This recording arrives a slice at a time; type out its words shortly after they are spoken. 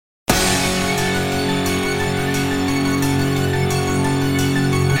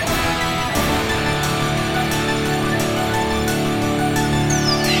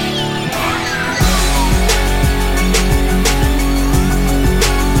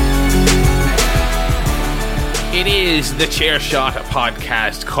It is the Chairshot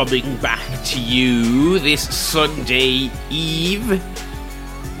podcast coming back to you this Sunday Eve.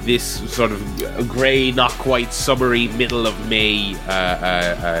 This sort of grey, not quite summery, middle of May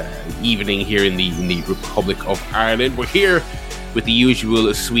evening here in the Republic of Ireland. We're here with the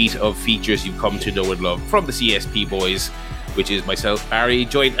usual suite of features you've come to know and love from the CSP boys, which is myself, Barry,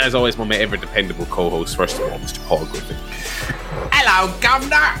 joined as always by my ever dependable co-host, first of all, Mr. Paul Griffin. Hello,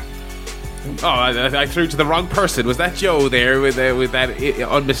 Governor! Oh, I threw to the wrong person. Was that Joe there with that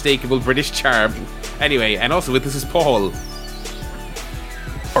unmistakable British charm? Anyway, and also with this is Paul.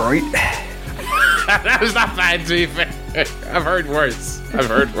 Alright. That was not bad, to be fair. I've heard worse.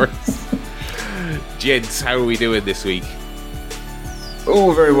 Gents, how are we doing this week?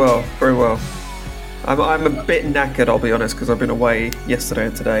 Oh, very well, very well. I'm a bit knackered, I'll be honest, because I've been away yesterday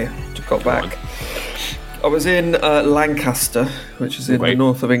and today. Just got back. I was in Lancaster, which is in the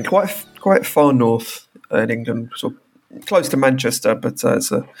north of England, quite far north in England, sort of close to Manchester, but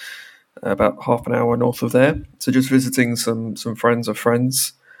it's about half an hour north of there. So just visiting some friends of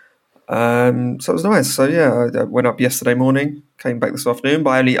friends. So it was nice. So yeah, I went up yesterday morning, came back this afternoon,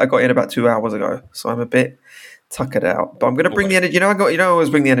 but I got in about 2 hours ago, so I'm a bit tuckered out. But I'm going to bring the energy. I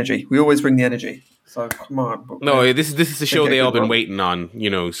always bring the enery. We always bring the energy. So come on. No, this is the show they all been waiting on.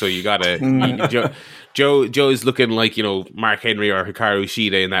 So you gotta. Joe's looking like Mark Henry or Hikaru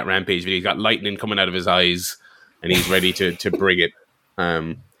Shida in that Rampage video. He's got lightning coming out of his eyes, and he's ready to bring it.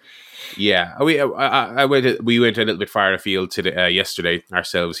 Yeah, we went a little bit far afield yesterday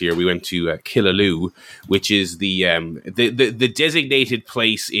ourselves. Here we went to Killaloo, which is the designated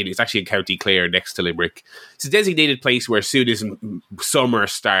place it's actually in County Clare next to Limerick. It's a designated place where as soon as summer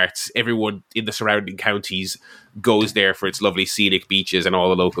starts, everyone in the surrounding counties goes there for its lovely scenic beaches, and all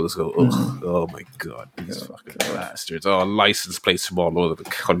the locals go, oh my god, these fucking bastards! Oh, license plates from all over the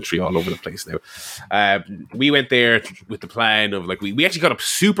country, all over the place now. We went there with the plan of we actually got up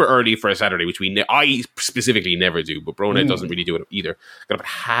super early for a Saturday, which I specifically never do, but Brona doesn't really do it either. Got up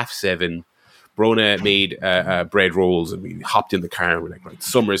at 7:30. Brona made bread rolls, and we hopped in the car and we're like, right,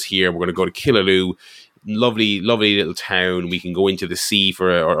 summer's here, we're going to go to Killaloo. Lovely little town. We can go into the sea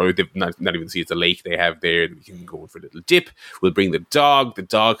or not even the sea, it's a lake they have there. We can go for a little dip. We'll bring the dog. The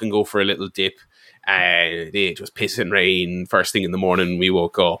dog can go for a little dip. And it was piss and rain first thing in the morning. We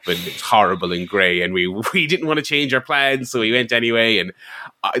woke up and it was horrible and grey, and we didn't want to change our plans, so we went anyway. And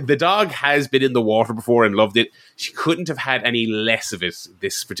the dog has been in the water before and loved it. She couldn't have had any less of it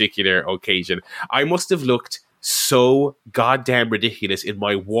this particular occasion. I must have looked so goddamn ridiculous in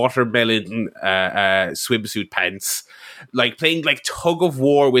my watermelon swimsuit pants, playing tug of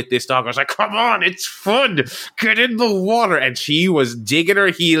war with this dog. I was like, come on, it's fun, get in the water. And she was digging her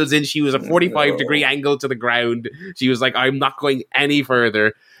heels in. She was a 45-degree angle to the ground. She was like, I'm not going any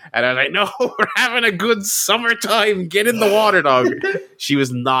further. And I was like, no, we're having a good summertime, get in the water, dog. She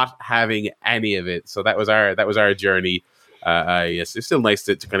was not having any of it. So that was our journey. Yes, it's still nice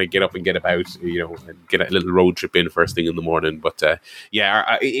to kind of get up and get about, and get a little road trip in first thing in the morning. But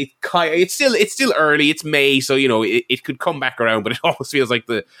it's still early. It's May, so it could come back around. But it almost feels like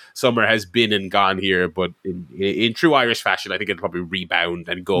the summer has been and gone here. But in true Irish fashion, I think it'll probably rebound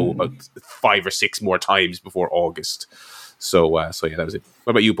and go about 5 or 6 more times before August. So yeah, that was it.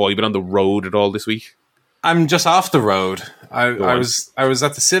 What about you, Paul? You been on the road at all this week? I'm just off the road. I was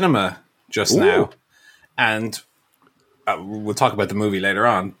at the cinema just now, and we'll talk about the movie later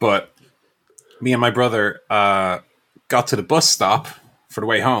on, but me and my brother got to the bus stop for the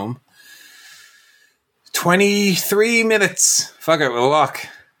way home. 23 minutes. Fuck it, we'll walk.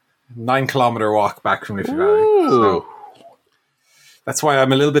 9-kilometer walk back from Liffey Valley. So that's why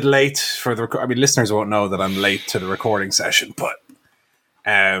I'm a little bit late for the listeners won't know that I'm late to the recording session, but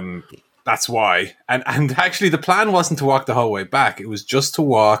that's why. And actually the plan wasn't to walk the whole way back. It was just to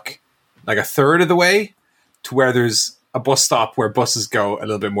walk a third of the way to where there's a bus stop where buses go a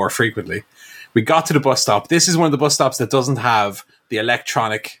little bit more frequently. We got to the bus stop. This is one of the bus stops that doesn't have the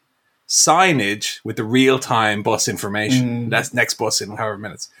electronic signage with the real-time bus information. That's next bus in however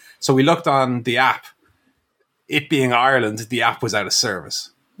minutes. So we looked on the app. It being Ireland, the app was out of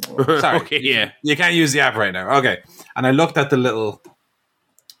service. Sorry. Okay, yeah. You can't use the app right now. Okay. And I looked at the little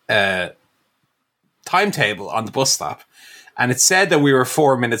timetable on the bus stop, and it said that we were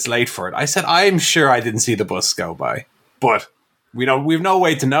 4 minutes late for it. I said, I'm sure I didn't see the bus go by. But we've no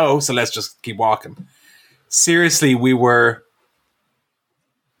way to know, so let's just keep walking. Seriously, we were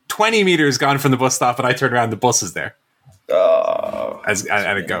 20 meters gone from the bus stop, and I turned around, the bus is there.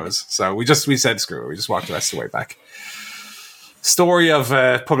 And it goes. So we said, screw it. We just walked the rest of the way back. Story of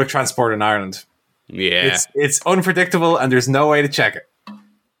public transport in Ireland. Yeah. It's unpredictable, and there's no way to check it.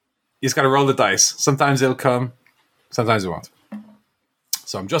 You just got to roll the dice. Sometimes it'll come, Sometimes it won't.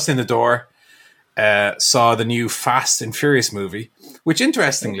 So I'm just in the door. Saw the new Fast and Furious movie, which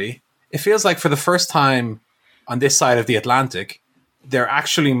interestingly, it feels like for the first time on this side of the Atlantic, they're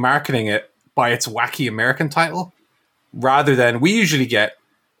actually marketing it by its wacky American title rather than we usually get,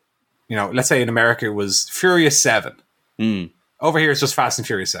 let's say in America it was Furious 7. Over here it's just Fast and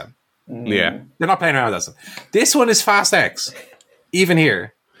Furious 7. Yeah. They're not playing around with that stuff. This one is Fast X, even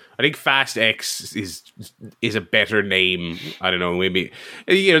here. I think Fast X is a better name. I don't know, maybe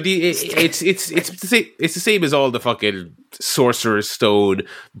it's the same as all the fucking Sorcerer's Stone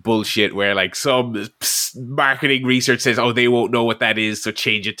bullshit, where like some marketing research says, "Oh, they won't know what that is, so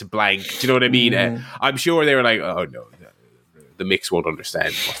change it to blank." Do you know what I mean? I'm sure they were like, "Oh no, the mix won't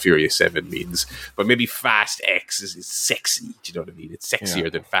understand what Furious 7 means." But maybe Fast X is sexy. Do you know what I mean? It's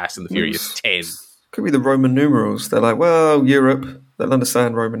sexier than Fast and the Furious 10. Could be the Roman numerals. They're like, well, Europe, they'll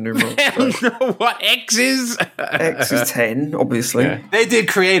understand Roman numerals. So. Know what X is? X is 10, obviously. Yeah. They did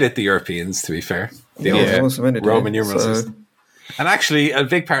create it, the Europeans, to be fair. The Roman numeral system. And actually, a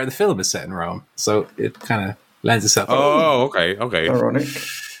big part of the film is set in Rome, so it kind of lends itself. Oh, okay. Ironic.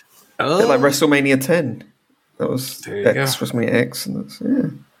 Oh. A bit like WrestleMania 10. That was X, go. WrestleMania X, and that's,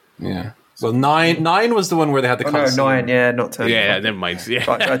 Yeah. Well, 9 was the one where they had the Coliseum. 9, yeah, not 10. Yeah, never mind. Yeah.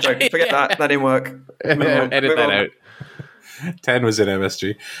 Right, no joke. Forget that. That didn't work. Edit that out. 10 was in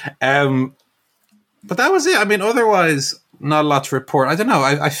MSG. But that was it. I mean, otherwise, not a lot to report. I don't know.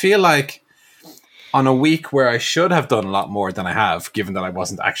 I feel like on a week where I should have done a lot more than I have, given that I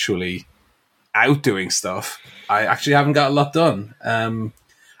wasn't actually out doing stuff, I actually haven't got a lot done.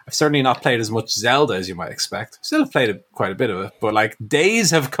 I've certainly not played as much Zelda as you might expect. Still have played quite a bit of it, but like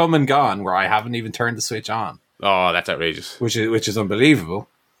days have come and gone where I haven't even turned the Switch on. Oh, that's outrageous. Which is unbelievable.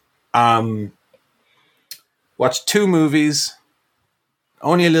 Watched 2 movies,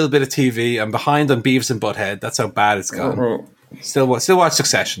 only a little bit of TV. I'm behind on Beavis and Butthead. That's how bad it's gone. Still watch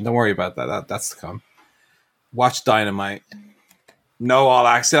Succession. Don't worry about that. That's to come. Watch Dynamite. No All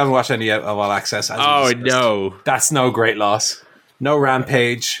Access. Still haven't watched any of All Access. No. That's no great loss. No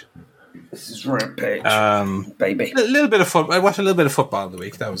Rampage. This is Rampage, baby. A little bit of football. I watched a little bit of football in the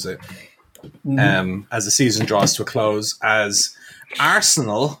week. That was it. As the season draws to a close, as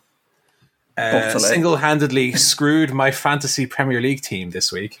Arsenal single-handedly screwed my fantasy Premier League team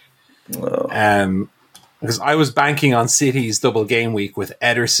this week. Because I was banking on City's double game week with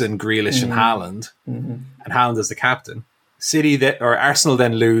Ederson, Grealish, and Haaland, and Haaland as the captain. Arsenal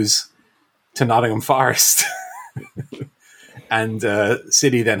then lose to Nottingham Forest. And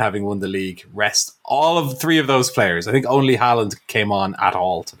City then having won the league rest all of 3 of those players. I think only Haaland came on at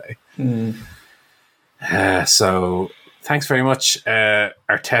all today. So thanks very much,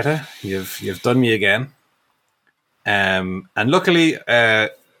 Arteta. You've done me again. And luckily,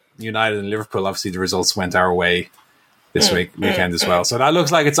 United and Liverpool, obviously the results went our way this weekend as well. So that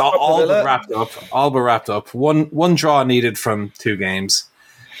looks like it's all but wrapped up. All but wrapped up. One draw needed from 2 games.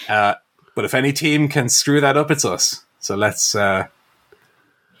 But if any team can screw that up, it's us. So let's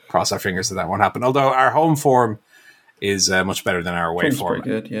cross our fingers that won't happen. Although our home form is much better than our away form.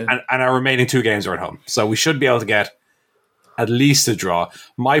 Pretty good, yeah. And our remaining 2 games are at home. So we should be able to get at least a draw.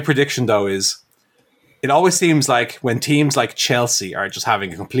 My prediction, though, is it always seems like when teams like Chelsea are just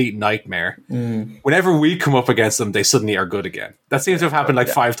having a complete nightmare, whenever we come up against them, they suddenly are good again. That seems to have happened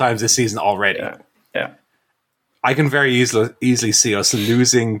 5 times this season already. Yeah. I can very easily see us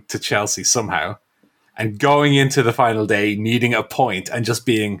losing to Chelsea somehow and going into the final day needing a point and just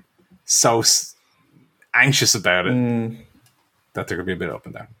being so anxious about it that there could be a bit up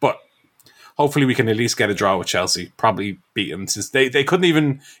and down. But hopefully we can at least get a draw with Chelsea, probably beat them, since they couldn't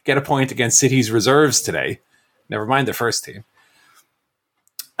even get a point against City's reserves today. Never mind their first team,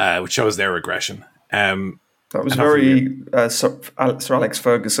 which shows their regression. That was very Sir Alex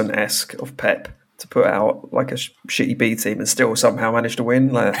Ferguson-esque of Pep to put out like a shitty B team and still somehow manage to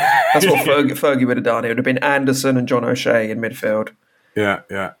win. Like, that's what Fergie would have done. It would have been Anderson and John O'Shea in midfield.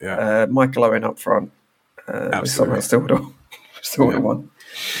 Yeah. Michael Owen up front. Somehow still would have won.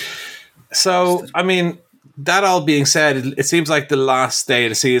 So, I mean, that all being said, it seems like the last day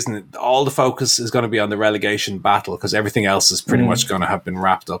of the season, all the focus is going to be on the relegation battle because everything else is pretty much going to have been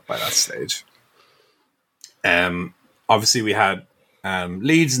wrapped up by that stage. Obviously, we had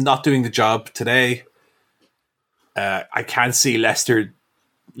Leeds not doing the job today. I can't see Leicester.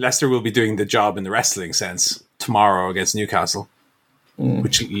 Leicester will be doing the job in the wrestling sense tomorrow against Newcastle,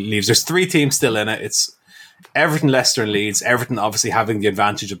 which leaves there's 3 teams still in it. It's Everton, Leicester, and Leeds. Everton obviously having the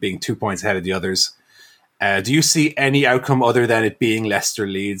advantage of being 2 points ahead of the others. Do you see any outcome other than it being Leicester,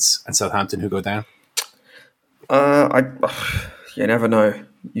 Leeds, and Southampton who go down? You never know.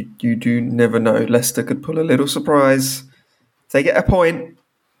 You do never know. Leicester could pull a little surprise. If they get a point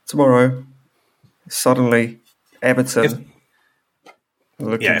tomorrow, suddenly Everton.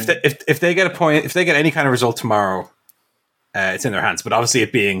 If they get a point, if they get any kind of result tomorrow, it's in their hands. But obviously,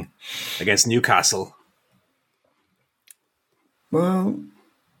 it being against Newcastle. Well,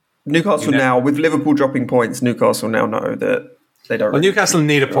 Newcastle now, with Liverpool dropping points, Newcastle now know that they don't. Well, Newcastle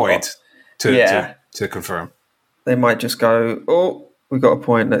need a point to confirm. They might just go, oh, we got a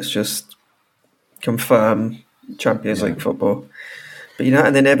point. Let's just confirm Champions League football. But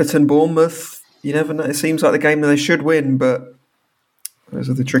and then Everton, Bournemouth. You never know. It seems like the game that they should win, but those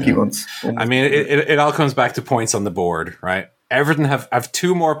are the tricky ones. I mean, it all comes back to points on the board, right? Everton have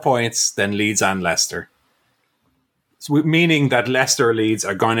 2 more points than Leeds and Leicester. So, meaning that Leicester or Leeds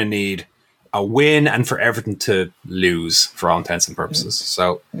are going to need a win and for Everton to lose for all intents and purposes.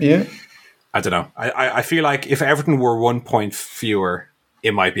 So, I don't know. I feel like if Everton were 1 point fewer,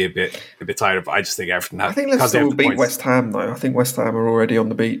 it might be a bit tighter. But I just think Everton I think Leicester will beat West Ham, though. I think West Ham are already on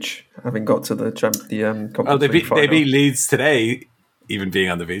the beach, having got to the Conference League final. They beat Leeds today, even being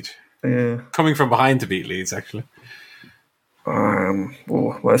on the beach. Yeah, coming from behind to beat Leeds, actually. Well,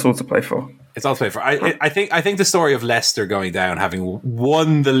 it's all to play for. It's all to play for. I think the story of Leicester going down, having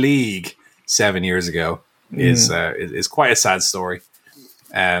won the league 7 years ago, is quite a sad story.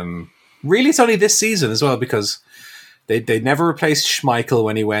 Really, it's only this season as well, because they never replaced Schmeichel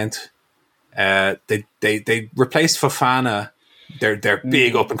when he went. They replaced Fofana, their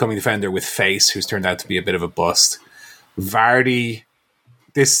big up and coming defender, with Face, who's turned out to be a bit of a bust. Vardy.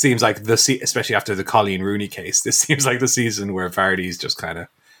 This seems like especially after the Colleen Rooney case, this seems like the season where Vardy's just kind of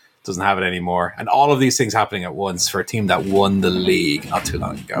doesn't have it anymore. And all of these things happening at once for a team that won the league not too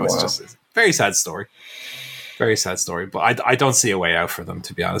long ago. Wow. It's just a very sad story. Very sad story. But I don't see a way out for them,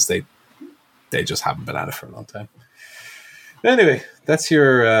 to be honest. They just haven't been at it for a long time. Anyway, that's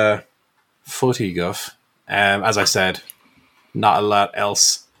your footy guff. As I said, not a lot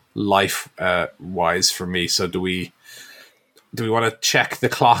else life-wise for me. So do we want to check the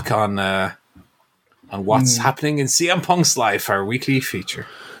clock on what's happening in CM Punk's life, our weekly feature?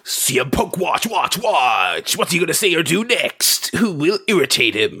 CM Punk, watch. What's he going to say or do next? Who will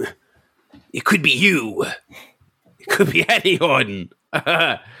irritate him? It could be you. It could be anyone.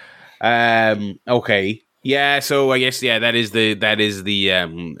 Okay. Yeah, so I guess that is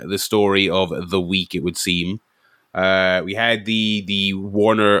the story of the week, it would seem. We had the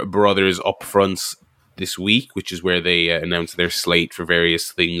Warner Brothers upfronts this week, which is where they announced their slate for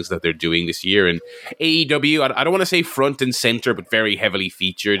various things that they're doing this year. And AEW, I don't want to say front and center, but very heavily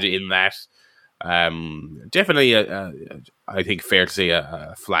featured in that. Definitely, I think fair to say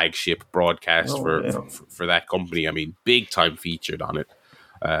a flagship broadcast for that company. I mean, big time featured on it.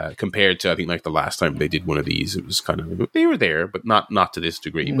 Compared to, I think, like the last time they did one of these, it was kind of, they were there, but not to this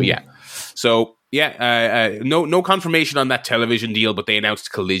degree. But yeah, so no confirmation on that television deal, but they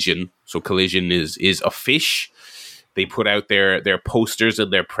announced Collision. So Collision is a fish. They put out their posters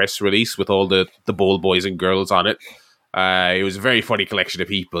and their press release with all the Bowl boys and girls on it. It was a very funny collection of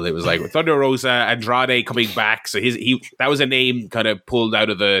people. It was like Thunder Rosa, Andrade coming back. So that was a name kind of pulled out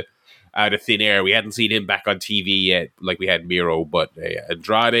of thin air. We hadn't seen him back on TV yet, like we had Miro, but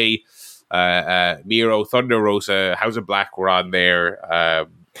Andrade, Miro, Thunder Rosa, House of Black were on there,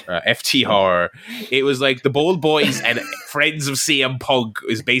 FTR. It was like the Bold Boys and friends of CM Punk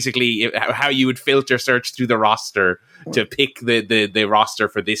is basically how you would filter search through the roster to pick the roster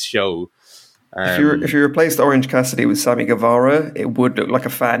for this show. If you replaced Orange Cassidy with Sammy Guevara, it would look like a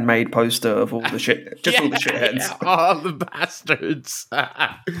fan-made poster of all the shit, all the shitheads, all the bastards.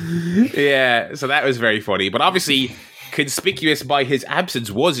 Yeah, so that was very funny. But obviously, conspicuous by his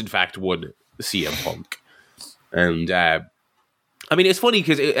absence was in fact one CM Punk, and I mean it's funny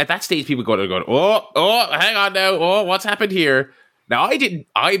because at that stage people go, oh, hang on now, oh, what's happened here? Now I didn't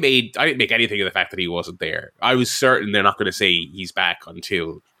make anything of the fact that he wasn't there. I was certain they're not going to say he's back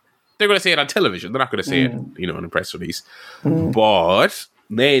until. They're going to say it on television. They're not going to say it, in a press release. But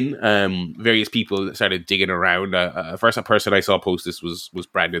then various people started digging around. First person I saw post this was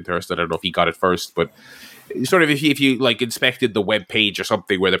Brandon Thurston. I don't know if he got it first, but sort of if you like inspected the web page or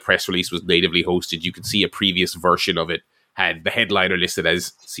something where the press release was natively hosted, you could see a previous version of it had the headliner listed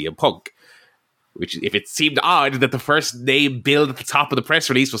as CM Punk. Which, if it seemed odd that the first name billed at the top of the press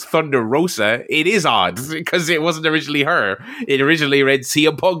release was Thunder Rosa, it is odd because it wasn't originally her. It originally read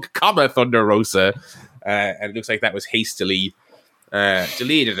CM Punk, Thunder Rosa, and it looks like that was hastily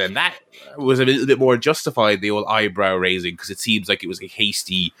deleted, and that was a little bit more justified, the old eyebrow raising, because it seems like it was a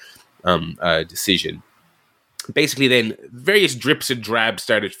hasty decision. basically then various drips and drabs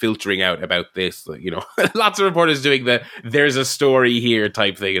started filtering out about this. Like, lots of reporters doing the "there's a story here"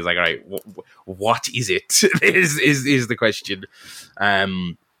 type thing. It's like, all right, what is it? is the question.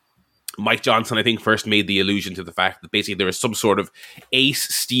 Mike Johnson, I think, first made the allusion to the fact that basically there was some sort of Ace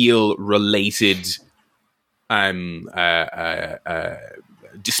Steel related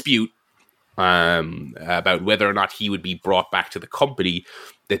dispute about whether or not he would be brought back to the company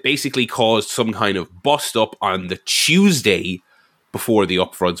that basically caused some kind of bust up on the Tuesday before the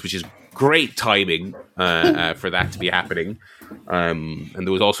upfronts, which is great timing for that to be happening. And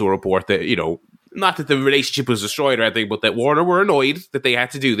there was also a report that, not that the relationship was destroyed or anything, but that Warner were annoyed that they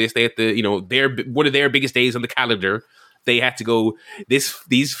had to do this. They had to, one of their biggest days on the calendar, they had to go,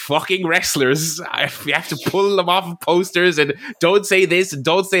 these fucking wrestlers, we have to pull them off of posters and don't say this and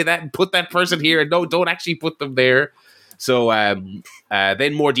don't say that and put that person here and no, don't actually put them there. So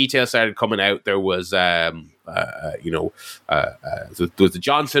then more details started coming out. There was, there was the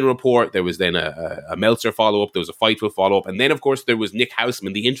Johnson report. There was then a Meltzer follow-up. There was a Fightful follow-up. And then, of course, there was Nick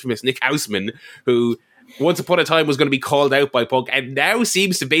Houseman, the infamous Nick Houseman, who once upon a time was going to be called out by Punk and now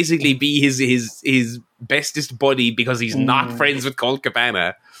seems to basically be his bestest buddy because he's not friends with Colt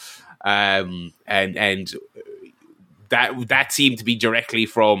Cabana. And that seemed to be directly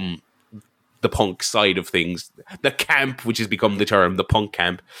from the Punk side of things, the camp, which has become the term, the Punk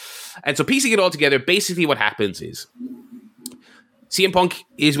camp. And so piecing it all together, basically what happens is CM Punk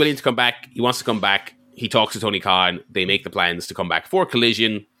is willing to come back. He wants to come back. He talks to Tony Khan. They make the plans to come back for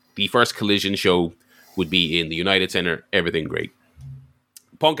Collision. The first Collision show would be in the United Center. Everything great.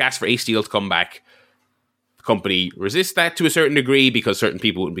 Punk asks for Ace Steel to come back. The company resists that to a certain degree because certain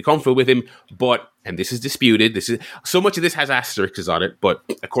people wouldn't be comfortable with him. But, and this is disputed, so much of this has asterisks on it, but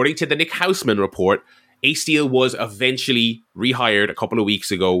according to the Nick Houseman report, Ace Steel was eventually rehired a couple of weeks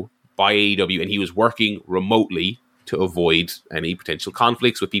ago by AEW, and he was working remotely to avoid any potential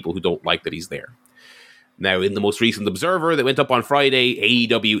conflicts with people who don't like that he's there. Now, in the most recent Observer that went up on Friday,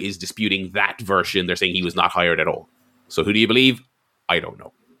 AEW is disputing that version. They're saying he was not hired at all. So who do you believe? I don't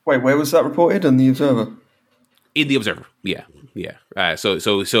know. Wait, where was that reported? In the Observer? In the Observer, yeah. So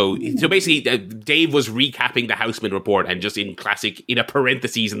basically, Dave was recapping the Houseman report and just in a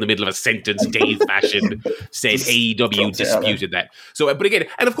parentheses in the middle of a sentence, Dave fashion said AEW disputed that. So, but again,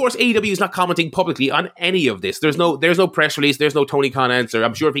 and of course, AEW is not commenting publicly on any of this. There's no press release. There's no Tony Khan answer.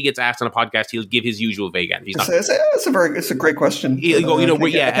 I'm sure if he gets asked on a podcast, he'll give his usual vague answer. It's a great question. He'll go,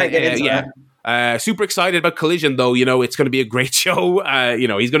 super excited about Collision, though. It's going to be a great show.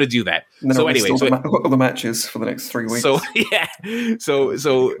 He's going to do that. So anyway, all the matches for the next 3 weeks. So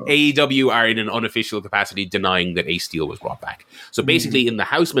AEW are in an unofficial capacity denying that Ace Steel was brought back. So basically, in the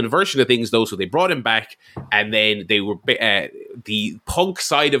Houseman version of things, though, so they brought him back, and then they were the Punk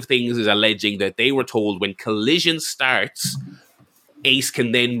side of things is alleging that they were told when Collision starts, Ace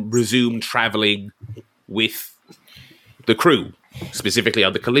can then resume traveling with the crew, specifically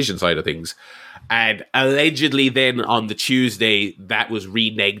on the Collision side of things. And allegedly then on the Tuesday, that was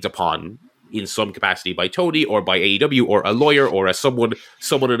reneged upon in some capacity by Tony or by AEW or a lawyer or someone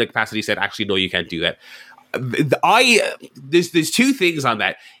in a capacity said, actually, no, you can't do that. There's two things on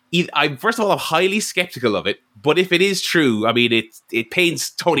that. First of all, I'm highly skeptical of it, but if it is true, I mean, it paints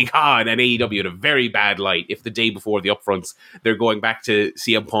Tony Khan and AEW in a very bad light if the day before the upfronts, they're going back to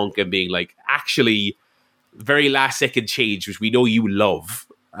CM Punk and being like, actually, very last second change, which we know you love.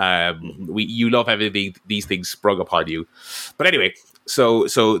 You love having these things sprung upon you. But anyway, so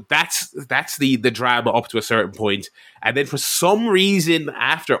that's the drama up to a certain point. And then for some reason,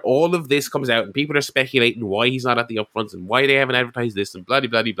 after all of this comes out and people are speculating why he's not at the upfronts and why they haven't advertised this and blah,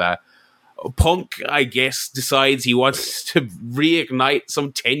 blah, blah, blah, Punk, I guess, decides he wants to reignite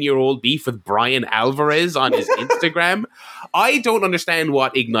some 10-year-old beef with Brian Alvarez on his Instagram. I don't understand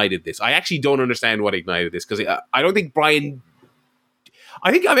what ignited this. I actually don't understand what ignited this because I don't think Brian...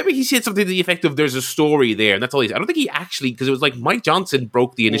 I remember he said something to the effect of there's a story there, and that's all he said. I don't think he actually... Because it was like Mike Johnson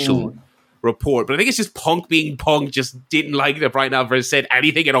broke the initial report, but I think it's just Punk being Punk, just didn't like that Brian Alvarez said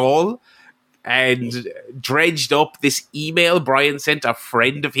anything at all, and dredged up this email Brian sent a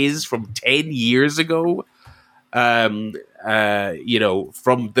friend of his from 10 years ago. While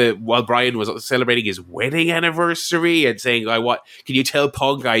Brian was celebrating his wedding anniversary and saying, can you tell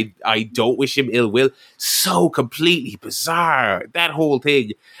Punk I don't wish him ill will? So completely bizarre, that whole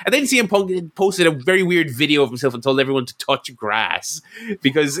thing. And then CM Punk posted a very weird video of himself and told everyone to touch grass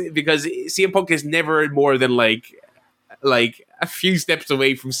because CM Punk is never more than like a few steps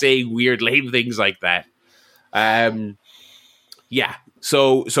away from saying weird lame things like that.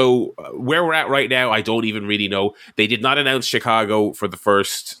 So where we're at right now, I don't even really know. They did not announce Chicago for the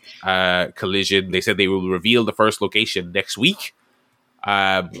first Collision. They said they will reveal the first location next week.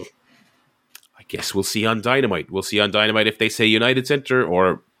 I guess we'll see on Dynamite. We'll see on Dynamite if they say United Center,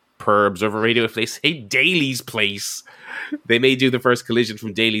 or per Observer Radio if they say Daly's Place. They may do the first Collision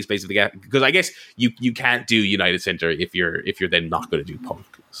from Daly's Place because I guess you can't do United Center if you're then not going to do Punk.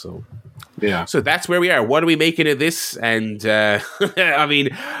 So yeah. So that's where we are. What are we making of this? And I mean,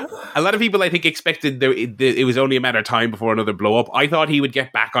 a lot of people I think expected it was only a matter of time before another blow up. I thought he would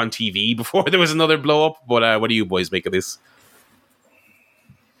get back on TV before there was another blow up. But what do you boys make of this?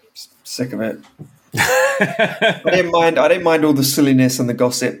 Sick of it. I didn't mind all the silliness and the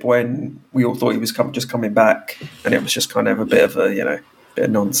gossip when we all thought he was just coming back, and it was just kind of a bit of a bit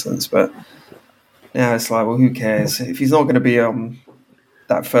of nonsense. But now it's like, well, who cares if he's not going to be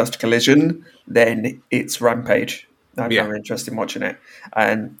that first Collision? Then it's Rampage. I'm very interested in watching it,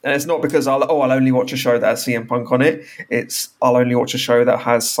 and it's not because I'll only watch a show that has CM Punk on it. I'll only watch a show that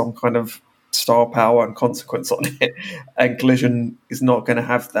has some kind of star power and consequence on it, and Collision is not going to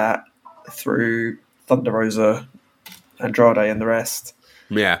have that through Thunder Rosa, Andrade, and the rest.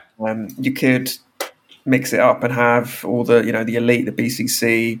 Yeah, you could mix it up and have all the the Elite, the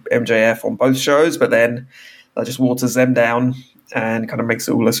BCC, MJF on both shows, but then that just waters them down and kind of makes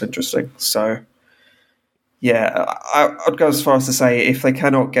it all less interesting. So, yeah, I'd go as far as to say if they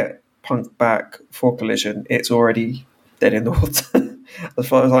cannot get Punk back for Collision, it's already dead in the water. As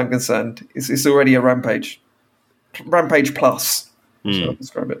far as I'm concerned, it's already a Rampage plus. So I'll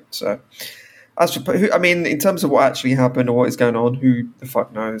describe it. So, as for in terms of what actually happened or what is going on, who the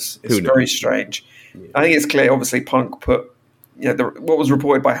fuck knows? It's very strange. Yeah. I think it's clear. Obviously, Punk put what was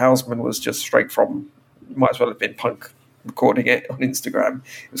reported by Hausman was just straight from. Might as well have been Punk recording it on Instagram.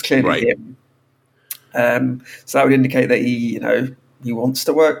 It was clearly him. So that would indicate that he wants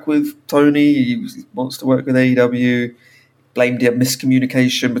to work with Tony. He wants to work with AEW. Blamed a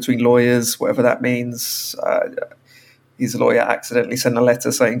miscommunication between lawyers, whatever that means. His lawyer accidentally sent a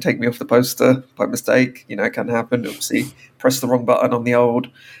letter saying, "Take me off the poster" by mistake. It can happen. Obviously, pressed the wrong button on the old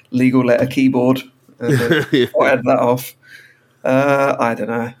legal letter keyboard and fired that off. I don't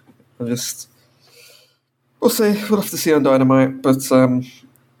know. We'll see. We'll have to see on Dynamite, but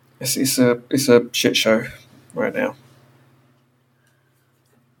it's a shit show right now.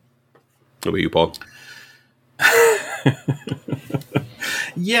 What about you, Paul?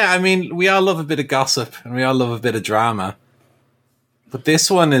 Yeah, we all love a bit of gossip and we all love a bit of drama. But this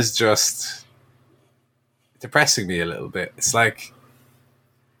one is just depressing me a little bit. It's like,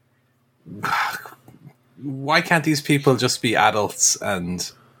 why can't these people just be adults? And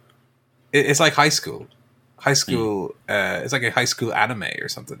it's like high school. It's like a high school anime or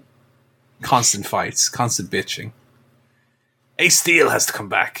something. Constant fights, constant bitching. Ace Steel has to come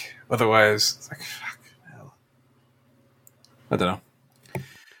back. Otherwise, it's like, fuck hell. I don't know.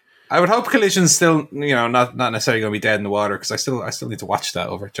 I would hope Collision's still, not necessarily going to be dead in the water, because I still need to watch that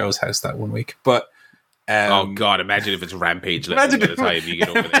over at Joe's house that one week. But oh god, imagine if it's Rampage by the time you get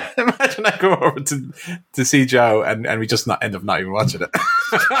over there. Imagine I go over to see Joe and we just end up not even watching it.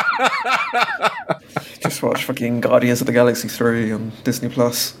 Just watch fucking Guardians of the Galaxy 3 on Disney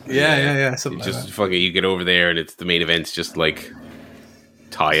Plus. Yeah. You get over there and it's the main event's just like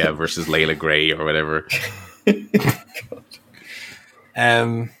Taya versus Layla Gray or whatever.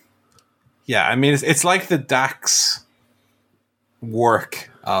 Yeah, it's like the Dax work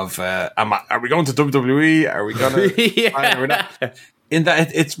of are we going to WWE? Are we gonna are we not? In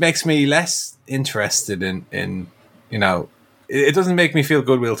that it makes me less interested in it doesn't make me feel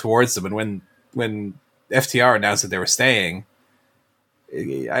goodwill towards them. And when FTR announced that they were staying,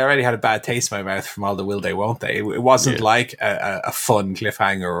 I already had a bad taste in my mouth from all the will they won't they. It wasn't like a fun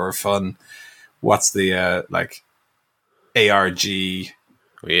cliffhanger or a fun what's the like ARG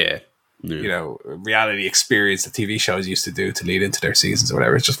reality experience that TV shows used to do to lead into their seasons or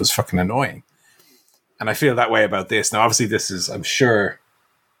whatever. It just was fucking annoying. And I feel that way about this. Now, obviously, this is, I'm sure,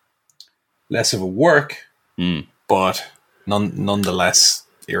 less of a work, but nonetheless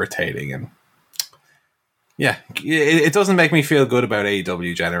irritating. And yeah, it doesn't make me feel good about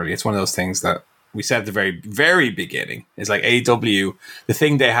AEW generally. It's one of those things that we said at the very, very beginning. It's like AEW, the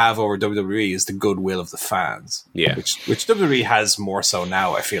thing they have over WWE is the goodwill of the fans. Yeah. Which WWE has more so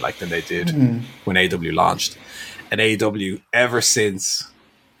now, I feel like, than they did when AEW launched. And AEW, ever since,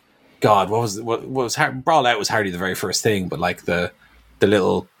 God, what was Brawl Out was hardly the very first thing, but like the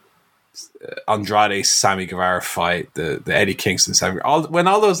little Andrade Sammy Guevara fight, the Eddie Kingston Sammy, when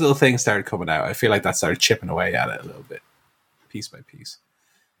all those little things started coming out, I feel like that started chipping away at it a little bit, piece by piece.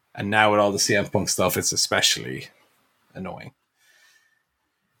 And now with all the CM Punk stuff, it's especially annoying.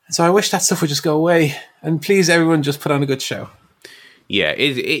 So I wish that stuff would just go away. And please, everyone, just put on a good show. Yeah,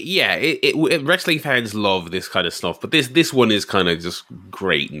 wrestling fans love this kind of stuff, but this one is kind of just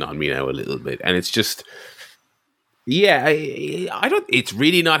grating on me now a little bit, and it's just, yeah, I don't. It's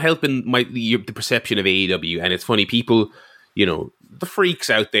really not helping the perception of AEW, and it's funny, people, the freaks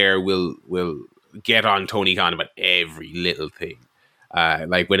out there will get on Tony Khan about every little thing,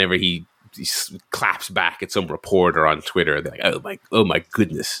 like whenever he claps back at some reporter on Twitter, they're like, oh my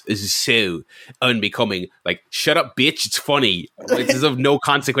goodness, this is so unbecoming. Like, shut up, bitch, it's funny. It's of no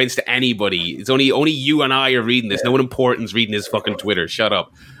consequence to anybody. It's only you and I are reading this. No one important's reading his fucking Twitter. Shut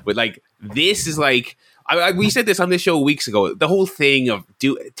up. But like, this is like, we said this on this show weeks ago, the whole thing of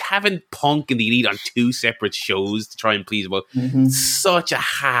having Punk and the Elite on 2 separate shows to try and please them, such a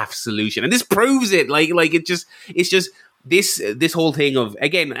half solution, and this proves it. Like it's just this whole thing of,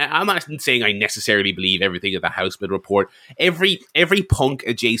 again, I'm not saying I necessarily believe everything of the Houseman report. Every Punk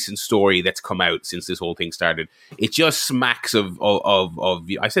adjacent story that's come out since this whole thing started, it just smacks of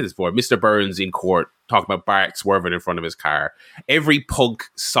I said this before, Mr. Burns in court talking about Bart swerving in front of his car. Every Punk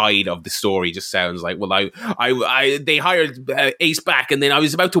side of the story just sounds like, well, they hired Ace back, and then I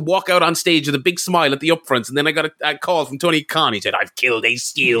was about to walk out on stage with a big smile at the upfronts, and then I got a call from Tony Khan. He said, I've killed Ace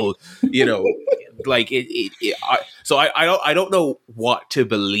Steel. Like so I don't know what to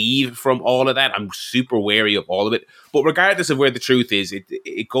believe from all of that. I'm super wary of all of it. But regardless of where the truth is,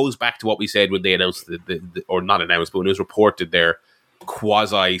 it goes back to what we said when they announced or not announced, but when it was reported they're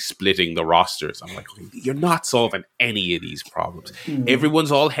quasi-splitting the rosters. I'm like, you're not solving any of these problems.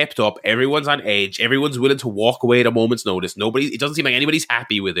 Everyone's all hepped up. Everyone's on edge. Everyone's willing to walk away at a moment's notice. It doesn't seem like anybody's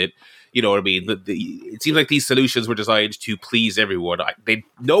happy with it. You know what I mean? It seems like these solutions were designed to please everyone.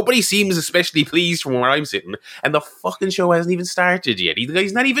 Nobody seems especially pleased from where I'm sitting, and the fucking show hasn't even started yet.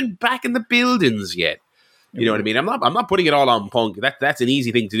 He's not even back in the buildings yet. You know what I mean? I'm not putting it all on Punk. That's an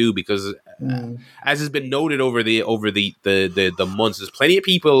easy thing to do because, as has been noted over the months, there's plenty of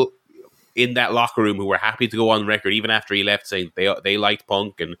people in that locker room who were happy to go on record even after he left, saying they liked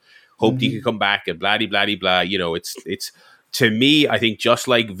Punk and hoped he could come back and blah blah blah blah. It's to me, I think just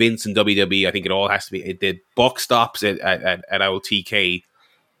like Vince and WWE, I think it all has to be. The buck stops at LTK,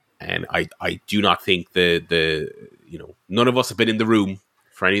 and I do not think the none of us have been in the room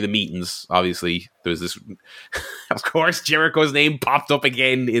for any of the meetings. Obviously, there was this, of course, Jericho's name popped up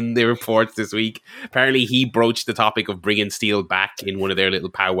again in the reports this week. Apparently, he broached the topic of bringing Steel back in one of their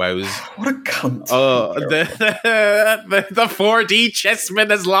little powwows. What a cunt. The 4D chessman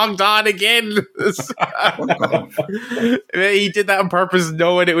has logged on again. He did that on purpose,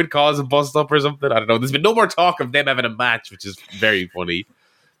 knowing it would cause a bust up or something. I don't know. There's been no more talk of them having a match, which is very funny.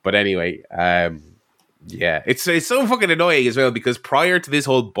 But anyway, yeah, it's so fucking annoying as well, because prior to this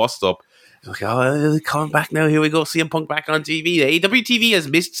whole bust up, it's like, oh, coming back now, here we go, CM Punk back on TV. AEW TV has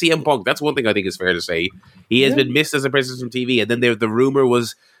missed CM Punk. That's one thing I think is fair to say. He has been missed as a presence from TV. And then the rumor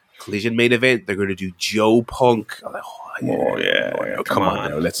was Collision main event, they're going to do Joe Punk. I'm like, come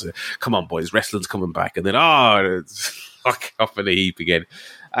on now, come on, boys, wrestling's coming back. And then it's fuck up in a heap again.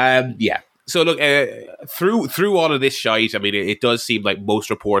 Yeah. So look, through all of this shite, I mean, it does seem like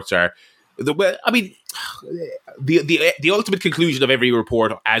most reports are. The ultimate conclusion of every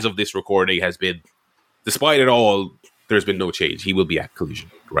report as of this recording has been, despite it all, there's been no change. He will be at Collision,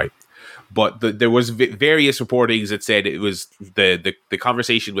 right? But there was various reportings that said it was the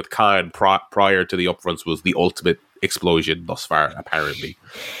conversation with Khan prior to the upfronts was the ultimate explosion thus far, apparently.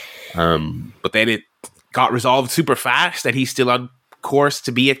 But then it got resolved super fast that he's still on course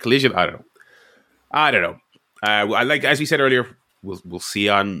to be at Collision. I don't know. I like, as we said earlier, we'll see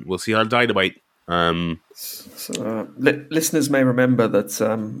on Dynamite. Listeners may remember that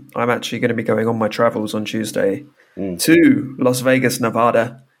I'm actually going to be going on my travels on Tuesday to Las Vegas,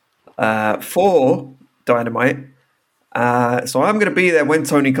 Nevada, for Dynamite. So I'm going to be there when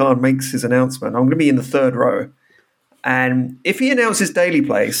Tony Khan makes his announcement. I'm going to be in the third row. And if he announces Daily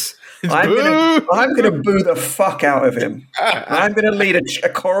Place, I'm going to boo the fuck out of him. I'm going to lead a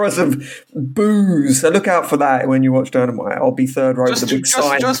chorus of boos. So look out for that when you watch Dynamite. I'll be third row with a big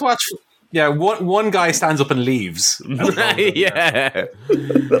sign. Just watch. Yeah, one guy stands up and leaves. Yeah.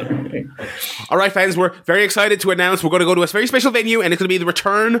 All right, fans, we're very excited to announce we're going to go to a very special venue, and it's going to be the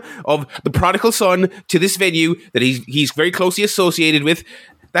return of the prodigal son to this venue that he's very closely associated with.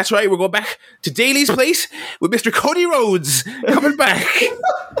 That's right, we're going back to Daly's place with Mr. Cody Rhodes coming back.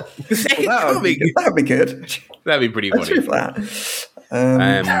 The second coming. That'd be good. That'd be pretty funny.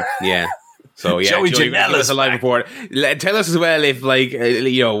 Yeah. So yeah, Joey give us a live report. Tell us as well if, like,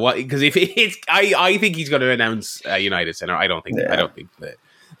 what, because if it's, I think he's going to announce United Center. I don't think that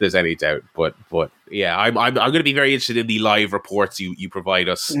there's any doubt. But yeah, I'm going to be very interested in the live reports you provide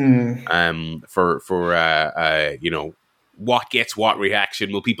us for what gets what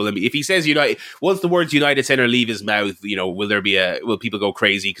reaction. Will people, if he says United, once the words United Center leave his mouth, will people go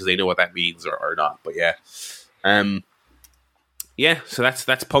crazy because they know what that means or not? But yeah. So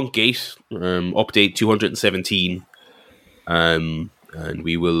that's Punk Gate, update 217. And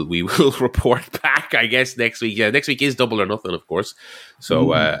we will report back, I guess, next week. Yeah, next week is Double or Nothing, of course. So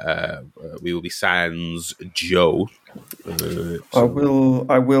we will be sans Joe. I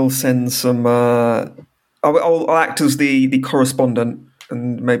will send some. I'll act as the correspondent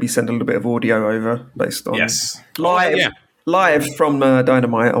and maybe send a little bit of audio over based on live from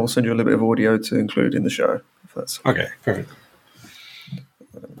Dynamite. I'll send you a little bit of audio to include in the show. If that's okay. Perfect.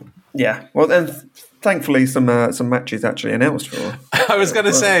 Yeah. Well, then, thankfully, some matches actually announced for. I was going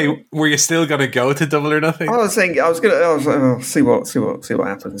to say, were you still going to go to Double or Nothing? I was like, see what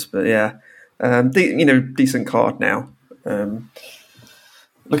happens. But yeah, decent card now.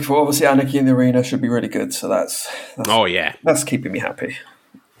 Looking for obviously Anarchy in the Arena should be really good. So that's keeping me happy.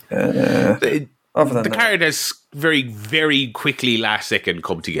 And, other than the card has very, very quickly last second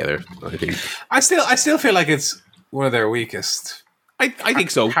come together. I think. I still feel like it's one of their weakest. I think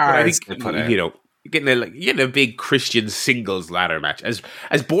so. But I think getting a big Christian singles ladder match. As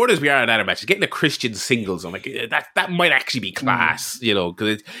bored as we are at ladder matches, getting a Christian singles, I'm like that might actually be class.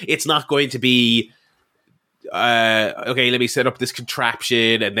 Because it's not going to be. Okay, let me set up this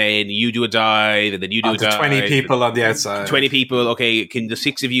contraption, and then you do a dive, and then you do a dive. 20 people on the outside. 20 people. Okay, can the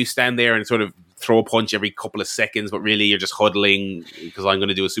 6 of you stand there and sort of throw a punch every couple of seconds? But really, you're just huddling because I'm going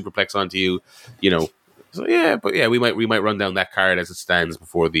to do a superplex onto you. So yeah, but yeah, we might run down that card as it stands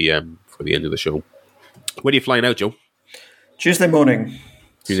before the end of the show. When are you flying out, Joe? Tuesday morning.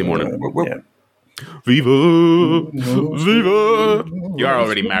 Yeah. Viva! Viva! You are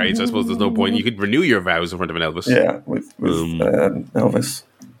already married, so I suppose there's no point. You could renew your vows in front of an Elvis. Yeah, with Elvis.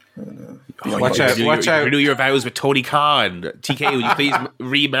 Watch out. Renew your vows with Tony Khan. TK, will you please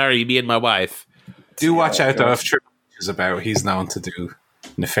remarry me and my wife? Do watch out, though, if Triple H is about. He's known to do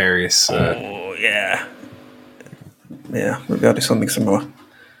nefarious... yeah. Yeah, we've got to do something similar.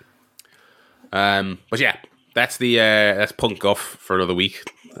 But yeah, that's Punk off for another week.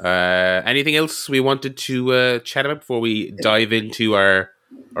 Anything else we wanted to chat about before we dive into our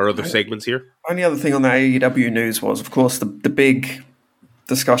other segments here? Only other thing on the AEW news was, of course, the big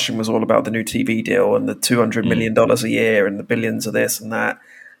discussion was all about the new TV deal and the $200 million a year and the billions of this and that.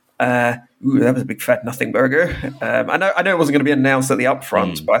 That was a big fat nothing burger. I know it wasn't going to be announced at the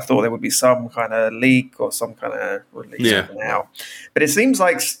upfront, but I thought there would be some kind of leak or some kind of release now. But it seems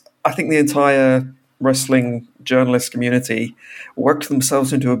like I think the entire wrestling journalist community worked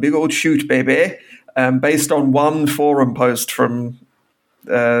themselves into a big old shoot, baby, based on one forum post from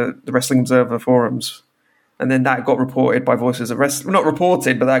the Wrestling Observer forums. And then that got reported by Voices of Wrestling. Not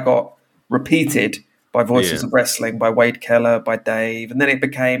reported, but that got repeated by Voices of Wrestling, by Wade Keller, by Dave. And then it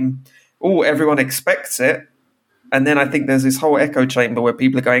became, everyone expects it. And then I think there's this whole echo chamber where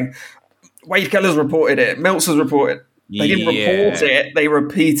people are going, Wade Keller's reported it, Meltzer's reported. They didn't report it, they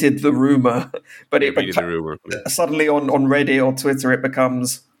repeated the rumor. But suddenly on Reddit or Twitter, it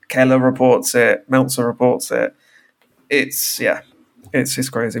becomes Keller reports it, Meltzer reports it. It's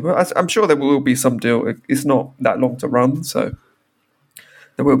crazy. But I'm sure there will be some deal. It's not that long to run, so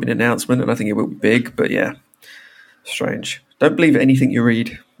there will be an announcement, and I think it will be big. But yeah, strange. Don't believe anything you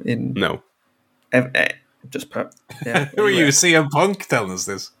read in. No. Just put. Yeah. Who are you, CM Punk, telling us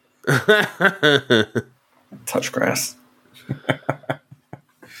this? Touch grass.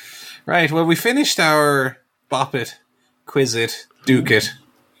 Right. Well, we finished our Bop It, Quiz It, Duke It,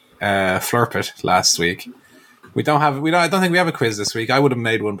 Flurp It last week. I don't think we have a quiz this week. I would have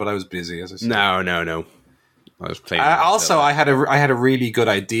made one, but I was busy, as I said. No. I was playing. Also, I had a really good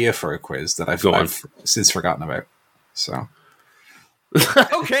idea for a quiz that I've since forgotten about. So,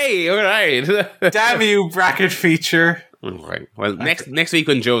 okay, all right. Damn you, bracket feature. All right. Well, next week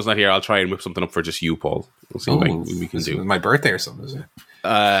when Joe's not here, I'll try and whip something up for just you, Paul. We'll see what we can do. My birthday or something, is it?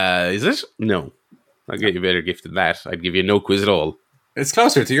 Is it? No. I'll get you a better gift than that. I'd give you no quiz at all. It's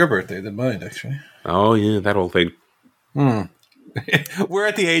closer to your birthday than mine, actually. Oh, yeah, that whole thing. We're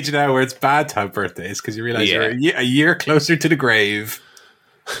at the age now where it's bad to have birthdays because you realize you're a year closer to the grave.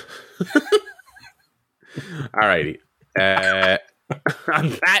 Alrighty. On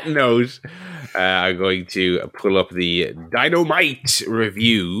that note, I'm going to pull up the Dynamite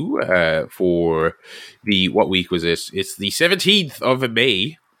review for what week was it? It's the 17th of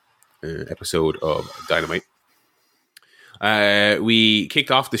May episode of Dynamite. We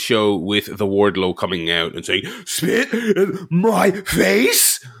kicked off the show with the Wardlow coming out and saying, "Spit in my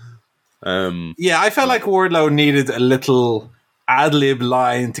face." I felt like Wardlow needed a little ad-lib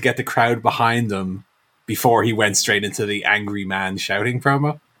line to get the crowd behind him before he went straight into the angry man shouting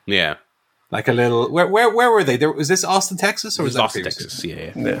promo. Yeah. Like a little... Where were they? Was this Austin, Texas? Or was that Austin, Texas?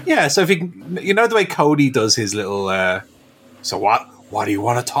 Yeah. Yeah, so if you know the way Cody does his little... so what do you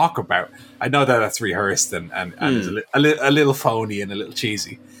want to talk about? I know that that's rehearsed and is a little phony and a little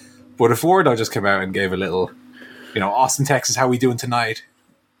cheesy. But if Wardlow just came out and gave a little, Austin, Texas, how we doing tonight?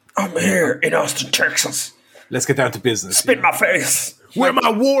 I'm here in Austin, Texas. Let's get down to business. Spit in my face. Where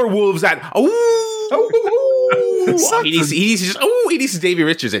my war wolves at? He needs to Davey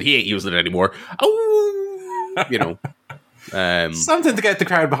Richards and he ain't using it anymore. Something to get the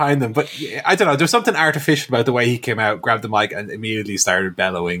crowd behind them. But I don't know. There's something artificial about the way he came out, grabbed the mic, and immediately started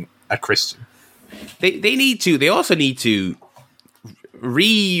bellowing at Christian. They also need to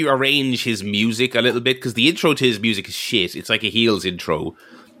rearrange his music a little bit because the intro to his music is shit. It's like a heels intro.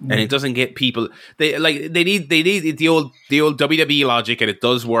 And it doesn't get people. They need the old WWE logic, and it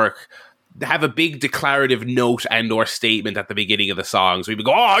does work. Have a big declarative note and or statement at the beginning of the songs. We would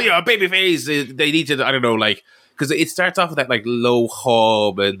go, babyface. They need to, I don't know, like, because it starts off with that like low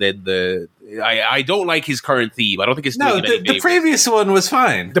hum, and then I don't like his current theme. I don't think it's the previous one was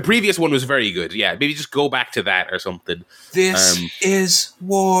fine. The previous one was very good. Yeah, maybe just go back to that or something. This is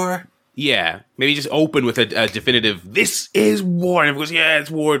war. Yeah, maybe just open with a definitive, "This is war," and everyone goes, "Yeah, it's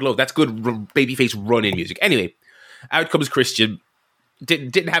Wardlow." That's good babyface run-in music. Anyway, out comes Christian.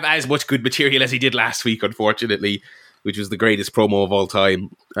 Didn't have as much good material as he did last week, unfortunately, which was the greatest promo of all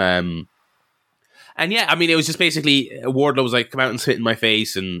time. And yeah, I mean, it was just basically Wardlow was like, "Come out and spit in my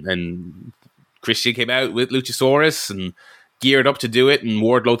face," and Christian came out with Luchasaurus and geared up to do it, and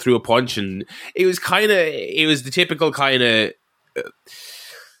Wardlow threw a punch, and it was the typical kind of.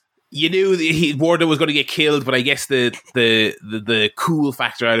 You knew Wardlow was going to get killed, but I guess the cool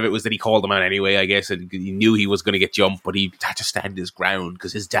factor out of it was that he called him out anyway, I guess, and he knew he was going to get jumped, but he had to stand his ground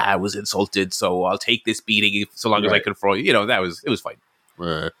because his dad was insulted, so I'll take this beating so long as I confront. It was fine.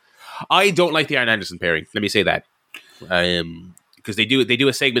 I don't like the Arn Anderson pairing, let me say that. Because they do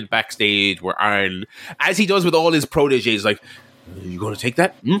a segment backstage where Arn, as he does with all his proteges, like, "You going to take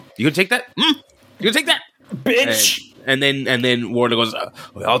that? You going to take that? You going to take that? Bitch!" And then Wardlow goes,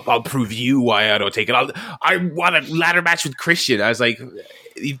 I'll prove you why I don't take it. I want a ladder match with Christian. I was like,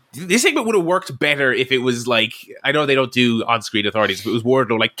 this segment would have worked better if it was like, I know they don't do on-screen authorities, if it was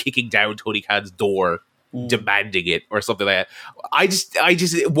Wardlow like kicking down Tony Khan's door, demanding it or something like that. I just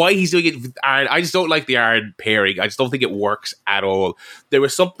why he's doing it with Arn, I just don't like the Arn pairing. I just don't think it works at all. There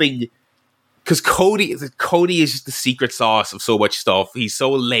was something, because Cody is just the secret sauce of so much stuff. He's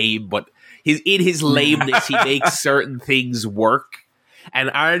so lame, but in his lameness, he makes certain things work.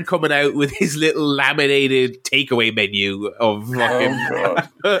 And Arn coming out with his little laminated takeaway menu of his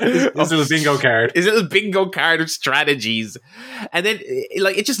little bingo card. His little bingo card of strategies. And then,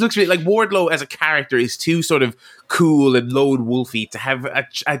 like, it just looks really like Wardlow as a character is too sort of cool and lone wolfy to have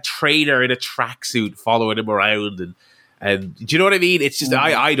a trainer in a tracksuit following him around. And do you know what I mean? It's just,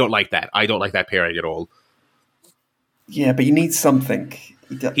 I don't like that. I don't like that pairing at all. Yeah, but you need something.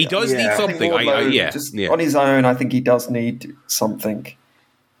 He does need something. On his own, I think he does need something,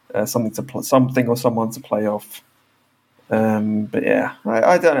 something or someone to play off. But yeah,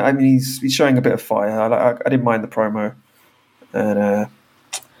 I don't know. I mean, he's showing a bit of fire. I didn't mind the promo, and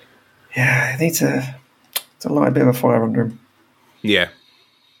I need to light a bit of a fire under him. Yeah.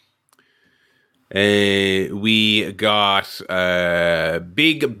 We got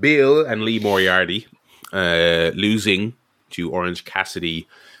Big Bill and Lee Moriarty losing to Orange Cassidy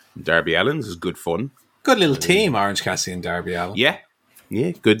and Darby Allin. This is good fun. Good little team, Orange Cassidy and Darby Allin. Yeah,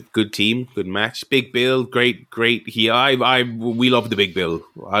 good team, good match. Big Bill, great. We love the Big Bill.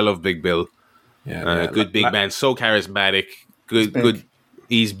 I love Big Bill. Good big man, so charismatic. Good.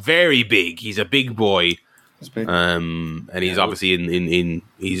 He's very big. He's a big boy. Big. And he's obviously in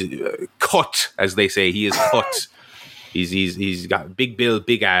he's cut, as they say. He is cut. He's got Big Bill,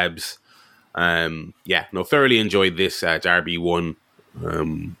 big abs. Thoroughly enjoyed this. Darby won,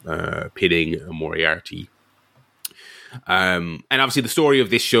 pitting Moriarty. And obviously the story of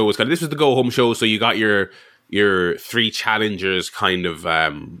this show was this was the go home show, so you got your three challengers kind of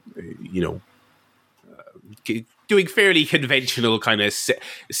doing fairly conventional kind of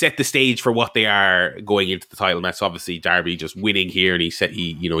set the stage for what they are going into the title match. So obviously Darby just winning here, and he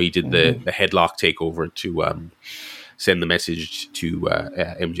did the headlock takeover to send the message to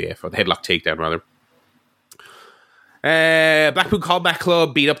MJF, or the headlock takedown rather. Blackpool Combat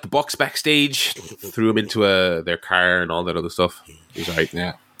Club beat up the Bucks backstage, threw them into their car and all that other stuff. He's right.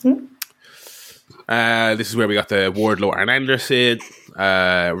 Yeah. This is where we got the Wardlow and Anderson.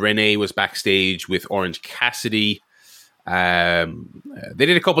 Renee was backstage with Orange Cassidy. They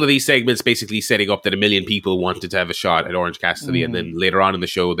did a couple of these segments basically setting up that 1 million people wanted to have a shot at Orange Cassidy, and then later on in the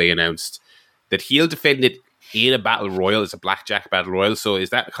show they announced that he'll defend it in a battle royal. It's a blackjack battle royal. So is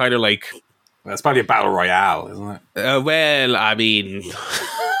that kind of like... That's probably a battle royale, isn't it? Well, I mean...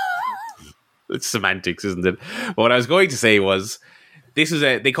 it's semantics, isn't it? But what I was going to say was...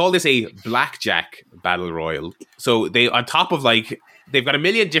 They call this a blackjack battle royal. So they, on top of like... They've got 1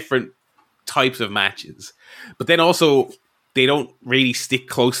 million different types of matches. But then also... They don't really stick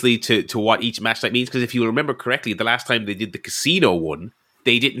closely to what each match type means. Because if you remember correctly, the last time they did the casino one...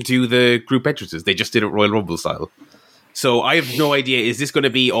 They didn't do the group entrances. They just did it Royal Rumble style. So I have no idea. Is this going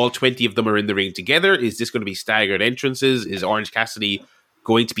to be all 20 of them are in the ring together? Is this going to be staggered entrances? Is Orange Cassidy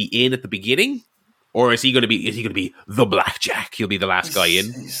going to be in at the beginning? Or is he going to be the Blackjack? He'll be the last guy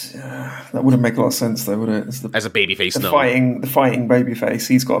in. That wouldn't make a lot of sense though, would it? As a babyface, no. The fighting babyface,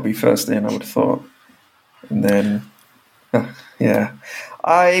 he's got to be first in, I would have thought. And then, yeah.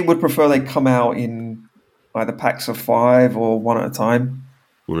 I would prefer they come out in either packs of 5 or one at a time.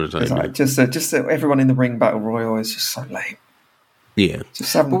 Like, just everyone in the ring battle royal is just so lame. Yeah.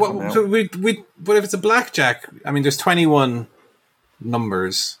 Just have them come out. But if it's a blackjack, I mean, there's 21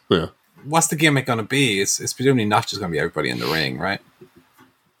 numbers. Yeah. What's the gimmick going to be? It's presumably not just going to be everybody in the ring, right?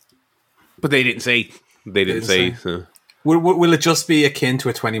 But they didn't say. So. Will it just be akin to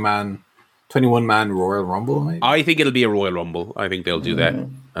a 21-man Royal Rumble? Maybe? I think it'll be a Royal Rumble. I think they'll do that.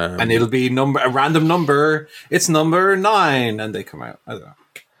 And it'll be a random number. It's number 9, and they come out. I don't know.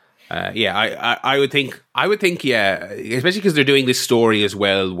 I would think, yeah, especially because they're doing this story as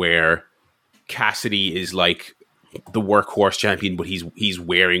well, where Cassidy is like the workhorse champion, but he's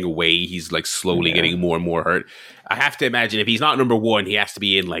wearing away. He's like slowly getting more and more hurt. I have to imagine if he's not number 1, he has to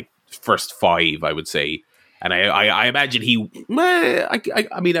be in like first 5, I would say. And I imagine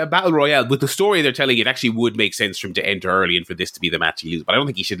I mean, a battle royale with the story they're telling, it actually would make sense for him to enter early and for this to be the match he loses. But I don't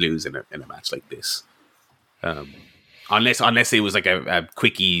think he should lose in a match like this. Unless it was like a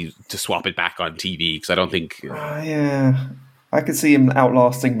quickie to swap it back on TV, because I don't think... yeah. I could see him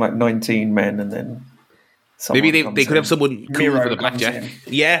outlasting like 19 men and then... Maybe they could have someone cool Miro for the blackjack.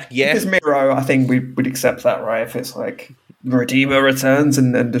 Yeah. Because Miro, I think we'd accept that, right? If it's like Redeemer returns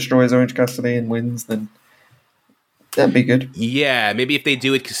and destroys Orange Cassidy and wins, then... That'd be good. Yeah, maybe if they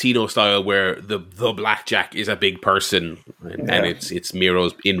do it casino style, where the blackjack is a big person and it's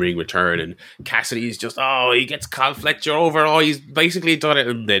Miro's in-ring return, and Cassidy's just he gets Kyle Fletcher over, he's basically done it,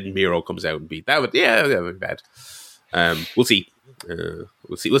 and then Miro comes out and beat that would be bad. We'll see.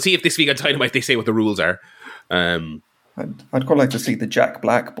 We'll see if this week on Dynamite they say what the rules are. I'd quite like to see the Jack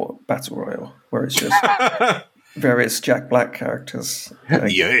Black Battle Royal, where it's just various Jack Black characters.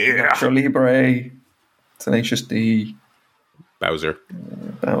 Like Nacho Libre, Tenacious D, Bowser,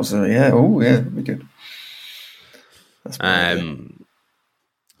 yeah. Oh, yeah, that'd be good.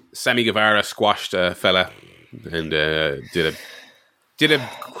 Sammy Guevara squashed a fella and did a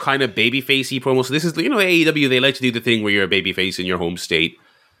kind of babyfacey promo. So this is, AEW, they like to do the thing where you're a babyface in your home state.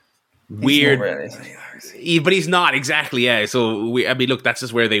 Weird, but he's not exactly. Yeah, so look, that's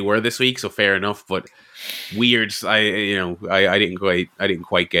just where they were this week. So fair enough, but weird. I didn't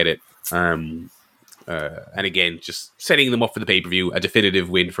quite get it. And again, just setting them up for the pay-per-view, a definitive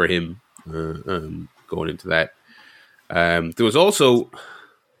win for him going into that. There was also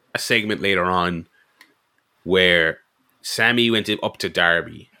a segment later on where Sammy went up to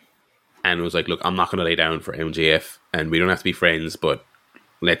Darby and was like, look, I'm not going to lay down for MJF, and we don't have to be friends, but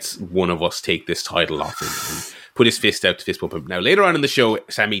let's one of us take this title off him. And put his fist out to fist bump him. Now, later on in the show,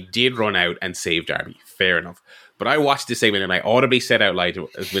 Sammy did run out and save Darby. Fair enough. But I watched this segment and I audibly said out loud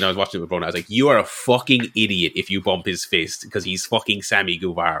when I was watching it with Brona, I was like, you are a fucking idiot if you bump his fist because he's fucking Sammy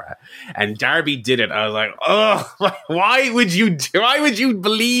Guevara. And Darby did it. I was like, oh, why would you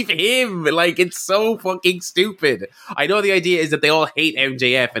believe him? Like, it's so fucking stupid. I know the idea is that they all hate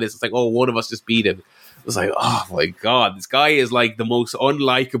MJF and it's like, oh, one of us just beat him. It was like, oh my God, this guy is like the most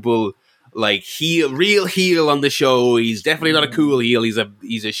unlikable, like real heel on the show. He's definitely not a cool heel. He's a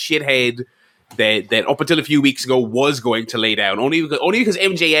shithead that up until a few weeks ago was going to lay down. Only because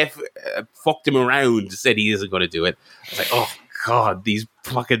MJF fucked him around, said he isn't going to do it. I was like, oh God, these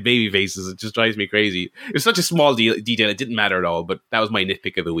fucking baby faces, it just drives me crazy. It was such a small detail, it didn't matter at all, but that was my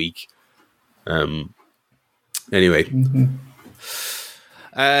nitpick of the week. Anyway.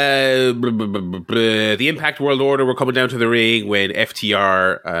 The Impact World Order were coming down to the ring when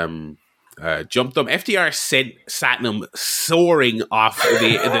FTR jumped them. FTR sent Satnam soaring off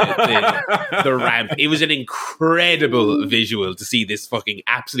the ramp. It was an incredible visual to see this fucking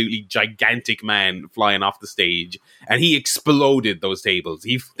absolutely gigantic man flying off the stage, and he exploded those tables.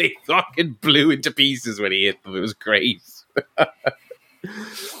 They fucking blew into pieces when he hit them. It was great.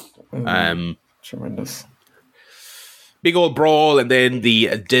 Tremendous. Big old brawl, and then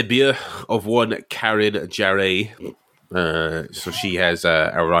the debut of one Karen Jarre. So she has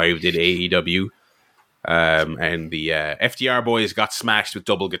arrived in AEW, and the FTR boys got smashed with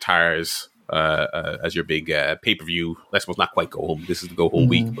double guitars as your big pay-per-view. I suppose not quite go home. This is the go home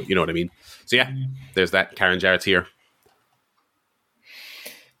week, but you know what I mean. So yeah, there's that. Karen Jarrett's here.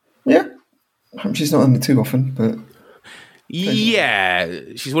 Yeah, she's not on it too often, but yeah,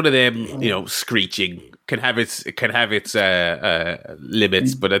 she's one of them. Screeching can have its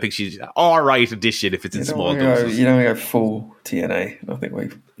limits, but I think she's all right addition if it's in small doses. You don't go full TNA.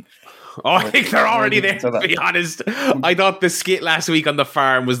 I think they're already there, to be honest. I thought the skit last week on the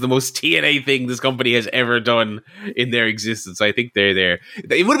farm was the most TNA thing this company has ever done in their existence. I think they're there.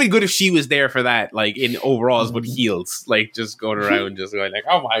 It would have been good if she was there for that, like in overalls with heels, like just going around, just going like,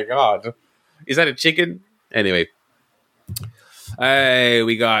 "Oh my god, is that a chicken?" Anyway.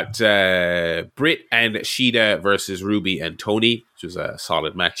 We got Britt and Shida versus Ruby and Tony, which was a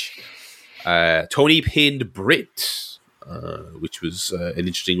solid match. Tony pinned Britt, which was an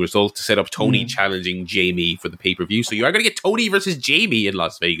interesting result to set up Tony challenging Jamie for the pay-per-view. So you are going to get Tony versus Jamie in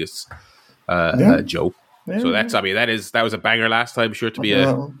Las Vegas, Joe. Yeah. So that was a banger last time. Sure to be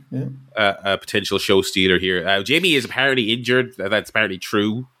a potential show stealer here. Jamie is apparently injured. That's apparently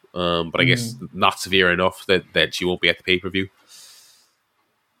true, but I guess not severe enough that she won't be at the pay-per-view.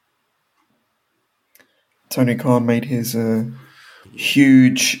 Tony Khan made his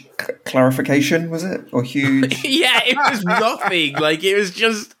huge clarification, was it? Or huge? Yeah, it was nothing. Like, it was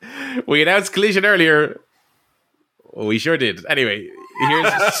just, we announced Collision earlier. Well, we sure did. Anyway,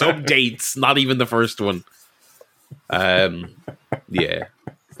 here's some dates, not even the first one. Yeah,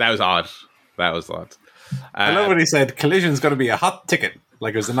 that was odd. I love what he said. Collision's going to be a hot ticket,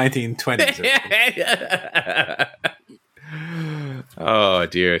 like it was the 1920s. Oh,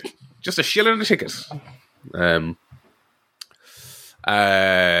 dear. Just a shilling a ticket. A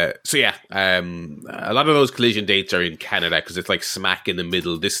lot of those Collision dates are in Canada because it's like smack in the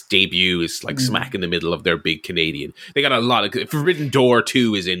middle. This debut is like smack in the middle of their big Canadian. They got a lot of Forbidden Door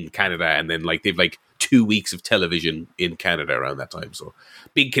 2 is in Canada, and then like they've like 2 weeks of television in Canada around that time. So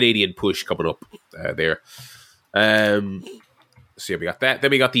big Canadian push coming up there. So yeah, we got that.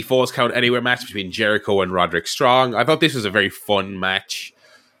 Then we got the Falls Count Anywhere match between Jericho and Roderick Strong. I thought this was a very fun match.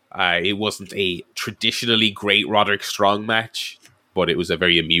 It wasn't a traditionally great Roderick Strong match, but it was a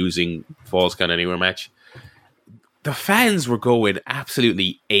very amusing Falls Count Anywhere match. The fans were going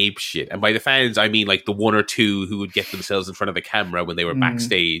absolutely apeshit. And by the fans, I mean like the one or two who would get themselves in front of the camera when they were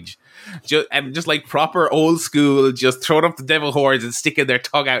backstage. Just like proper old school, just throwing up the devil horns and sticking their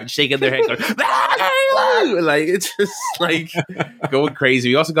tongue out and shaking their head. Going, like, it's just like going crazy.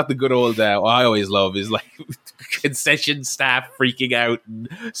 We also got the good old, what I always love is like concession staff freaking out and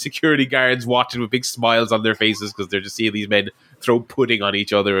security guards watching with big smiles on their faces because they're just seeing these men throw pudding on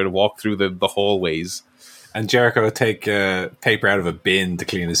each other and walk through the hallways. And Jericho would take paper out of a bin to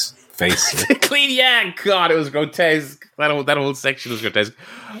clean his face. Yeah, God, it was grotesque. That whole section was grotesque.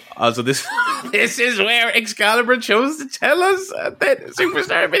 Also, this is where Excalibur chose to tell us that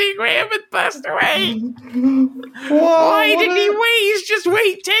Superstar Vinnie Graham had passed away. Why didn't he wait? Just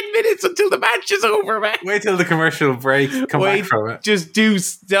wait 10 minutes until the match is over, man. Wait till the commercial break. Come back from it. Just do.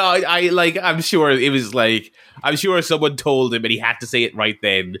 I'm sure it was like. I'm sure someone told him, and he had to say it right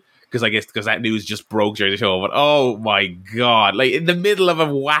then. Because that news just broke during the show. But oh my God, like in the middle of a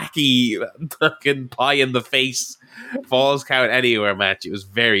wacky fucking pie in the face Falls Count Anywhere match, it was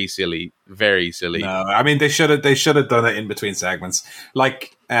very silly, very silly. No, I mean they should have done it in between segments,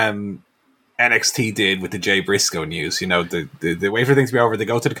 like NXT did with the Jay Briscoe news. You know, the wait for things to be over. They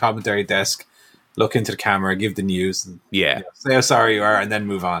go to the commentary desk, look into the camera, give the news, and, say how sorry you are, and then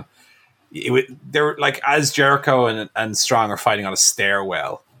move on. They were like as Jericho and Strong are fighting on a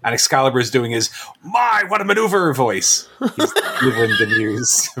stairwell. And Excalibur is doing his, what a maneuver voice. He's delivering the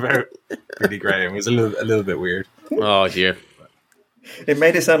news about Vinnie Graham. It was a little bit weird. Oh, dear. It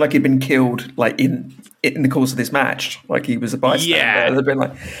made it sound like he'd been killed like in the course of this match. Like he was a bystander. Yeah. They'd been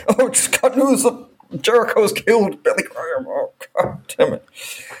like, just got news that Jericho's killed Billy Graham. Oh, God damn it.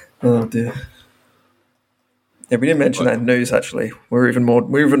 Oh, dear. Yeah, we didn't mention that in news, actually. We're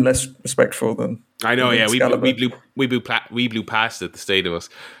even less respectful than I know, yeah. Excalibur. We blew past it, the state of us.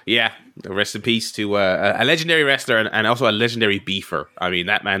 Yeah, rest in peace to a legendary wrestler and also a legendary beefer. I mean,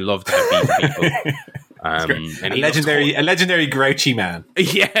 that man loved to have beef people. And a legendary grouchy man.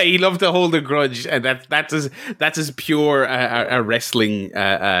 Yeah, he loved to hold a grudge, and that's as pure a wrestling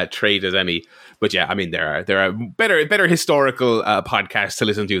trait as any. But yeah, I mean, there are better historical podcasts to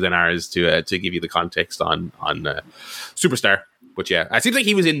listen to than ours to give you the context on Superstar. But yeah, it seems like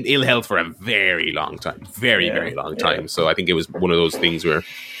he was in ill health for a very long time, very long time. So I think it was one of those things where,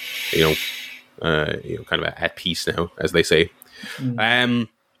 kind of at peace now, as they say.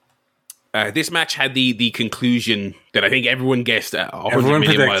 This match had the conclusion that I think everyone guessed 100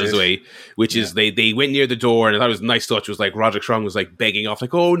 million miles away, which is they went near the door, and I thought it was a nice touch. It was like Roderick Strong was like begging off,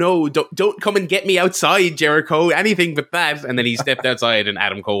 like, "Oh no, don't come and get me outside, Jericho, anything but that." And then he stepped outside, and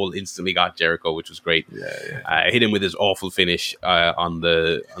Adam Cole instantly got Jericho, which was great. Hit him with his awful finish on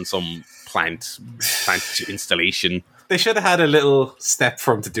some plant installation. They should have had a little step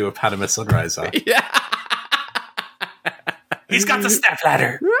for him to do a Panama Sunrise on. Yeah. He's got the step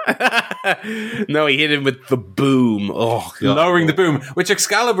ladder. No, he hit him with the boom. Oh, God. Lowering the boom, which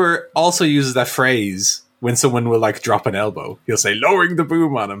Excalibur also uses that phrase when someone will like drop an elbow. He'll say lowering the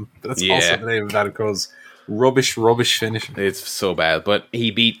boom on him. But that's also the name of Adam Cole's rubbish finish. It's so bad. But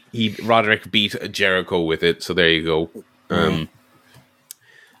Roderick beat Jericho with it. So there you go.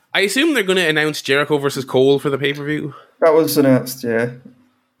 I assume they're going to announce Jericho versus Cole for the pay-per-view. That was announced, yeah.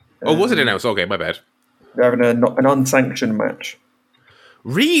 Oh, was it announced? Okay, my bad. They're having an unsanctioned match.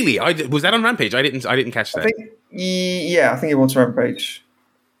 Really? Was that on Rampage? I didn't catch that. I think it was Rampage.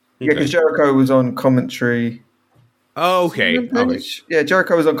 Okay. Yeah, because Jericho was on commentary. Oh, okay. Yeah,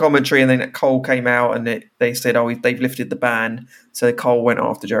 Jericho was on commentary, and then Cole came out, and they said, "Oh, they've lifted the ban." So Cole went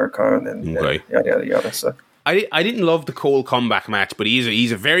after Jericho, and then yada. So I didn't love the Cole comeback match, but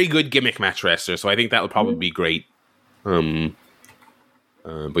he's a very good gimmick match wrestler, so I think that'll probably be great. But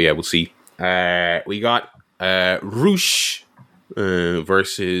yeah, we'll see. We got Roosh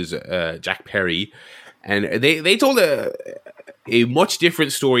versus Jack Perry, and they told a much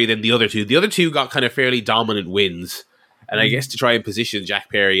different story than the other two. The other two got kind of fairly dominant wins, and I guess to try and position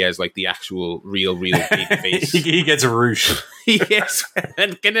Jack Perry as like the actual real big face. He gets Roosh. Yes,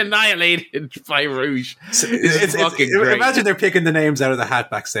 and get annihilated by Roosh. It's fucking great. Imagine they're picking the names out of the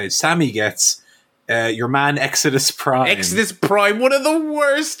hat backstage. Sammy gets your man Exodus Prime. Exodus Prime, one of the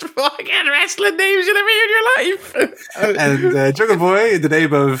worst fucking wrestling names you'll ever hear in your life. And Jungle Boy, in the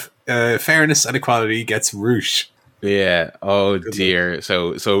name of fairness and equality, gets Roosh. Yeah. Oh dear.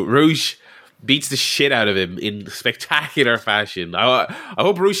 So Roosh beats the shit out of him in spectacular fashion. I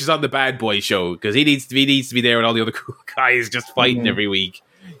hope Roosh is on the Bad Boy show because he needs to be there with all the other cool guys just fighting every week.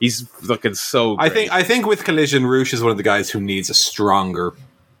 He's looking so great. I think with Collision, Roosh is one of the guys who needs a stronger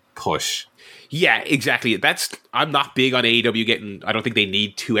push. Yeah, exactly. I'm not big on AEW getting. I don't think they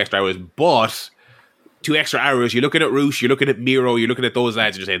need 2 extra hours, but 2 extra hours. You're looking at Roosh, you're looking at Miro, you're looking at those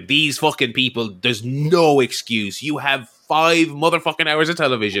lads, and you're saying these fucking people. There's no excuse. You have 5 motherfucking hours of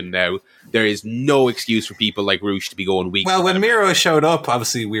television now. There is no excuse for people like Roosh to be going weeks. Well, when Miro showed up,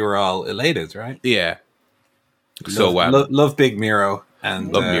 obviously we were all elated, right? Yeah. Love Big Miro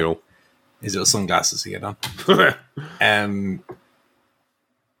and love Miro. His little sunglasses he had on.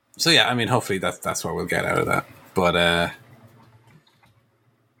 So yeah, I mean, hopefully that's what we'll get out of that. But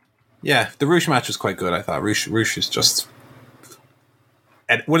yeah, the Roosh match was quite good. I thought Roosh is just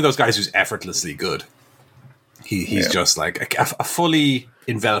one of those guys who's effortlessly good. He's just like a fully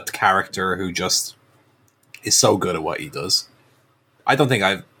enveloped character who just is so good at what he does. I don't think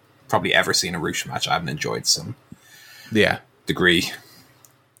I've probably ever seen a Roosh match I haven't enjoyed some degree.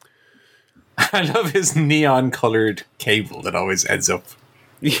 I love his neon colored cable that always ends up.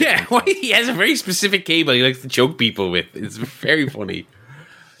 Yeah, well, he has a very specific cable he likes to choke people with. It's very funny.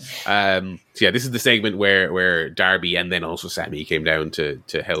 So yeah, this is the segment where Darby and then also Sammy came down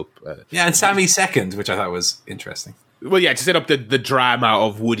to help. And Sammy second, which I thought was interesting. Well, yeah, to set up the drama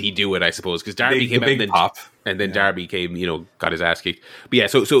of would he do it, I suppose, because Darby came out and then Darby came, got his ass kicked. But yeah,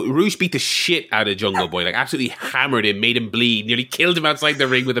 so Roosh beat the shit out of Jungle Boy, like absolutely hammered him, made him bleed, nearly killed him outside the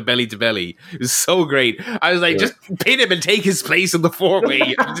ring with a belly to belly. It was so great. I was like, just pin him and take his place in the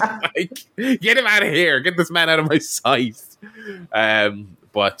 4-way. Like, get him out of here, get this man out of my sight.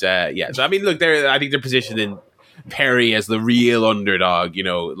 But yeah, so I mean, look, I think they're positioning Perry as the real underdog,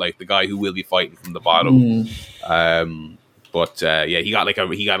 like the guy who will be fighting from the bottom. But yeah, he got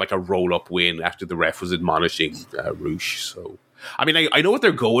like a roll up win after the ref was admonishing Roosh. So I mean, I know what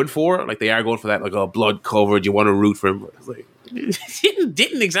they're going for. Like they are going for that, like blood covered. You want to root for him. But it's like, it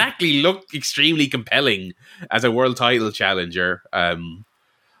didn't exactly look extremely compelling as a world title challenger.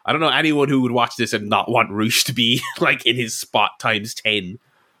 I I don't know anyone who would watch this and not want Roosh to be like in his spot times 10.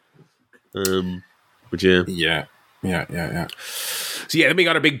 But yeah. So then we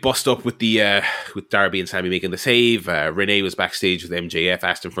got a big bust up with the with Darby and Sammy making the save. Renee was backstage with MJF,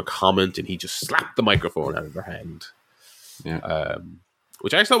 asked him for comment, and he just slapped the microphone out of her hand. Yeah.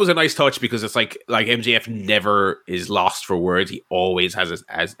 Which I just thought was a nice touch because it's like MJF never is lost for words. He always has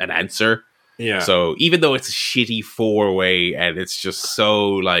an answer. Yeah. So even though it's a shitty 4-way and it's just so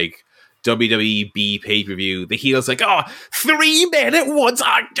like WWE pay-per-view, the heel's like, 3 men at once.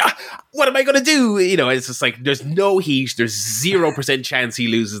 What am I going to do? You know, it's just like, there's no heat. There's 0% chance he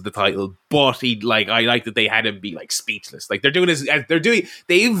loses the title. But I like that they had him be like speechless. Like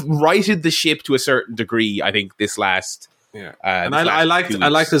they've righted the ship to a certain degree, I think, this last. Yeah. And I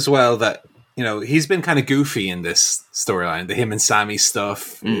liked as well that, you know, he's been kind of goofy in this storyline, the him and Sammy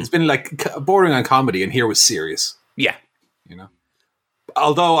stuff. It's been like bordering on comedy, and here was serious. Yeah. You know?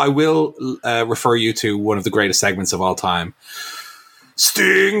 Although I will refer you to one of the greatest segments of all time.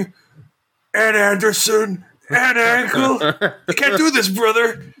 Sting and Anderson and Angle. You can't do this,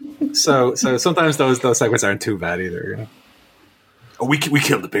 brother. So sometimes those segments aren't too bad either. You know? Oh, we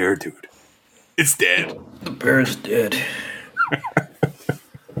killed the bear, dude. It's dead. The bear's dead.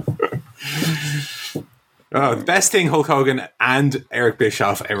 The best thing Hulk Hogan and Eric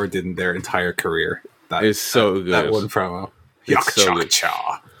Bischoff ever did in their entire career. That is so good. That one promo. It's so good.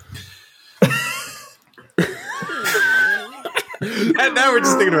 And now we're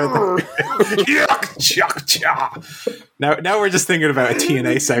just thinking about now we're just thinking about a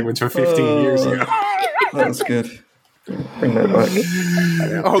TNA segment from 15 years ago. That's good. Bring that back.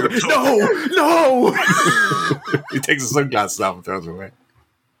 No! He takes his sunglasses off and throws them away.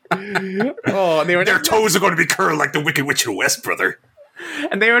 Their toes are going to be curled like the Wicked Witch of the West, brother.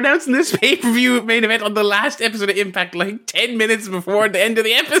 And they were announcing this pay-per-view main event on the last episode of Impact, like 10 minutes before the end of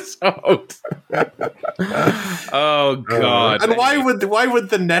the episode. Oh God! And why would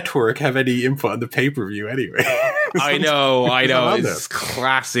the network have any input on the pay-per-view anyway? I know. It's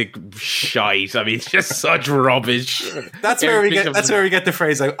classic shite. I mean, it's just such rubbish. That's where we get the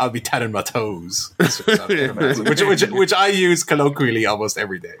phrase "I'll be tanning my toes," which I use colloquially almost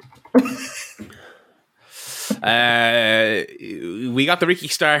every day. We got the Ricky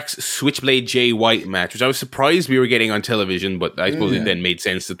Starks Switchblade Jay White match, which I was surprised we were getting on television, but I suppose it then made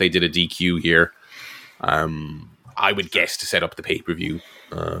sense that they did a DQ here. I would guess to set up the pay-per-view.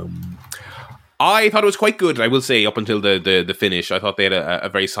 I thought it was quite good, I will say, up until the finish. I thought they had a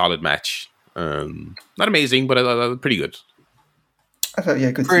very solid match. Not amazing, but pretty good. I thought,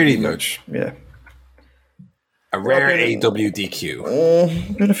 good. Pretty much. Yeah. A rare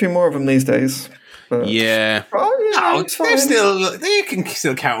AWDQ. Been a few more of them these days. Yeah. They can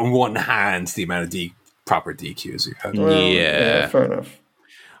still count on one hand the amount of proper DQs we've had. Yeah, fair enough.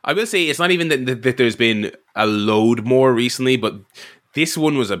 I will say it's not even that there's been a load more recently, but this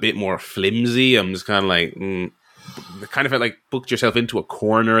one was a bit more flimsy. I'm just kind of like, kind of felt like booked yourself into a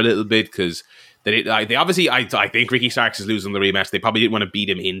corner a little bit because they obviously, I think Ricky Starks is losing the rematch. They probably didn't want to beat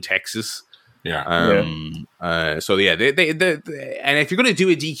him in Texas. Yeah. So yeah, they and if you're going to do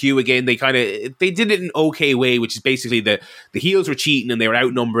a DQ again, they did it in an okay way, which is basically the heels were cheating and they were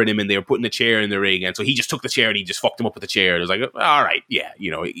outnumbering him and they were putting a chair in the ring, and so he just took the chair and he just fucked him up with the chair. And it was like, all right, yeah, you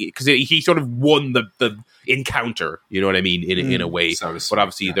know, because he sort of won the encounter, you know what I mean, in a way. But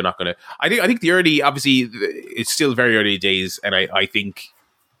obviously they're not going to. I think the early, obviously it's still very early days, and I think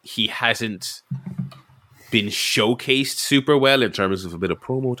he hasn't been showcased super well in terms of a bit of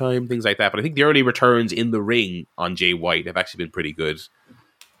promo time, things like that. But I think the early returns in the ring on Jay White have actually been pretty good.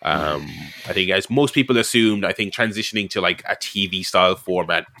 I think, as most people assumed, I think transitioning to like a TV style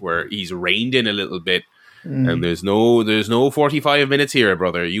format where he's reined in a little bit, and there's no 45 minutes here,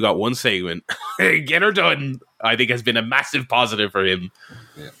 brother. You got one segment, get her done. I think has been a massive positive for him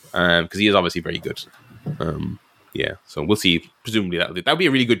because he is obviously very good. Yeah, so we'll see. Presumably that would be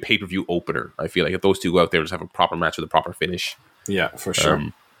a really good pay-per-view opener. I feel like if those two go out there and just have a proper match with a proper finish. Yeah, for sure.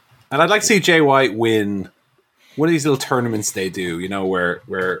 And I'd like to see Jay White win one of these little tournaments they do, you know, where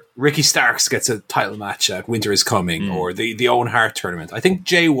Ricky Starks gets a title match at Winter is Coming or the Owen Hart tournament. I think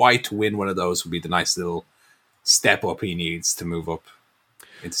Jay White to win one of those would be the nice little step up he needs to move up.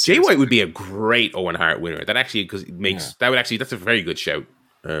 Jay White would be a great Owen Hart winner. That actually, because that's a very good shout.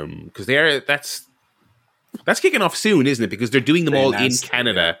 Because that's kicking off soon, isn't it? Because they're doing them all in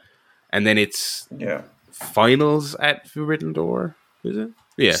Canada, and then it's finals at Forbidden Door, is it?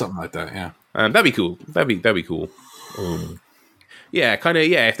 Yeah, something like that. Yeah, that'd be cool. That'd be cool. Yeah, kind of.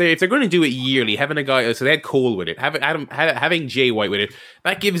 Yeah, if they're going to do it yearly, having a guy, so they had Cole with it, having Jay White with it,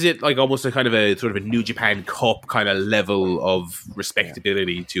 that gives it like almost a kind of a sort of a New Japan Cup kind of level of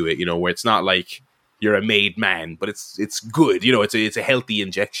respectability to it. Where it's not like you're a made man, but it's good. It's a healthy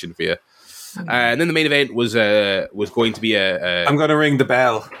injection for you. And then the main event was going to be a. I'm going to ring the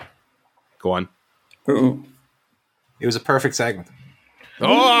bell. Go on. Ooh. It was a perfect segment.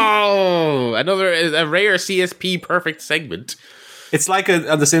 Oh, a rare CSP perfect segment. It's like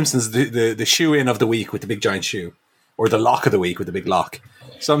on The Simpsons, the shoe in of the week with the big giant shoe, or the lock of the week with the big lock.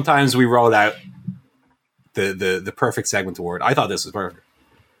 Sometimes we roll out the perfect segment award. I thought this was perfect.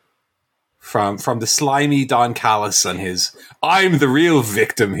 From the slimy Don Callis and his "I'm the real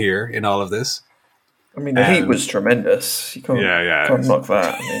victim here" in all of this. I mean, the heat was tremendous. You can't knock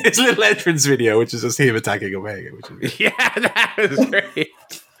that. I mean. His little entrance video, which is just him attacking Omega. Yeah, that was great.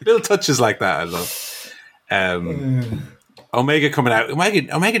 Little touches like that, I love. Omega coming out.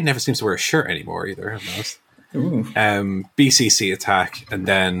 Omega never seems to wear a shirt anymore either. I've noticed. BCC attack, and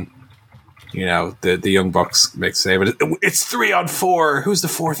then the Young Bucks make save. But it's 3-on-4. Who's the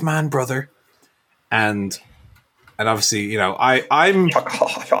fourth man, brother? And obviously, I'm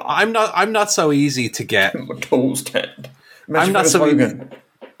not so easy to get. Tools 10. I'm not so easy.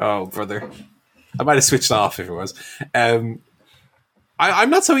 Oh, brother, I might have switched off if it was. I'm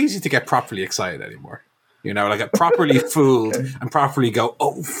not so easy to get properly excited anymore. Like get properly fooled and properly go,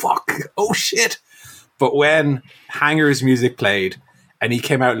 oh fuck, oh shit. But when Hanger's music played and he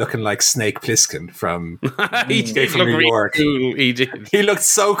came out looking like Snake Plissken from New York, cool. He did. He looked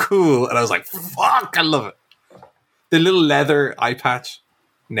so cool, and I was like, fuck, I love it. The little leather eye patch,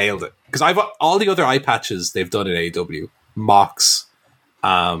 nailed it. Because I've all the other eye patches they've done in AEW, Mox,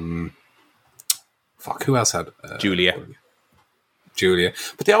 who else had Julia,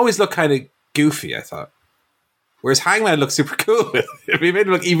 but they always look kind of goofy, I thought. Whereas Hangman looked super cool. It made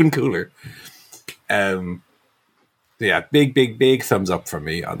him look even cooler. Yeah, big thumbs up from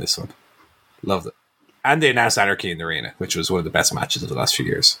me on this one. Loved it. And they announced Anarchy in the Arena, which was one of the best matches of the last few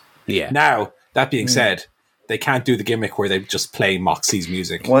years. Yeah. Now, that being said, they can't do the gimmick where they just play Moxie's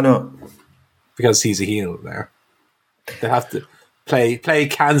music. Why not? Because he's a heel now. They have to play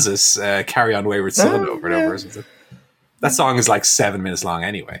Kansas, Carry On Wayward Son over and over or something. That song is like 7 minutes long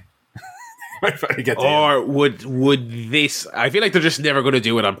anyway. Or would this? I feel like they're just never going to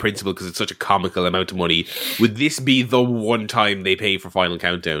do it on principle because it's such a comical amount of money. Would this be the one time they pay for Final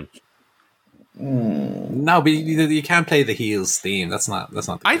Countdown? No, but you can't play the heels theme. That's not.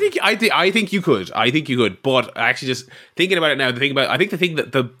 I think you could. But actually, just thinking about it now, I think the thing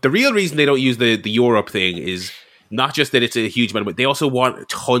that the real reason they don't use the Europe thing is not just that it's a huge amount of money. They also want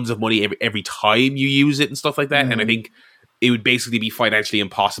tons of money every time you use it and stuff like that. And I think it would basically be financially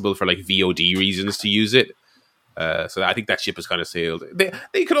impossible for like VOD reasons to use it. So I think that ship has kind of sailed.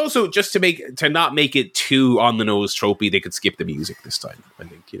 They could also, just to not make it too on the nose tropey, they could skip the music this time. I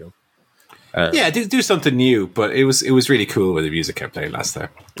think do something new. But it was really cool when the music kept playing last time.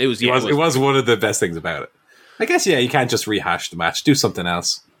 It was one of the best things about it. I guess you can't just rehash the match. Do something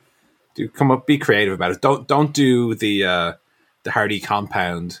else. Be creative about it. Don't do the Hardy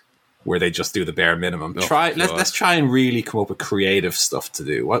compound where they just do the bare minimum. Let's try and really come up with creative stuff to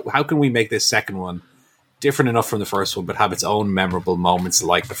do. How can we make this second one different enough from the first one, but have its own memorable moments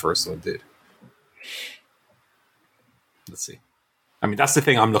like the first one did? Let's see. I mean, that's the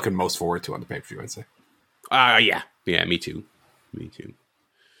thing I'm looking most forward to on the pay-per-view, I'd say. Yeah, me too.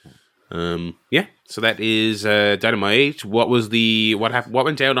 So that is Dynamite. What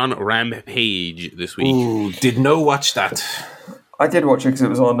went down on Rampage this week? Ooh, did no watch that. I did watch it because it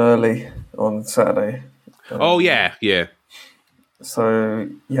was on early on Saturday. Yeah. So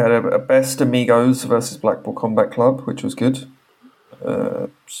you had a Best Amigos versus Blackpool Combat Club, which was good. A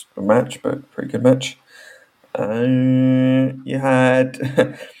match, but pretty good match. You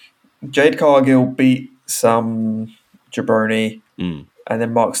had Jade Cargill beat some jabroni, and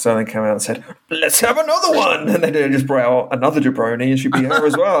then Mark Sterling came out and said, "Let's have another one." And then they just brought out another jabroni, and she beat her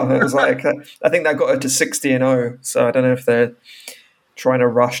as well. It was like, I think that got her to 60-0. So I don't know if they're trying to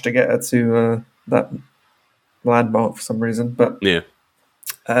rush to get her to that landmark for some reason. But yeah.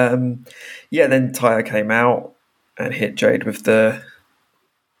 Then Taya came out and hit Jade with the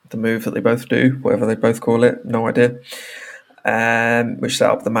move that they both do, whatever they both call it, no idea. Which set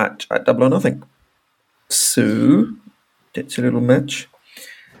up the match at Double or Nothing. So it's a little match.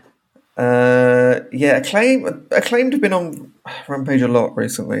 Acclaimed have been on Rampage a lot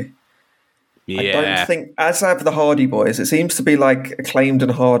recently. Yeah. I don't think, as have the Hardy Boys, it seems to be like Acclaimed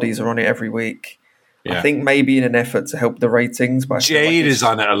and Hardys are on it every week. Yeah. I think maybe in an effort to help the ratings. But Jade is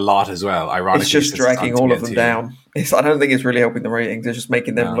on it a lot as well, ironically. It's just dragging all of them down. I don't think it's really helping the ratings. It's just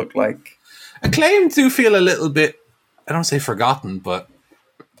making them look like... Acclaim do feel a little bit, I don't say forgotten, but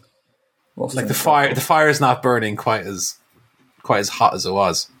like the fire is not burning quite as hot as it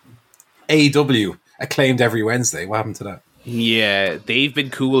was. AEW, Acclaimed every Wednesday. What happened to that? Yeah, they've been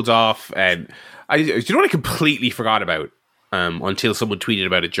cooled off, and do you know what I completely forgot about until someone tweeted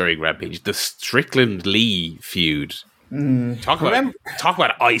about it during Rampage? The Strickland Lee feud. Talk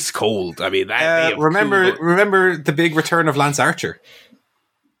about ice cold. I mean, that remember the big return of Lance Archer?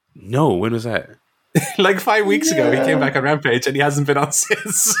 No, when was that? Like 5 weeks ago, he came back on Rampage, and he hasn't been on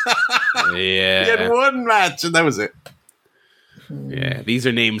since. Yeah, he had one match, and that was it. Yeah, these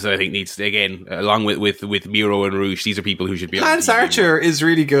are names that I think needs to, again, along with Miro and Rouge. These are people who should be. Lance Archer is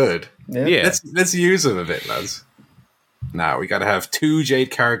really good. Yeah. Let's use him a bit, lads. Now we got to have 2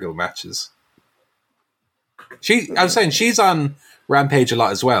 Jade Cargill matches. I was saying she's on Rampage a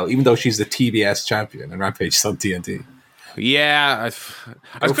lot as well, even though she's the TBS champion and Rampage is on TNT. Yeah,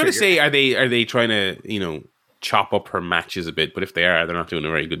 I was going to say, are they trying to chop up her matches a bit? But if they are, they're not doing a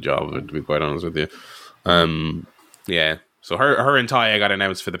very good job of it, to be quite honest with you. Yeah. So her and Taya got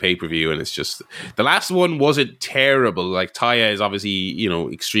announced for the pay-per-view, and it's just the last one wasn't terrible. Like Taya is obviously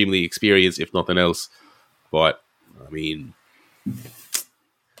extremely experienced, if nothing else. But I mean,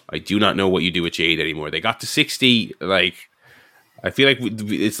 I do not know what you do with Jade anymore. They got to 60. Like I feel like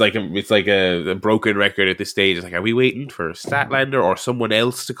it's like a broken record at this stage. It's like, are we waiting for Statlander or someone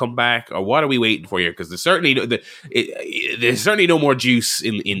else to come back, or what are we waiting for here? Because there's certainly no more juice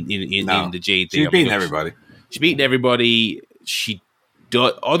in the Jade thing. She's beating everybody. She's beating everybody. She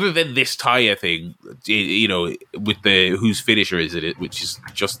does, other than this Taya thing, with the whose finisher is it, which is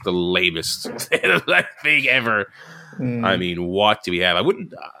just the lamest thing ever. I mean, what do we have? I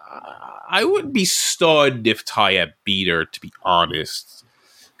wouldn't be stunned if Taya beat her, to be honest,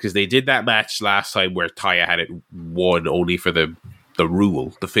 because they did that match last time where Taya had it won only for the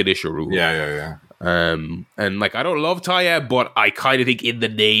finisher rule. Yeah. And like, I don't love Taya, but I kind of think in the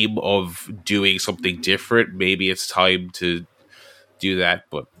name of doing something different, maybe it's time to do that.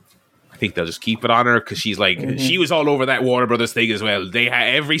 But I think they'll just keep it on her because she's like, she was all over that Warner Brothers thing as well. They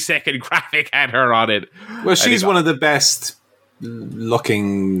had every second graphic had her on it. Well, she's one of the best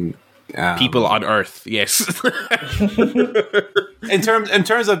looking people on Earth. Yes. in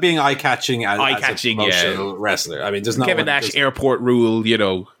terms of being eye-catching as a promotional wrestler. I mean, there's no Kevin Nash airport rule,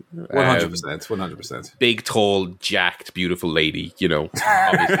 100%. Big, tall, jacked, beautiful lady,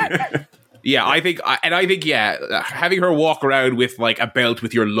 obviously. Yeah, I think having her walk around with like a belt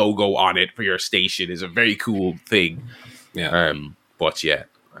with your logo on it for your station is a very cool thing. Yeah.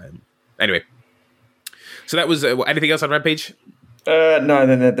 Anyway, so that was anything else on Rampage? No,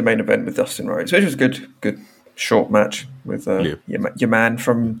 then the main event with Dustin Rhodes, which was good short match with your man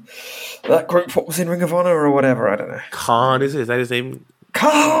from that group. What was in Ring of Honor or whatever? I don't know. Khan, is that his name?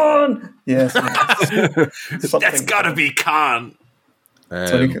 Khan. Yes. That's gotta be Khan.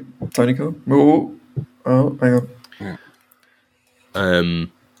 Tony Khan. Oh, hang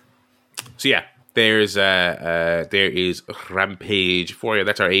on. So yeah, there is Rampage for you.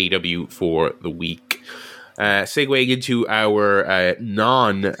 That's our AEW for the week. Segueing into our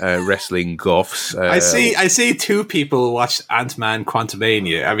non-wrestling guffs. I see 2 people watched Ant-Man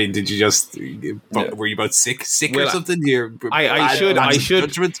Quantumania. I mean, did you just were you about sick or something?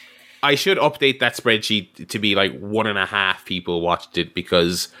 I should update that spreadsheet to be like 1.5 people watched it,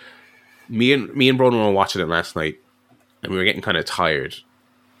 because me and Broden were watching it last night and we were getting kind of tired,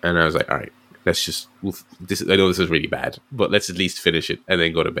 and I was like, all right, let's just I know this is really bad, but let's at least finish it and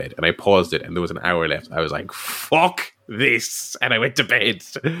then go to bed. And I paused it and there was an hour left. I was like, fuck this, and I went to bed.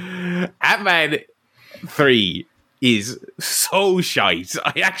 Ant-Man 3 is so shite.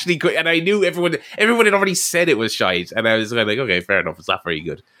 I actually could, and I knew everyone had already said it was shite, and I was like, okay, fair enough, it's not very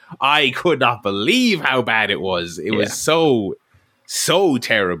good. I could not believe how bad it was. It was so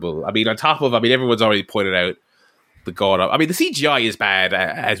terrible. I mean, everyone's already pointed out the the CGI is bad,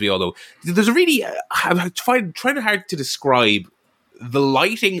 as we all know. There's a really, I'm trying hard to describe the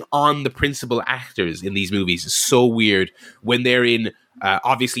lighting on the principal actors in these movies is so weird when they're in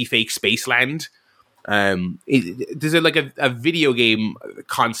obviously fake Spaceland. There's a video game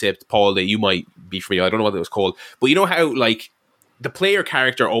concept, Paul, that you might be familiar. I don't know what it was called, but you know how like the player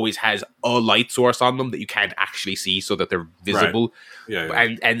character always has a light source on them that you can't actually see, so that they're visible. Right.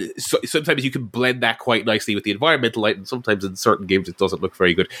 Yeah. And so, sometimes you can blend that quite nicely with the environmental light, and sometimes in certain games it doesn't look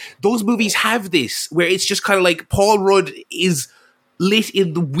very good. Those movies have this, where it's just kind of like Paul Rudd is lit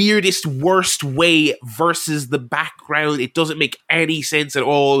in the weirdest, worst way versus the background. It doesn't make any sense at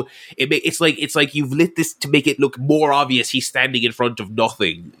all. It's like you've lit this to make it look more obvious he's standing in front of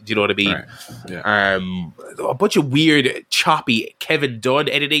nothing. Do you know what I mean? Right. Yeah. A bunch of weird, choppy Kevin Dunn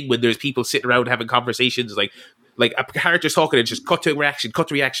editing when there's people sitting around having conversations like a character's talking and just cut to reaction, cut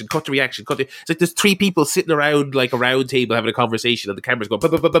to reaction, cut to reaction, cut to... It's like there's three people sitting around like a round table having a conversation and the camera's going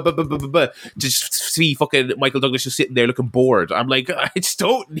just see fucking Michael Douglas just sitting there looking bored. I'm like, I just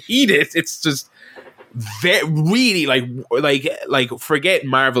don't need it. It's just really like forget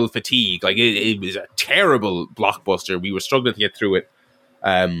Marvel fatigue. Like it was a terrible blockbuster. We were struggling to get through it.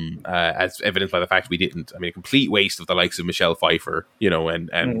 As evidenced by the fact we didn't. I mean, a complete waste of the likes of Michelle Pfeiffer,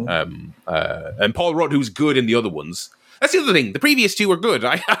 and Paul Rudd, who's good in the other ones. That's the other thing. The previous two were good.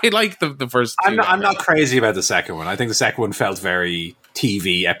 I like the first two. I'm not crazy about the second one. I think the second one felt very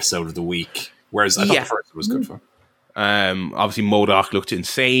TV episode of the week, whereas I thought the first one was good fun. Obviously, MODOK looked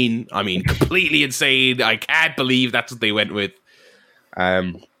insane. I mean, completely insane. I can't believe that's what they went with.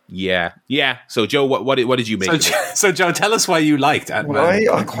 Yeah. So, Joe, what did you make? So, Joe, tell us why you liked Ant-Man.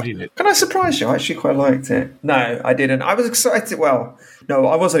 Can I surprise you? I actually quite liked it. No, I didn't. I was excited. Well, no,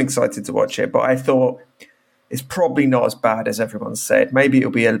 I wasn't excited to watch it, but I thought it's probably not as bad as everyone said. Maybe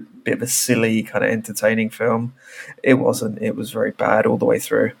it'll be a bit of a silly, kind of entertaining film. It wasn't. It was very bad all the way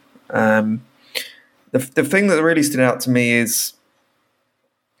through. The thing that really stood out to me is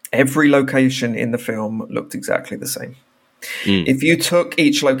every location in the film looked exactly the same. If you took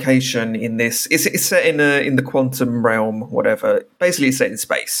each location in this, it's set in the quantum realm, whatever. Basically, it's set in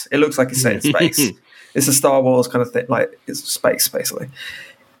space. It looks like it's set in space. It's a Star Wars kind of thing, like it's space, basically.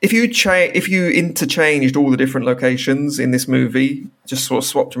 If you interchanged all the different locations in this movie, just sort of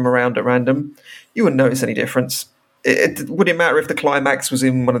swapped them around at random, you wouldn't notice any difference. Would it matter if the climax was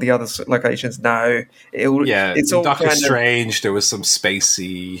in one of the other locations? No. It's all Doctor Strange. There was some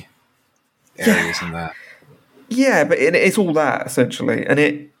spacey areas in that. Yeah, but it's all that essentially,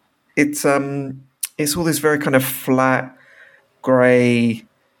 and it's all this very kind of flat, grey,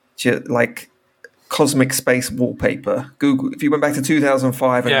 like cosmic space wallpaper. Google if you went back to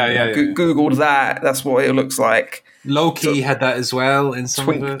 2005 and Googled that, that's what it looks like. Loki had that as well in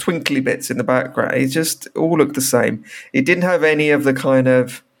some twinkly bits in the background. It just all looked the same. It didn't have any of the kind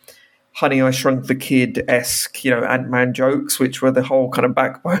of Honey, I Shrunk the Kid-esque, Ant-Man jokes, which were the whole kind of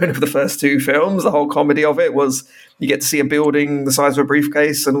backbone of the first two films. The whole comedy of it was you get to see a building the size of a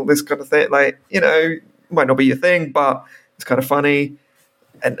briefcase and all this kind of thing. Like, might not be your thing, but it's kind of funny.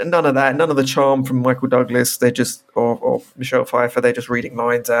 And none of that, none of the charm from Michael Douglas. They're just, or Michelle Pfeiffer, they're just reading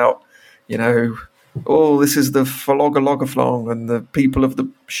lines out, this is the Flogger-Logger-Flong and the people of the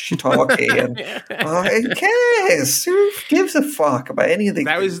Shiitake. And who cares? Who gives a fuck about any of these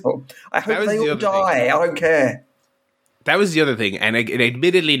people? I hope they all die. I don't care. That was the other thing, and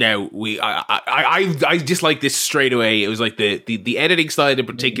admittedly now I dislike this straight away. It was like the editing style in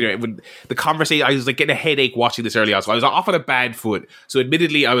particular. When the conversation, I was like getting a headache watching this early on, so I was off on a bad foot. So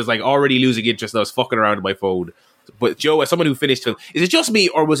admittedly, I was like already losing interest. And I was fucking around on my phone. But Joe, as someone who finished film, is it just me,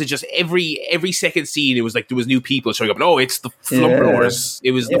 or was it just every second scene? It was like there was new people showing up. No, it's the Flumblors.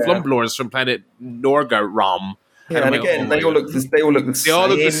 It was the Flumblors from Planet Norga Rom. Yeah, and again, they all look the same. They all look the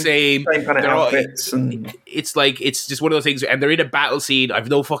same. Same kind of outfits. And it's just one of those things, and they're in a battle scene. I've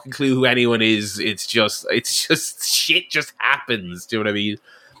no fucking clue who anyone is. It's just shit just happens. Do you know what I mean?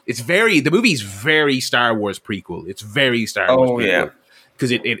 The movie's very Star Wars prequel. It's very Star Wars prequel. Yeah.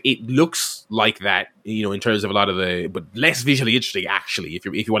 Because it looks like that, in terms of a lot of but less visually interesting, actually, if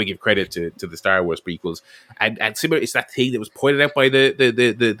you want to give credit to the Star Wars prequels. And similar, it's that thing that was pointed out by the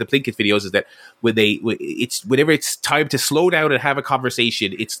Plinkett videos, is that whenever it's time to slow down and have a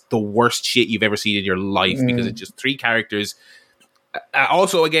conversation, it's the worst shit you've ever seen in your life, because it's just three characters.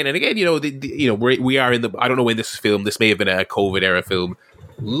 Also, again, we are in the, I don't know when this was filmed, this may have been a COVID era film.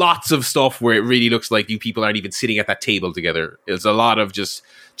 Lots of stuff where it really looks like you people aren't even sitting at that table together. It's a lot of just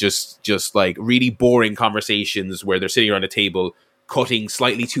like really boring conversations where they're sitting around a table, cutting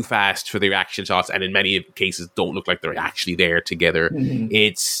slightly too fast for their action shots, and in many cases don't look like they're actually there together.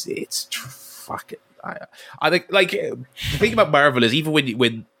 It's fucking. I think, like, the thing about Marvel is even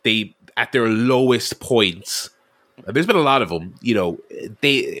when they at their lowest points. There's been a lot of them,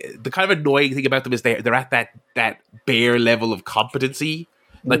 the kind of annoying thing about them is they're at that bare level of competency.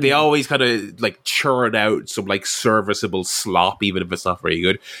 Like, they always kind of like churn out some like serviceable slop, even if it's not very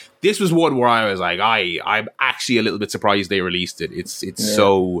good. This was one where I was like, I'm actually a little bit surprised they released it. It's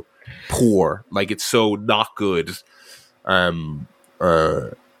so poor, like it's so not good. It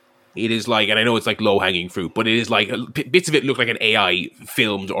is like, and I know it's like low hanging fruit, but it is like bits of it look like an AI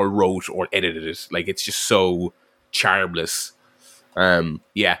filmed or wrote or edited it. Like, it's just so charmless.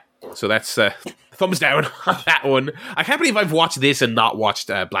 Yeah, so that's thumbs down on that one. I can't believe I've watched this and not watched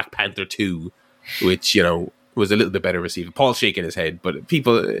Black Panther 2, which, was a little bit better received. Paul's shaking his head, but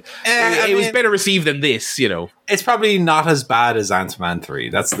people, it was better received than this, It's probably not as bad as Ant-Man 3.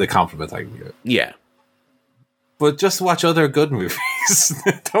 That's the compliment I can give. Yeah. But just watch other good movies.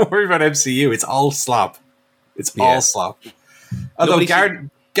 Don't worry about MCU. It's all slop. It's all slop. Although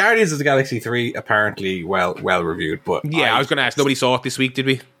Guardians of the Galaxy 3 apparently well reviewed, but I was going to ask, nobody saw it this week, did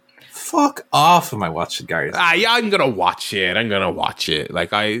we? Fuck off! Am I watching Guardians? Yeah, I'm gonna watch it.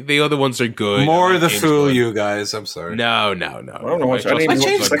 Like the other ones are good. More the fool, you guys. I'm sorry. No. I don't know what's I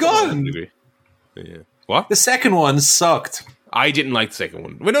changed the gun. Yeah. What? The second one sucked. I didn't like the second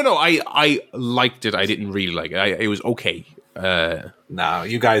one. Well, no. I liked it. I didn't really like it. It was okay. No,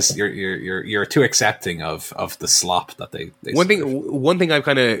 you guys, you're too accepting of the slop that they one thing I've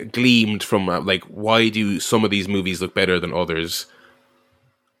kind of gleamed from why do some of these movies look better than others,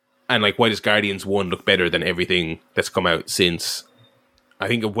 and why does Guardians 1 look better than everything that's come out since? I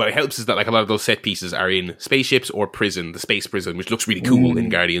think what helps is that a lot of those set pieces are in spaceships or prison, the space prison, which looks really cool in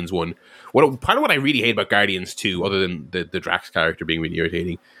Guardians 1. Part of what I really hate about Guardians 2, other than the Drax character being really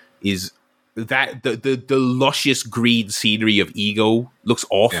irritating, is that the luscious green scenery of Ego looks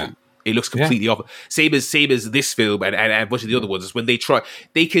awful. Yeah. It looks completely awful. Same as this film and a bunch of the other ones. Is when they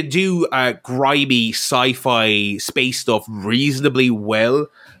can do grimy sci-fi space stuff reasonably well,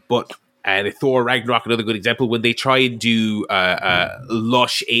 but Thor Ragnarok, another good example, when they try and do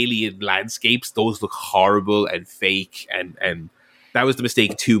lush alien landscapes, those look horrible and fake, and that was the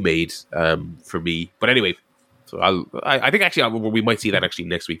mistake 2 made for me. But anyway. So I think actually we might see that actually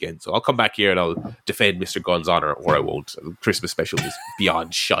next weekend. So I'll come back here and I'll defend Mr. Gunn's honor, or I won't. Christmas special is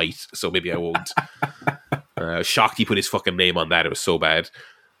beyond shite, so maybe I won't. Shocked he put his fucking name on that. It was so bad.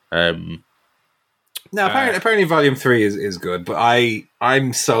 No, apparently Volume 3 is good, but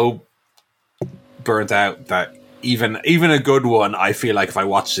I'm so burnt out that even a good one, I feel like if I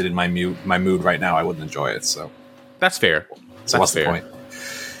watched it in my mood right now, I wouldn't enjoy it. So that's fair. So what's the point?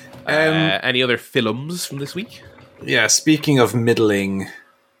 Any other films from this week? Yeah, speaking of middling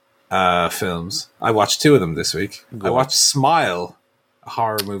films, I watched 2 of them this week. I watched Smile, a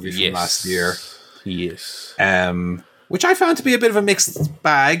horror movie from last year. Yes. Which I found to be a bit of a mixed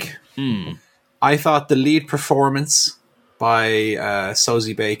bag. I thought the lead performance by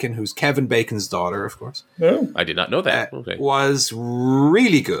Sosie Bacon, who's Kevin Bacon's daughter, of course. Oh. I did not know that. Okay. Was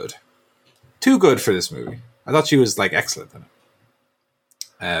really good. Too good for this movie. I thought she was excellent in it.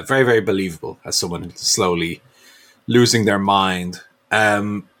 Very, very believable as someone who's slowly losing their mind.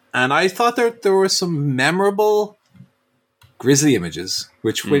 And I thought there were some memorable grisly images,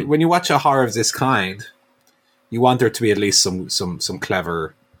 which when you watch a horror of this kind, you want there to be at least some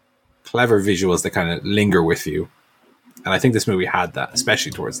clever visuals that kind of linger with you. And I think this movie had that,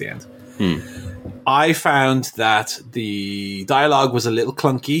 especially towards the end. I found that the dialogue was a little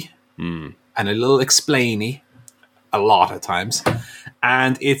clunky and a little explainy a lot at times.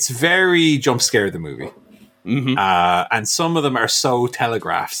 And it's very jump scare the movie. And some of them are so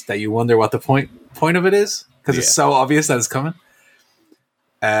telegraphed that you wonder what the point of it is, because it's so obvious that it's coming.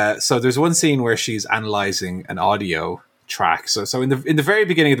 So there's one scene where she's analyzing an audio track. So in the very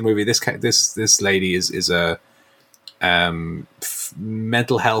beginning of the movie, this lady is a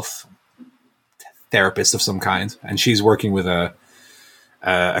mental health therapist of some kind, and she's working with a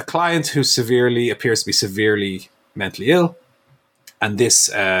client who appears to be severely mentally ill. And this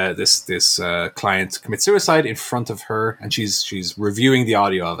client commits suicide in front of her, and she's reviewing the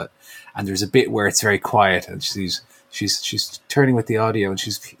audio of it. And there's a bit where it's very quiet, and she's turning with the audio, and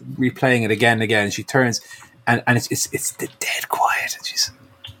she's replaying it again and again. And she turns, and it's the dead quiet, and she's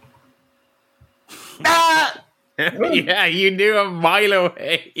yeah, you knew a mile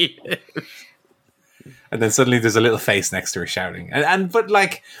away. And then suddenly there's a little face next to her shouting, but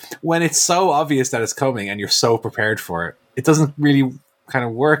when it's so obvious that it's coming and you're so prepared for it, it doesn't really kind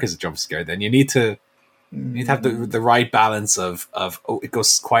of work as a jump scare. Then you need to have the right balance of it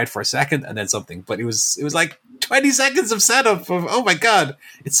goes quiet for a second and then something. But it was 20 seconds of setup of, oh my god,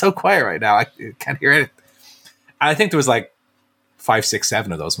 it's so quiet right now, I can't hear it. And I think there was 5, 6,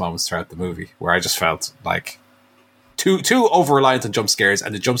 7 of those moments throughout the movie where I just felt too over reliant on jump scares,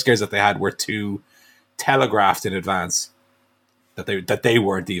 and the jump scares that they had were too telegraphed in advance that they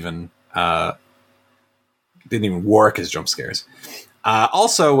weren't even didn't even work as jump scares.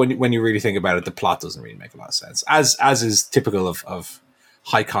 Also, when you really think about it, the plot doesn't really make a lot of sense, as is typical of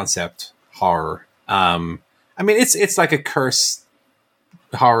high concept horror. I mean, it's like a curse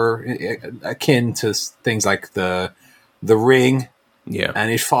horror akin to things like the Ring,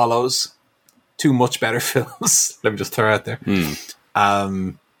 and It Follows, 2 much better films. Let me just throw it out there.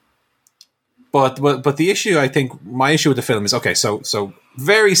 But the issue, I think, my issue with the film is, okay, so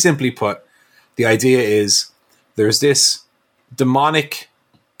very simply put, the idea is there's this demonic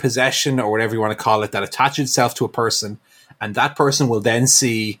possession or whatever you want to call it that attaches itself to a person, and that person will then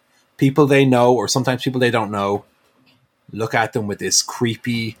see people they know or sometimes people they don't know look at them with this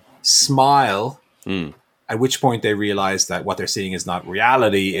creepy smile, at which point they realize that what they're seeing is not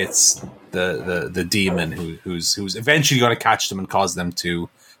reality, it's the demon who's eventually going to catch them and cause them to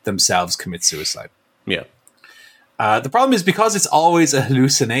themselves commit suicide. Yeah. The problem is because it's always a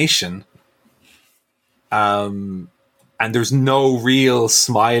hallucination, and there's no real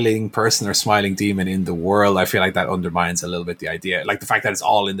smiling person or smiling demon in the world, I feel like that undermines a little bit the idea. Like the fact that it's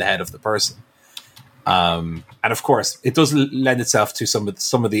all in the head of the person. And of course, it does lend itself to some of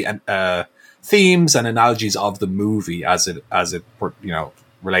the themes and analogies of the movie as it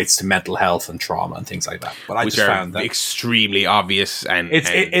relates to mental health and trauma and things like that. But I Which just are found that extremely obvious, and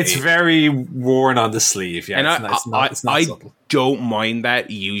it's very worn on the sleeve. Yeah, and it's not subtle. Don't mind that.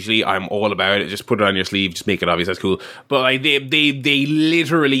 Usually, I'm all about it. Just put it on your sleeve. Just make it obvious. That's cool. But like they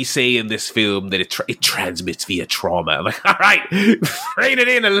literally say in this film that it transmits via trauma. Like, all right, rein it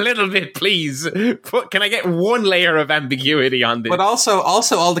in a little bit, please. Can I get one layer of ambiguity on this? But also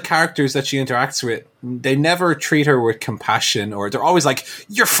all the characters that she interacts with, they never treat her with compassion, or they're always like,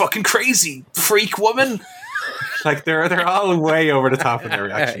 "You're fucking crazy, freak woman." Like they're all way over the top in their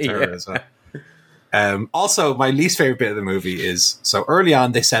reaction to her as well. Also, my least favorite bit of the movie is, so early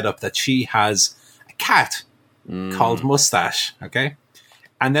on they set up that she has a cat called Mustache, okay?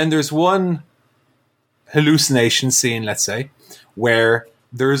 And then there's one hallucination scene, let's say, where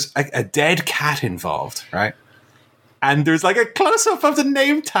there's a dead cat involved, right? And there's like a close-up of the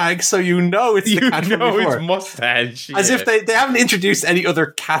name tag, so you know it's the cat from before. It's Mustache. As if they haven't introduced any other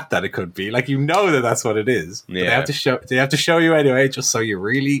cat that it could be. Like, you know that's what it is. Yeah. They have to show you anyway, just so you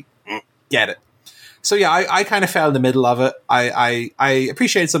really get it. So yeah, I kind of fell in the middle of it. I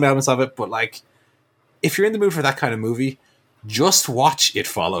appreciate some elements of it, but like, if you're in the mood for that kind of movie, just watch It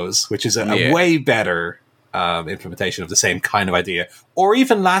Follows, which is a way better implementation of the same kind of idea. Or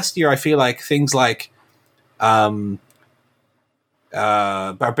even last year, I feel like things like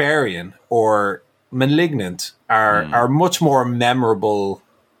Barbarian or Malignant are much more memorable,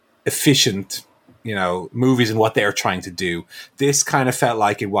 efficient, movies in what they're trying to do. This kind of felt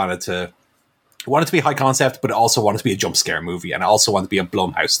like it wanted to be high concept, but it also wanted to be a jump scare movie, and it also wanted to be a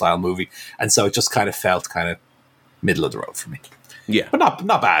Blumhouse style movie, and so it just kind of felt kind of middle of the road for me. Yeah, but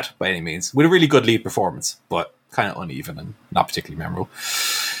not bad by any means, with a really good lead performance, but kind of uneven and not particularly memorable.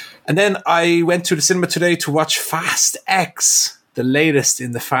 And then I went to the cinema today to watch Fast X, the latest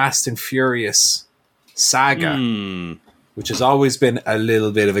in the Fast and Furious saga, which has always been a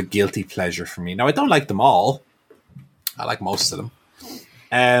little bit of a guilty pleasure for me. Now, I don't like them all. I like most of them.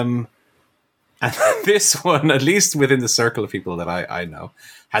 And this one, at least within the circle of people that I know,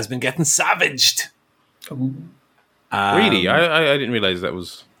 has been getting savaged. Really? I didn't realize that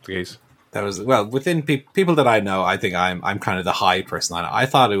was the case. That was, well, within people that I know, I think I'm kind of the high person. I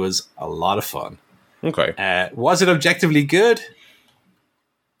thought it was a lot of fun. Okay. Was it objectively good?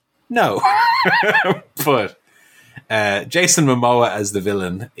 No. But Jason Momoa as the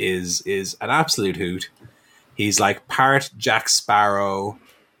villain is an absolute hoot. He's like part Jack Sparrow,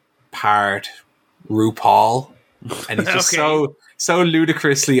 part RuPaul, and he's just so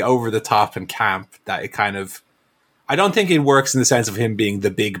ludicrously over the top and camp that it kind of, I don't think it works in the sense of him being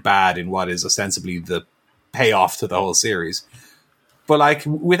the big bad in what is ostensibly the payoff to the whole series. But like,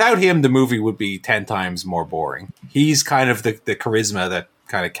 without him, the movie would be 10 times more boring. He's kind of the charisma that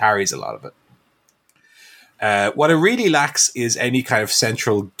kind of carries a lot of it. What it really lacks is any kind of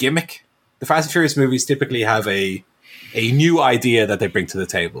central gimmick. The Fast and Furious movies typically have a new idea that they bring to the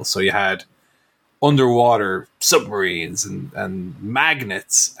table. So you had underwater submarines and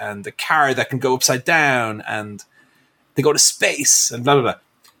magnets and a car that can go upside down and they go to space and blah, blah, blah.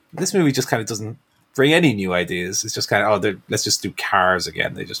 This movie just kind of doesn't bring any new ideas. It's just kind of, let's just do cars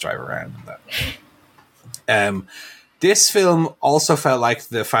again. They just drive around and that. This film also felt like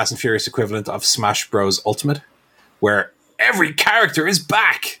the Fast and Furious equivalent of Smash Bros. Ultimate, where every character is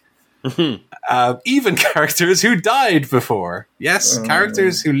back. Even characters who died before. Yes,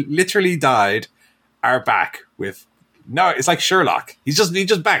 characters who literally died are back with... No, it's like Sherlock. He's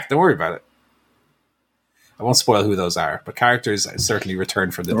just back. Don't worry about it. I won't spoil who those are, but characters certainly return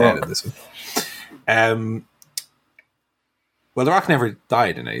from the dead in this one. Well, The Rock never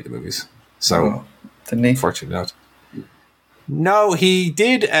died in any of the movies. So, didn't he? Unfortunately not. No, he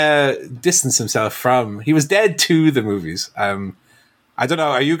did distance himself from... He was dead to the movies. I I don't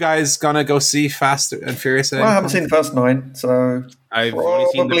know. Are you guys gonna go see Fast and Furious? Well, I haven't seen the first 9, so I've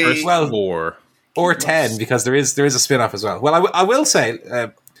only seen the first 4. Or 10, because there is a spin-off as well. Well, I will say,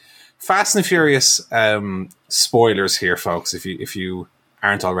 Fast and Furious spoilers here, folks. If you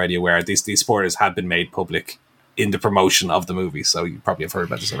aren't already aware, these spoilers have been made public in the promotion of the movie, so you probably have heard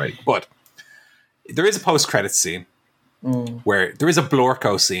about this already. But there is a post-credits scene where there is a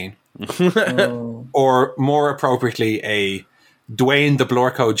Blorko scene, or more appropriately, a Dwayne the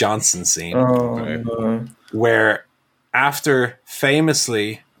Blorko Johnson scene, where after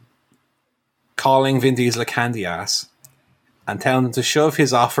famously calling Vin Diesel a candy ass and telling him to shove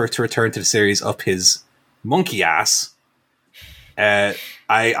his offer to return to the series up his monkey ass,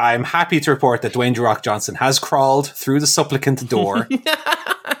 I'm happy to report that Dwayne "The Rock" Johnson has crawled through the supplicant door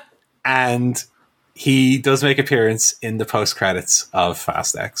and he does make appearance in the post-credits of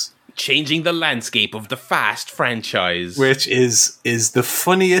Fast X. Changing the landscape of the Fast franchise. Which is the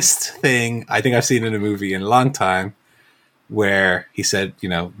funniest thing I think I've seen in a movie in a long time, where he said,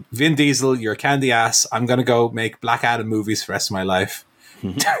 Vin Diesel, you're a candy ass. I'm going to go make Black Adam movies for the rest of my life.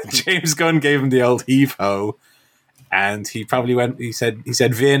 James Gunn gave him the old heave-ho. And he probably he said,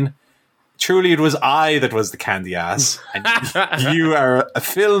 Vin, truly it was I that was the candy ass. And you are a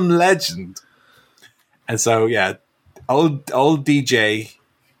film legend. And so, yeah, old DJ,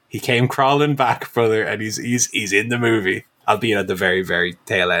 he came crawling back, brother, and he's in the movie, albeit at the very, very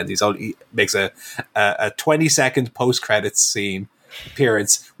tail end. He makes a 20-second post-credits scene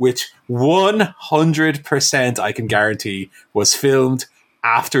appearance, which 100% I can guarantee was filmed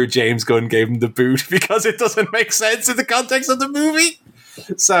after James Gunn gave him the boot, because it doesn't make sense in the context of the movie.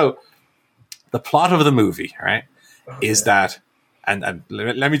 So the plot of the movie, right, is that, and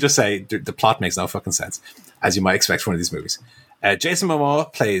let me just say, the plot makes no fucking sense, as you might expect from one of these movies. Jason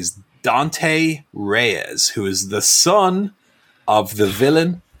Momoa plays Dante Reyes, who is the son of the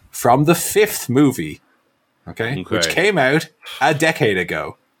villain from the 5th movie, okay, which came out a decade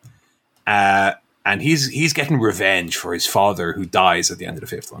ago. And he's getting revenge for his father, who dies at the end of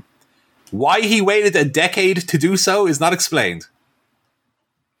the 5th one. Why he waited a decade to do so is not explained.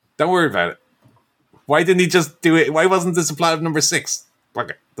 Don't worry about it. Why didn't he just do it? Why wasn't this a plot of number 6?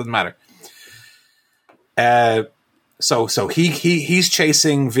 Okay, doesn't matter. So he's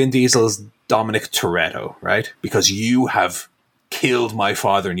chasing Vin Diesel's Dominic Toretto, right? Because you have killed my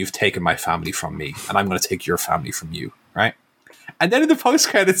father and you've taken my family from me, and I'm going to take your family from you, right? And then in the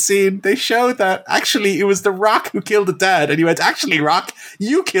post-credits scene, they showed that actually it was The Rock who killed the dad, and he went, actually, Rock,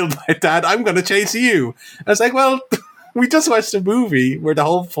 you killed my dad, I'm going to chase you. And I was like, well, we just watched a movie where the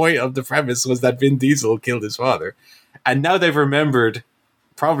whole point of the premise was that Vin Diesel killed his father. And now they've remembered,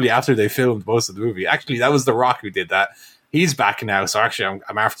 probably after they filmed most of the movie, actually, that was The Rock who did that. He's back now, so actually,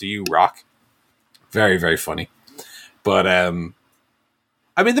 I'm after you, Rock. Very, very funny. But,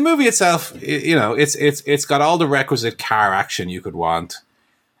 I mean, the movie itself, it's got all the requisite car action you could want.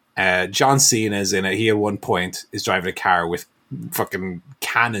 John Cena is in it. He, at one point, is driving a car with fucking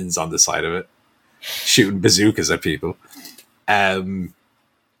cannons on the side of it, shooting bazookas at people.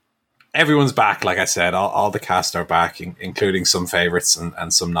 Everyone's back, like I said. All the cast are back, including some favourites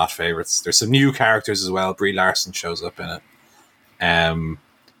and some not favourites. There's some new characters as well. Brie Larson shows up in it. And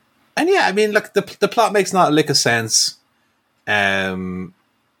yeah, I mean, look, the plot makes not a lick of sense.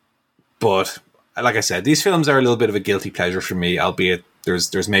 But like I said, these films are a little bit of a guilty pleasure for me, albeit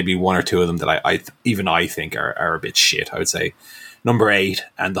there's maybe one or two of them that I think are a bit shit. I would say number 8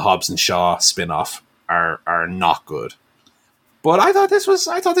 and the Hobbs and Shaw spin-off are not good. But I thought this was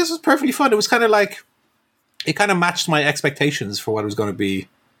perfectly fun. It was kind of like, it kind of matched my expectations for what it was going to be.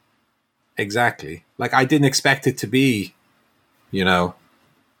 Exactly. Like, I didn't expect it to be, the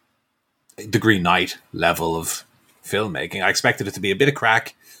Green Knight level of filmmaking. I expected it to be a bit of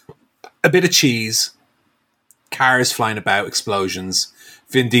crack, a bit of cheese, cars flying about, explosions,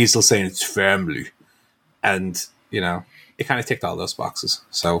 Vin Diesel saying it's family, and it kind of ticked all those boxes.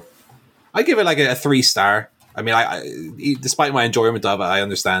 So I give it like a 3-star. I mean, I despite my enjoyment of it, I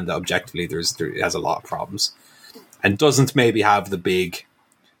understand that objectively it has a lot of problems and doesn't maybe have the big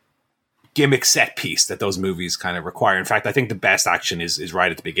gimmick set piece that those movies kind of require. In fact, I think the best action is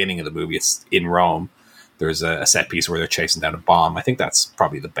right at the beginning of the movie. It's in Rome. There's a set piece where they're chasing down a bomb. I think that's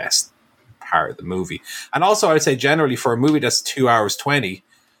probably the best part of the movie. And also, I would say generally for a movie that's 2 hours 20,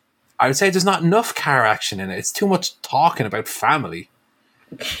 I would say there's not enough car action in it. It's too much talking about family,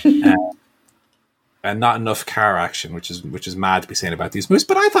 and not enough car action, which is mad to be saying about these movies.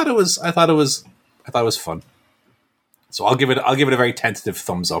 But I thought it was fun. So I'll give it a very tentative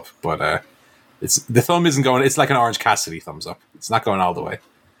thumbs up. But the thumb isn't going. It's like an Orange Cassidy thumbs up. It's not going all the way.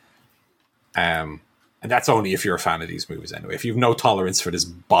 And that's only if you're a fan of these movies anyway. If you have no tolerance for this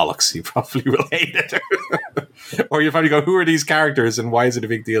bollocks, you probably will hate it. Or you'll probably go, who are these characters and why is it a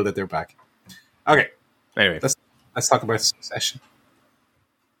big deal that they're back? Okay. Anyway, let's talk about Succession.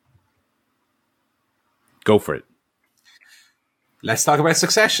 Go for it. Let's talk about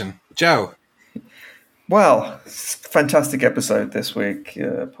Succession. Joe. Well, fantastic episode this week,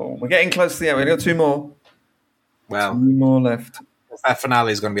 Paul. We're getting close to the end. We've got 2 more. Well, 2 more left. that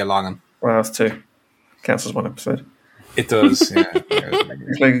finale is going to be a long one. Well, that's 2. Counts as 1 episode. It does, yeah.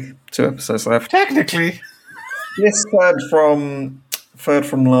 Technically, 2 episodes left. Technically. This third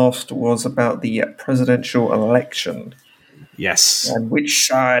from last was about the presidential election. Yes. And which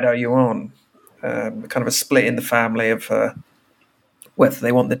side are you on? Kind of a split in the family of whether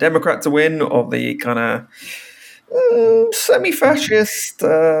they want the Democrat to win or the kind of semi-fascist,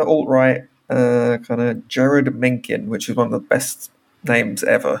 alt-right kind of Jared Mencken, which is one of the best names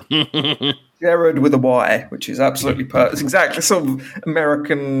ever. Jared with a Y, which is absolutely perfect. It's exactly sort of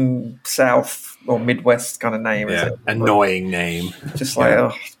American South or Midwest kind of name. Yeah, is it? annoying name. Just like,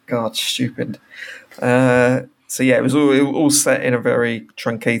 oh, God, stupid. So, yeah, it was all set in a very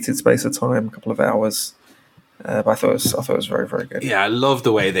truncated space of time, a couple of hours. But I thought it was very, very good. Yeah, I love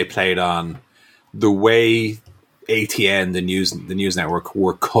the way they played on the way ATN, the news network,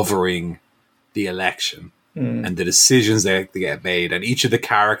 were covering the election and the decisions they get made, and each of the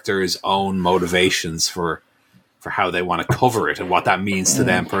characters' own motivations for how they want to cover it and what that means to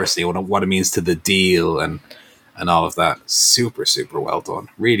them personally, what it means to the deal, and all of that. Super, super well done.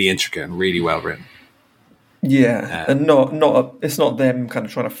 Really intricate and really well written. Yeah, and it's not them kind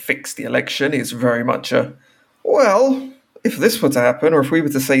of trying to fix the election. It's very much if this were to happen, or if we were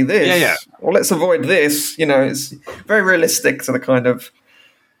to say this, well, let's avoid this. It's very realistic to the kind of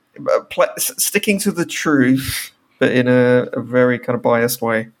sticking to the truth, but in a very kind of biased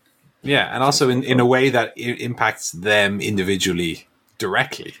way. Yeah, and also in a way that impacts them individually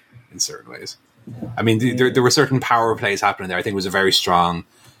directly in certain ways. I mean, there were certain power plays happening there. I think it was a very strong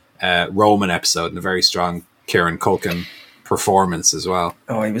Roman episode and a very strong Kieran Culkin performance as well.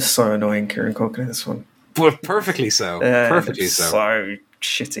 Oh, he was so annoying, Kieran Culkin, in this one. But perfectly so. Perfectly so. So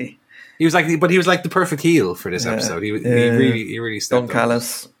shitty. He was like the perfect heel for this episode. He really stepped Don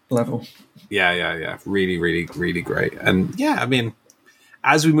Callis level. Yeah. Really, really, really great. And yeah, I mean,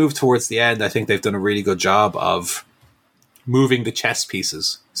 as we move towards the end, I think they've done a really good job of moving the chess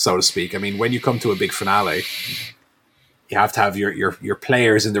pieces, so to speak. I mean, when you come to a big finale, you have to have your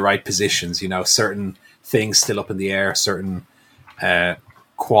players in the right positions. Certain things still up in the air, certain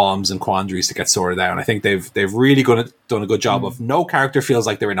qualms and quandaries to get sorted out. And I think they've really done a good job of no character feels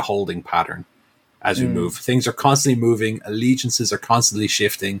like they're in a holding pattern as we move. Things are constantly moving. Allegiances are constantly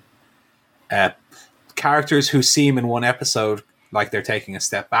shifting. Characters who seem in one episode like they're taking a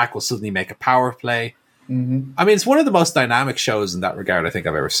step back will suddenly make a power play. Mm-hmm. I mean, it's one of the most dynamic shows in that regard I think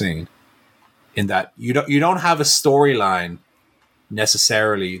I've ever seen. In that you don't have a storyline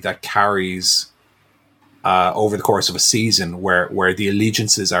necessarily that carries over the course of a season where the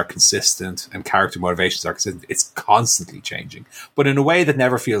allegiances are consistent and character motivations are consistent. It's constantly changing, but in a way that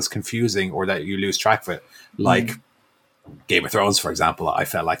never feels confusing or that you lose track of it. Like Game of Thrones, for example, I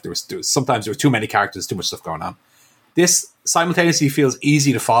felt like there was sometimes there were too many characters, too much stuff going on. This simultaneously feels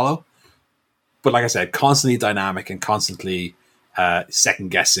easy to follow, but like I said, constantly dynamic and constantly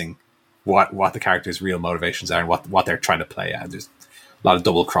second guessing what the characters' real motivations are and what they're trying to play at. There's a lot of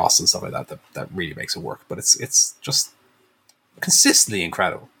double cross and stuff like that really makes it work. But it's just consistently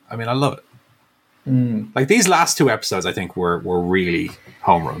incredible. I mean, I love it. Like these last 2 episodes, I think were really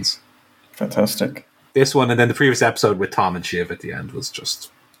home runs. Fantastic. This one and then the previous episode with Tom and Shiv at the end was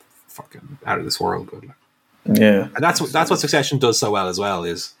just fucking out of this world good. Yeah, and that's what Succession does so well as well,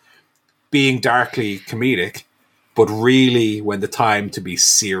 is being darkly comedic, but really when the time to be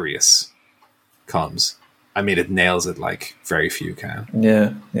serious comes, I mean, it nails it like very few can.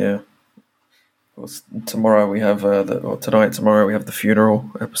 Yeah. Well, tomorrow we have tomorrow we have the funeral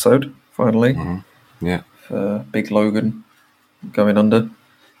episode finally. Mm-hmm. Yeah, Big Logan going under.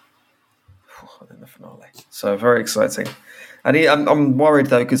 In the finale, so very exciting. And I'm worried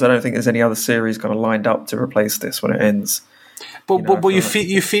though because I don't think there's any other series kind of lined up to replace this when it ends. But you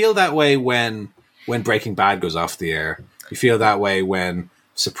feel that way when Breaking Bad goes off the air. You feel that way when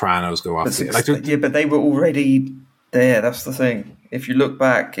Sopranos go off the air. But they were already there. That's the thing. If you look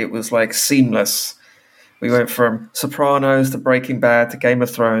back, it was like seamless. We went from Sopranos to Breaking Bad to Game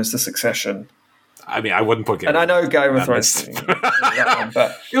of Thrones to Succession. I mean, I wouldn't put Game. And I know Game of Thrones,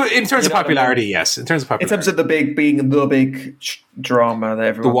 but in terms of popularity, yes. In terms of popularity, in terms of the big drama that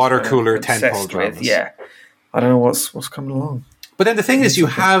everyone, the water cooler tentpole dramas. Yeah, I don't know what's coming along. But then the thing is, you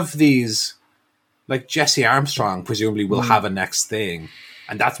have these like Jesse Armstrong presumably will have a next thing,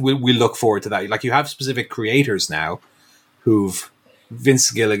 and we look forward to that. Like you have specific creators now who've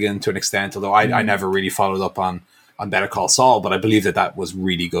Vince Gilligan to an extent, although I never really followed up on Better Call Saul, but I believe that was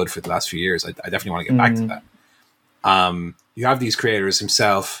really good for the last few years. I definitely want to get back to that. You have these creators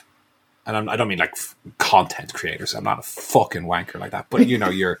himself, and I don't mean like content creators. I'm not a fucking wanker like that, but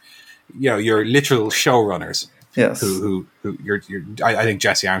you're literal showrunners. Yes. I think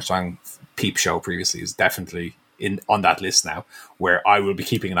Jesse Armstrong Peep Show previously is definitely on that list now, where I will be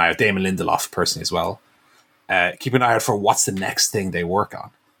keeping an eye out. Damon Lindelof personally as well. Keep an eye out for what's the next thing they work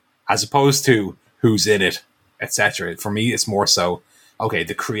on, as opposed to who's in it, etc. For me, it's more so, okay,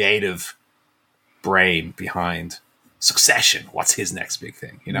 the creative brain behind Succession. What's his next big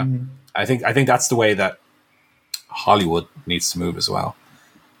thing? I think that's the way that Hollywood needs to move as well.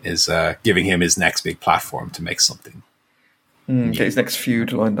 Is giving him his next big platform to make something. Get his next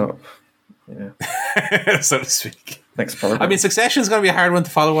feud lined up. Yeah. So to speak. Next program. I mean, Succession is going to be a hard one to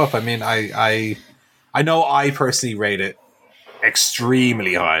follow up. I mean, I know I personally rate it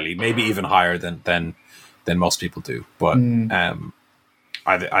extremely highly, maybe even higher than most people do. But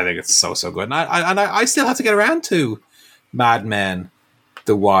I think it's so good, and I still have to get around to Mad Men,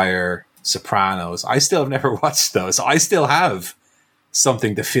 The Wire, Sopranos. I still have never watched those. I still have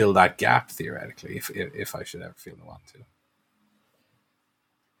something to fill that gap theoretically, if I should ever feel the want to.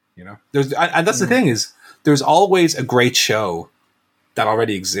 There's and that's the thing is there's always a great show that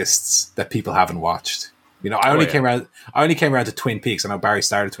already exists that people haven't watched. I only came around to Twin Peaks. I know Barry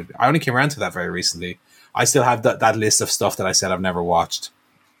started Twin Peaks. I only came around to that very recently. I still have that list of stuff that I said I've never watched.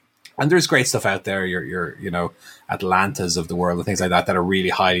 And there's great stuff out there. Your Atlantas of the world and things like that are really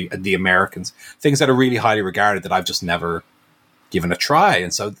highly, the Americans, things that are really highly regarded that I've just never given a try.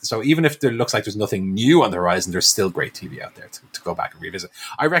 And so even if there looks like there's nothing new on the horizon, there's still great TV out there to go back and revisit.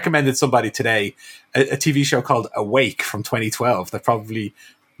 I recommended somebody today a TV show called Awake from 2012 that probably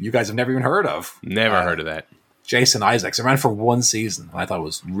you guys have never even heard of. Never heard of that. Jason Isaacs. It ran for one season, and I thought it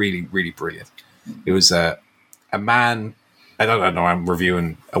was really, really brilliant. It was a man. I don't know. I'm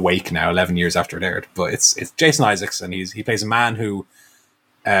reviewing Awake now, 11 years after it aired, but it's Jason Isaacs, and he plays a man who,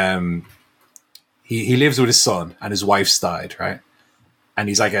 he lives with his son, and his wife's died, right? And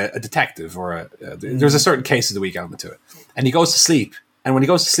he's like a detective, or there's a certain case of the week element to it, and he goes to sleep, and when he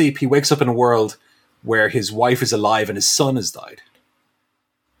goes to sleep, he wakes up in a world where his wife is alive and his son has died.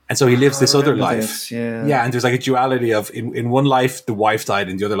 And so he lives this other life. Yeah, and there's like a duality of in one life the wife died,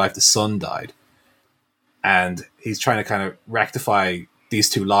 in the other life the son died. And he's trying to kind of rectify these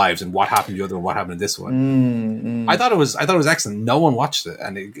two lives and what happened to the other one, what happened to this one. I thought it was excellent. No one watched it,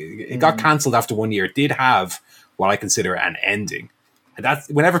 and it got cancelled after 1 year. It did have what I consider an ending. And that's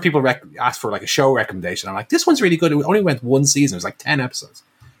whenever people ask for like a show recommendation, I'm like, this one's really good. It only went one season. It was like 10 episodes.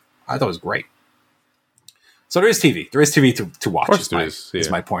 I thought it was great. So there is TV. There is TV to watch. Of course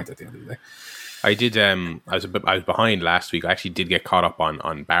is my point at the end of the day. I did. I was behind last week. I actually did get caught up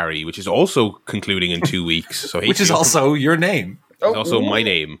on Barry, which is also concluding in 2 weeks. So which is also your name. It's also my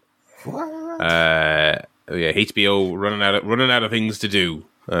name. What? HBO running out of things to do,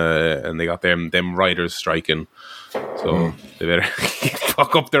 and they got them writers striking. So they better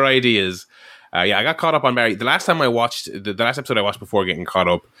fuck up their ideas. I got caught up on Barry. The last time I watched the last episode I watched before getting caught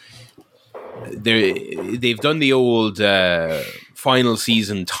up, they've done the old final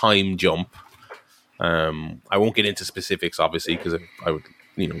season time jump. I won't get into specifics, obviously, because I would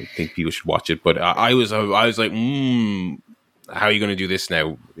think people should watch it. But I was like, how are you going to do this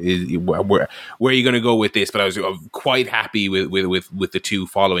now? Where are you going to go with this? But I was quite happy with the two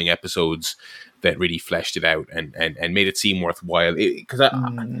following episodes that really fleshed it out and made it seem worthwhile. Because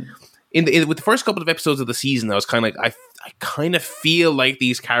with the first couple of episodes of the season, I was kind of like, I kind of feel like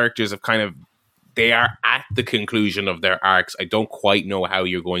these characters have they are at the conclusion of their arcs. I don't quite know how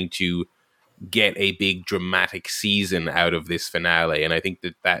you're going to get a big dramatic season out of this finale, and I think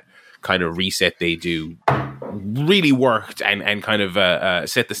that kind of reset they do really worked and kind of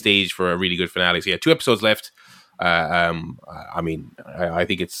set the stage for a really good finale. So 2 episodes left. I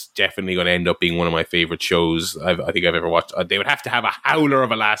think it's definitely going to end up being one of my favorite shows I think I've ever watched. They would have to have a howler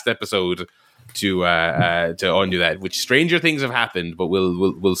of a last episode to undo that, which stranger things have happened, but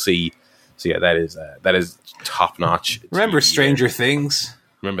we'll see. So that is top notch. Remember Stranger Things?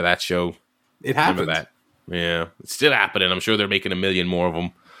 Remember that show? It happened. Remember that? Yeah, it's still happening. I'm sure they're making 1 million more of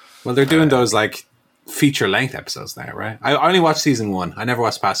them. Well, they're doing those like feature length episodes now, right? I only watched season 1. I never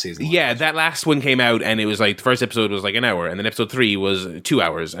watched past season 1. Yeah, that last one came out, and it was like the first episode was like an hour, and then episode 3 was 2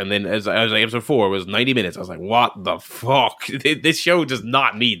 hours, and then as I was like episode 4 was 90 minutes. I was like, what the fuck? This show does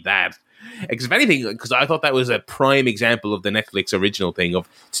not need that. Because if anything, because I thought that was a prime example of the Netflix original thing of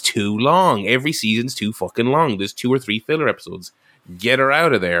it's too long. Every season's too fucking long. There's 2 or 3 filler episodes. Get her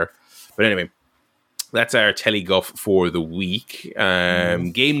out of there. But anyway, that's our telly guff for the week.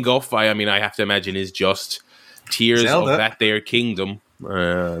 Game guff, I have to imagine, is just Tears Zelda. of That There Kingdom.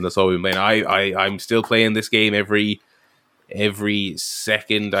 That's all we've been playing. I'm still playing this game every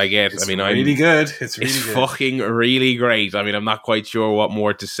second I get. It's really good. It's really good. Good. Fucking really great. I'm not quite sure what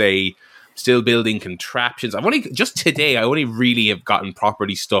more to say. Still building contraptions. Today I only really have gotten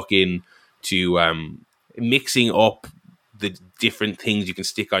properly stuck in to mixing up the different things you can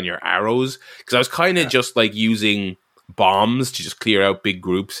stick on your arrows, because I was kind of just like using bombs to just clear out big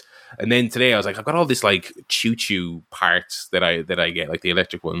groups. And then today I was like, I've got all this like choo-choo parts that I get, like the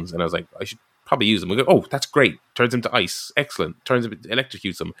electric ones, and I was like, I should probably use them. We go, oh, that's great. Turns them to ice. Excellent.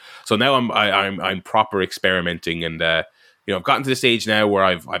 Electrocutes them. So now I'm proper experimenting, and I've gotten to the stage now where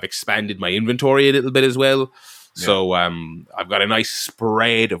I've expanded my inventory a little bit as well. Yeah. So I've got a nice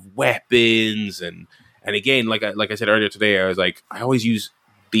spread of weapons, and again, like I said earlier today, I was like, I always use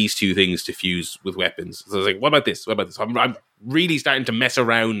these 2 things to fuse with weapons. So I was like, what about this? I'm really starting to mess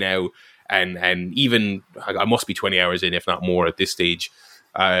around now, and even I must be 20 hours in, if not more, at this stage.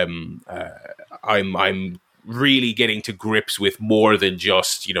 I'm really getting to grips with more than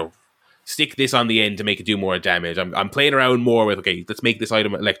just stick this on the end to make it do more damage. I'm playing around more with, okay, let's make this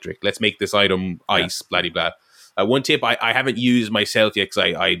item electric, let's make this item ice, blah blah. One tip I haven't used myself yet,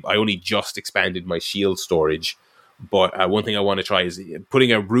 because I only just expanded my shield storage. But one thing I want to try is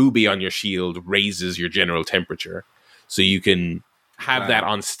putting a ruby on your shield raises your general temperature. So you can have that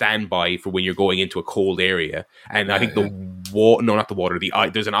on standby for when you're going into a cold area. And I think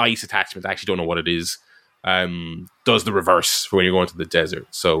there's an ice attachment. I actually don't know what it is. Does the reverse for when you're going to the desert.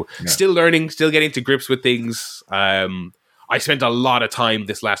 So still learning, still getting to grips with things. I spent a lot of time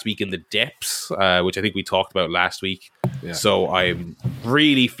this last week in the depths, which I think we talked about last week. Yeah. So I'm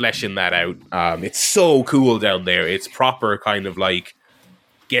really fleshing that out. It's so cool down there. It's proper kind of like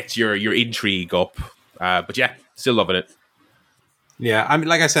gets your intrigue up. But yeah, still loving it. Yeah,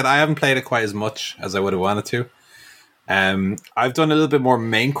 like I said, I haven't played it quite as much as I would have wanted to. I've done a little bit more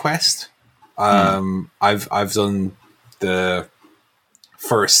main quest. I've done the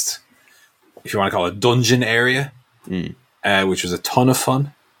first, if you want to call it, dungeon area. Which was a ton of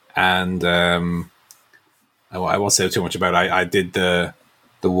fun, and I won't say too much about it. I did the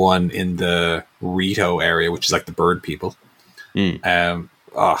one in the Rito area, which is like the bird people.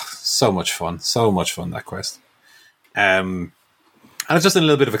 So much fun that quest. And it's just a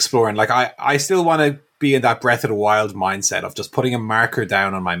little bit of exploring. Like I still want to be in that Breath of the Wild mindset of just putting a marker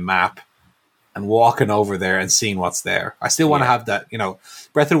down on my map and walking over there and seeing what's there. I still want to have that.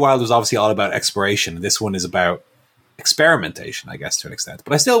 Breath of the Wild was obviously all about exploration, and this one is about experimentation, I guess, to an extent.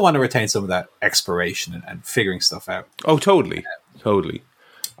 But I still want to retain some of that exploration and figuring stuff out. Oh, totally.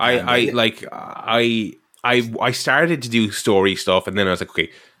 I started to do story stuff, and then I was like, okay,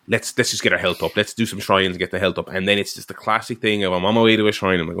 let's just get our health up. Let's do some shrines, get the health up. And then it's just the classic thing of I'm on my way to a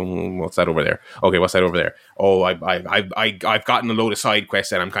shrine. I'm like, oh, what's that over there? Okay, what's that over there? Oh, I've gotten a load of side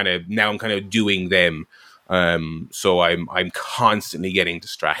quests, and I'm kind of doing them. So I'm constantly getting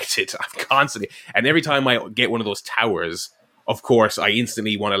distracted. And every time I get one of those towers, of course, I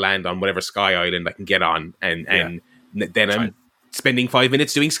instantly want to land on whatever sky island I can get on, and then I'm spending 5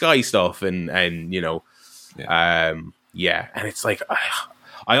 minutes doing sky stuff, and and it's like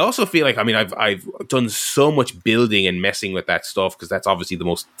I also feel like I've done so much building and messing with that stuff, because that's obviously the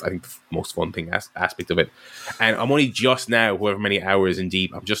most fun thing aspect of it. And I'm only just now, however many hours in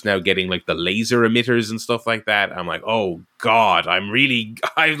deep, I'm just now getting like the laser emitters and stuff like that. I'm like, oh god, I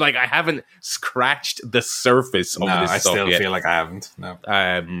haven't scratched the surface of this stuff. I still feel like I haven't. No.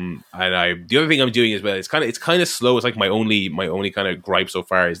 And the other thing I'm doing as well, it's kind of slow. It's like my only kind of gripe so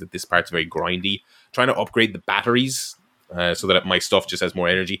far is that this part's very grindy. Trying to upgrade the batteries. So that my stuff just has more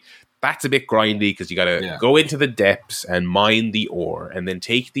energy. That's a bit grindy, because you got to go into the depths and mine the ore, and then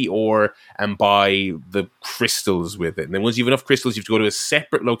take the ore and buy the crystals with it. And then once you have enough crystals, you have to go to a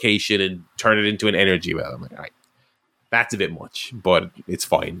separate location and turn it into an energy well. I'm like, all right, that's a bit much, but it's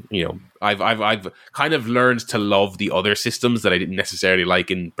fine. I've kind of learned to love the other systems that I didn't necessarily like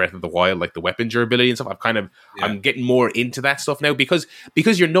in Breath of the Wild, like the weapon durability and stuff. I'm getting more into that stuff now, because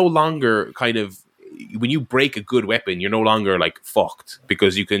you're no longer kind of, when you break a good weapon, you're no longer like fucked,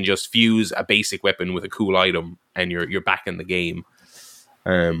 because you can just fuse a basic weapon with a cool item and you're back in the game.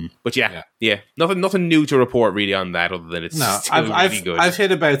 But nothing new to report really on that, other than it's still really good. I've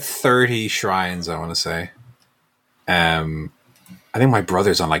hit about 30 shrines, I want to say. I think my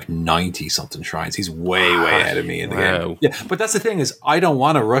brother's on like 90 something shrines. He's way ahead of me in the game. Yeah, but that's the thing, is I don't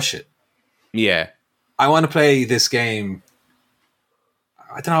want to rush it. Yeah. I want to play this game.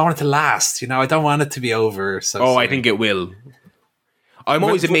 I don't know. I want it to last. I don't want it to be over. So Oh, soon. I think it will. I'm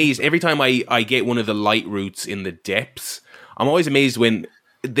always amazed every time I get one of the light routes in the depths. I'm always amazed when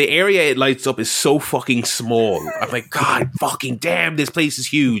the area it lights up is so fucking small. I'm like, God fucking damn, this place is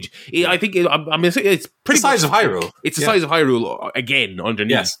huge. I think it's pretty the size of Hyrule. It's the size of Hyrule again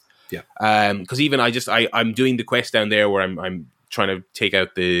underneath. Yes. Yeah. Because even I'm doing the quest down there where I'm trying to take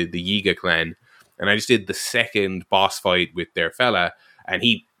out the Yiga clan, and I just did the second boss fight with their fella, and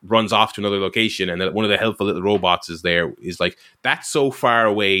he runs off to another location, and then one of the helpful little robots is like, that's so far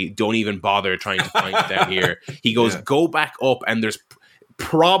away, don't even bother trying to find it down here. He goes, go back up, and there's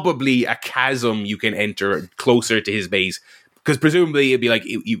probably a chasm you can enter closer to his base, because presumably it'd be like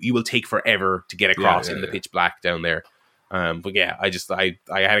you will take forever to get across in the pitch black down there. But yeah, I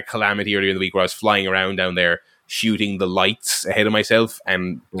had a calamity earlier in the week where I was flying around down there shooting the lights ahead of myself,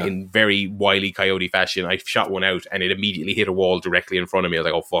 and in very Wile E. Coyote fashion, I shot one out and it immediately hit a wall directly in front of me. I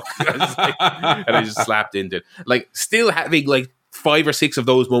was like, oh fuck. And I just slapped into it. Like, still having like 5 or 6 of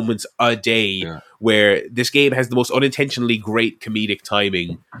those moments a day where this game has the most unintentionally great comedic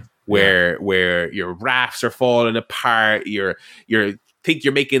timing, where your rafts are falling apart, you're think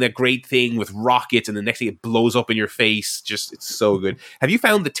you're making a great thing with rockets, and the next thing it blows up in your face. Just, it's so good. Have you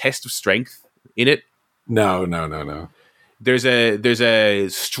found the test of strength in it? No. There's a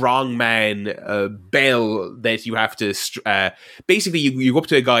strongman bell that you have to basically you go up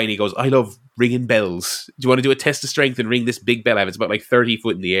to a guy and he goes, I love ringing bells. Do you want to do a test of strength and ring this big bell? It's about like 30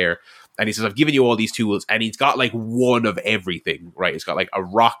 foot in the air. And he says, I've given you all these tools, and he's got like one of everything, right? It's got like a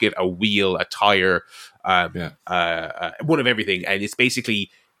rocket, a wheel, a tire, one of everything. And it's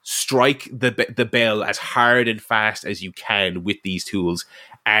basically strike the bell as hard and fast as you can with these tools.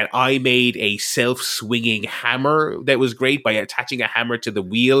 And I made a self-swinging hammer that was great by attaching a hammer to the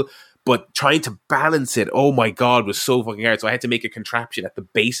wheel, but trying to balance it, oh my God, was so fucking hard. So I had to make a contraption at the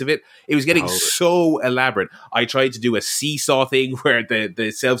base of it. It was getting so elaborate. I tried to do a seesaw thing where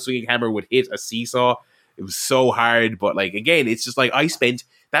the self-swinging hammer would hit a seesaw. It was so hard, but like, again, it's just like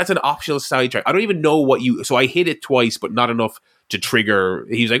that's an optional sidetrack. I don't even know so I hit it twice, but not enough to trigger.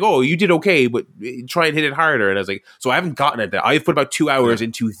 He's like, oh, you did okay, but try and hit it harder. And I was like, so I haven't gotten at that. I've put about 2 hours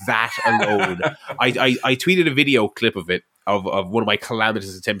into that alone. I tweeted a video clip of it, of one of my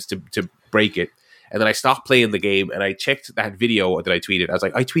calamitous attempts to break it. And then I stopped playing the game and I checked that video that I tweeted. I was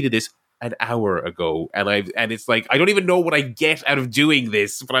like, I tweeted this an hour ago. And it's like, I don't even know what I get out of doing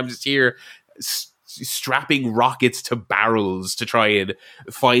this, but I'm just here strapping rockets to barrels to try and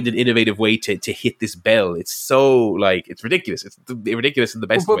find an innovative way to hit this bell. It's so, like, it's ridiculous. It's ridiculous in the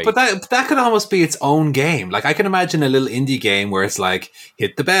best way. But that could almost be its own game. Like, I can imagine a little indie game where it's like,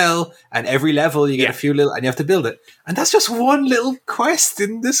 hit the bell, and every level you get a few little, and you have to build it. And that's just one little quest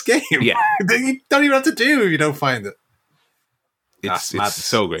in this game. Yeah. That you don't even have to do if you don't find it. It's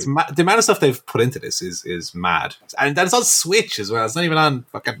so great. The amount of stuff they've put into this is mad. And that's on Switch as well. It's not even on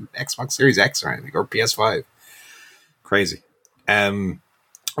fucking Xbox Series X or anything, or PS5. Crazy. I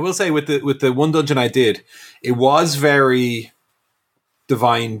will say with the one dungeon I did, it was very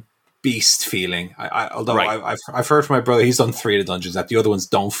Divine Beast feeling. I've heard from my brother, he's done 3 of the dungeons, that the other ones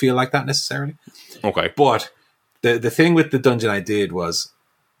don't feel like that necessarily. Okay. But the thing with the dungeon I did was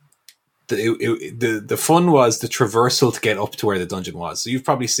the fun was the traversal to get up to where the dungeon was. So you've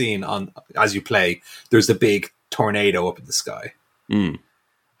probably seen as you play, there's the big tornado up in the sky. And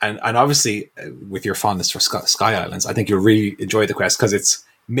obviously, with your fondness for Sky Islands, I think you'll really enjoy the quest because it's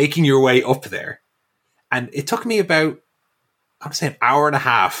making your way up there. And it took me about, I'm saying, an hour and a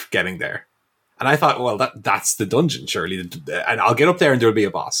half getting there. And I thought, well, that's the dungeon, surely. And I'll get up there and there'll be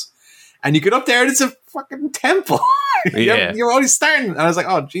a boss. And you get up there and it's a fucking temple. You're only starting. And I was like,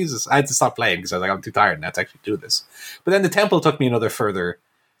 oh, Jesus. I had to stop playing because I was like, I'm too tired now to actually do this. But then the temple took me another further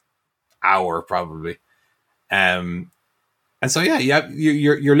hour, probably. And so, yeah, you have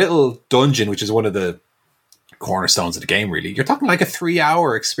your little dungeon, which is one of the cornerstones of the game, really. You're talking like a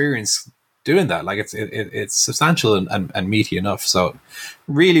 3-hour experience doing that. Like, it's substantial and meaty enough. So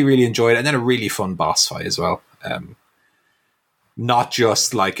really, really enjoyed it. And then a really fun boss fight as well. Not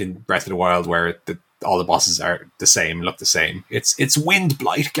just like in Breath of the Wild where all the bosses are the same, look the same. It's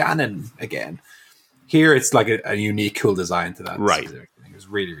Windblight Ganon again. Here it's like a unique, cool design to that. Right. It was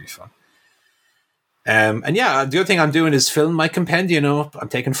really, really fun. And yeah, the other thing I'm doing is film my compendium. I'm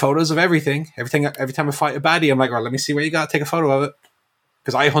taking photos of everything. Every time I fight a baddie, I'm like, well, let me see what you got. Take a photo of it.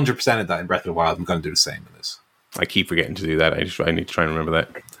 Because I 100%ed that in Breath of the Wild. I'm going to do the same in this. I keep forgetting to do that. I need to try and remember that.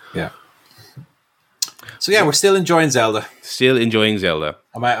 Yeah. So yeah, we're still enjoying Zelda.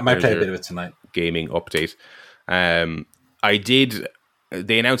 I might play a bit of it tonight. Gaming update. I did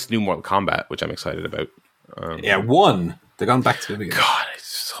they announced new Mortal Kombat, which I'm excited about. One. They're going back to the beginning. God, it's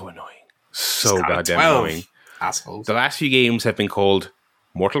so annoying. So It's got goddamn 12. annoying. Assholes. The last few games have been called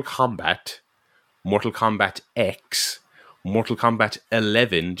Mortal Kombat, Mortal Kombat X, Mortal Kombat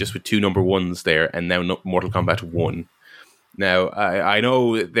 11, just with 2 number 1s there, and now Mortal Kombat 1. Now, I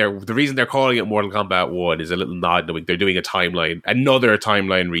know the reason they're calling it Mortal Kombat 1 is a little nod knowing they're doing another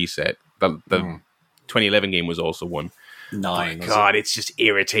timeline reset. The 2011 game was also one. 9. God, it's just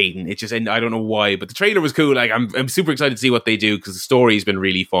irritating. It's just, and I don't know why, but the trailer was cool. Like, I'm super excited to see what they do because the story's been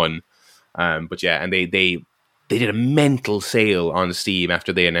really fun. But yeah, and they did a mental sale on Steam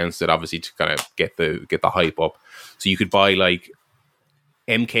after they announced it, obviously to kind of get the hype up. So you could buy like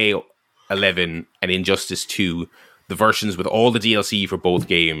MK11 and Injustice 2, the versions with all the DLC for both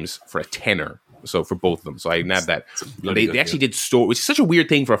games for a tenner. So for both of them, so I nabbed that. They actually did story, which is such a weird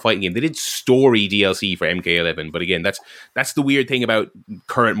thing for a fighting game. They did story DLC for MK11, but again, that's the weird thing about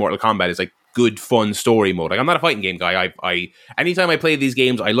current Mortal Kombat is like good fun story mode. Like I'm not a fighting game guy. I anytime I play these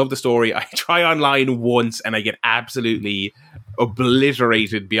games, I love the story. I try online once and I get absolutely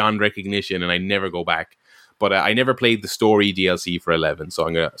obliterated beyond recognition, and I never go back. But I never played the story DLC for 11,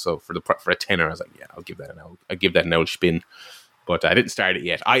 so for a tenner, I was like, yeah, I'll give that an old spin. But I didn't start it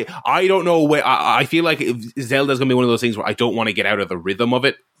yet. I don't know where. I feel like Zelda's going to be one of those things where I don't want to get out of the rhythm of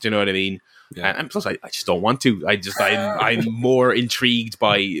it. Do you know what I mean? Yeah. And plus, I just don't want to. I'm more intrigued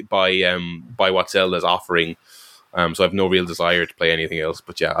by what Zelda's offering. So I have no real desire to play anything else.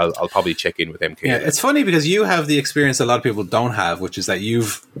 But yeah, I'll probably check in with MK. Yeah, it's funny because you have the experience a lot of people don't have, which is that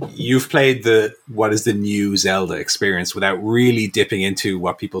you've played what is the new Zelda experience without really dipping into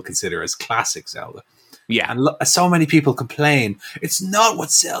what people consider as classic Zelda. Yeah. And so many people complain, it's not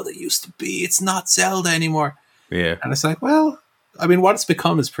what Zelda used to be. It's not Zelda anymore. Yeah. And it's like, well, I mean, what it's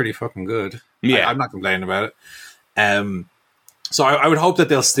become is pretty fucking good. Yeah. I'm not complaining about it. So I would hope that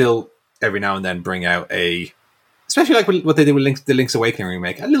they'll still, every now and then, bring out especially like what they did with the Link's Awakening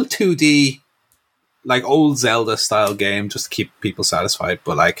remake, a little 2D, like old Zelda style game just to keep people satisfied.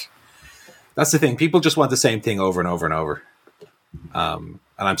 But like, that's the thing. People just want the same thing over and over and over.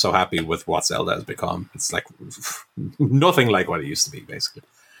 And I'm so happy with what Zelda has become. It's like nothing like what it used to be, basically.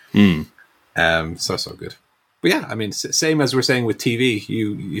 So good. But yeah, I mean, same as we're saying with TV.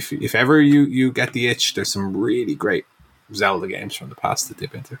 If ever you get the itch, there's some really great Zelda games from the past to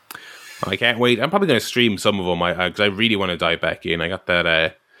dip into. I can't wait. I'm probably going to stream some of them because I really want to dive back in. I got that.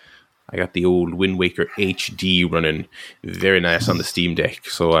 I got the old Wind Waker HD running very nice on the Steam Deck.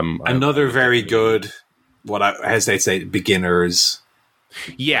 So I'm very good. As they say, beginners.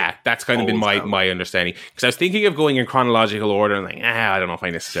 Yeah, that's kind of been my understanding. Because I was thinking of going in chronological order and like, I don't know if I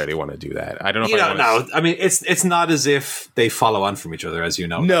necessarily want to do that. I don't know. No, I mean, it's not as if they follow on from each other, as you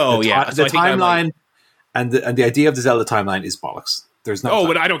know. No, the timeline and the idea of the Zelda timeline is bollocks. There's no. Oh,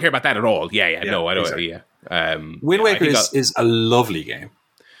 but I don't care about that at all. Yeah. No, I don't. Exactly. Yeah. Wind Waker is a lovely game.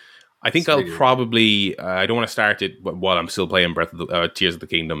 I think I'll probably. I don't want to start it while I'm still playing Tears of the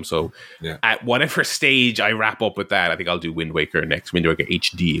Kingdom. So at whatever stage I wrap up with that, I think I'll do Wind Waker next. Wind Waker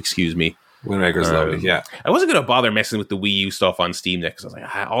HD, excuse me. Wind Waker's lovely. Yeah, I wasn't going to bother messing with the Wii U stuff on Steam Deck because I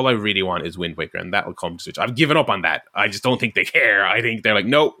was like, all I really want is Wind Waker, and that will come to Switch. I've given up on that. I just don't think they care. I think they're like,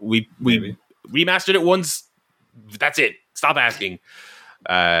 no, we remastered it once. That's it. Stop asking.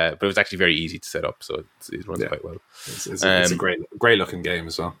 But it was actually very easy to set up, so it runs quite well. It's a great looking game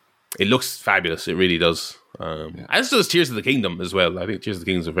as well. It looks fabulous. It really does. As does Tears of the Kingdom as well. I think Tears of the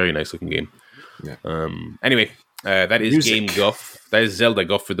Kingdom is a very nice looking game. Yeah. Anyway, that is Music. Game Guff. That is Zelda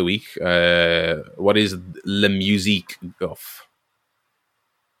Guff for the week. What is La Musique Guff?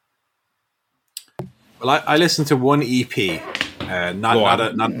 Well, I listened to one EP,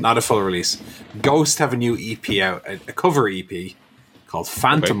 not a full release. Ghost have a new EP out, a cover EP called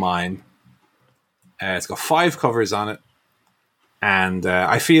Phantomime. Okay. It's got 5 covers on it. And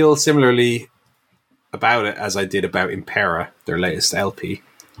I feel similarly about it as I did about Impera, their latest LP,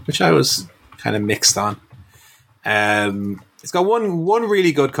 which I was kind of mixed on. It's got one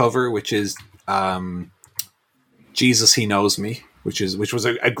really good cover, which is Jesus He Knows Me, which was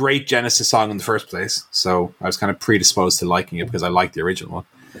a great Genesis song in the first place. So I was kind of predisposed to liking it because I liked the original one.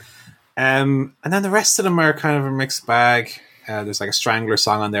 And then the rest of them are kind of a mixed bag. There's like a Strangler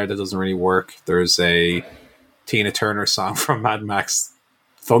song on there that doesn't really work. There's a Tina Turner song from Mad Max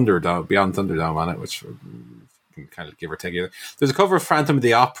Thunderdome, Beyond Thunderdome on it, which can kind of give or take either. There's a cover of Phantom of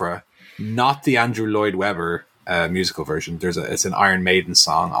the Opera, not the Andrew Lloyd Webber musical version. It's an Iron Maiden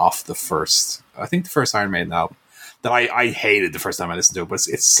song off the first Iron Maiden album that I hated the first time I listened to it, but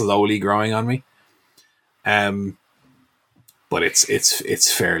it's slowly growing on me. But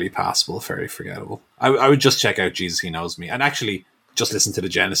it's fairly passable, fairly forgettable. I would just check out Jesus He Knows Me. And actually, just listen to the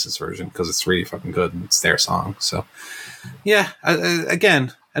Genesis version because it's really fucking good and it's their song. So yeah,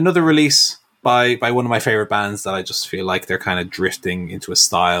 again, another release by one of my favorite bands that I just feel like they're kind of drifting into a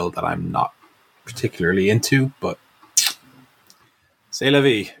style that I'm not particularly into, but c'est la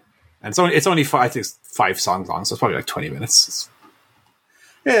vie. And it's only five songs long, so it's probably like 20 minutes.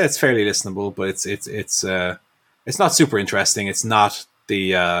 It's fairly listenable, but it's not super interesting. It's not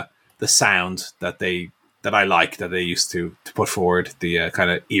the sound that I like that they used to put forward, the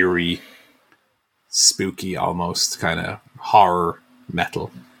kind of eerie, spooky, almost kind of horror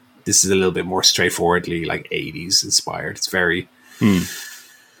metal. This is a little bit more straightforwardly like 80s inspired. It's very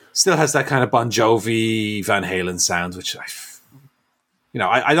still has that kind of Bon Jovi, Van Halen sound, which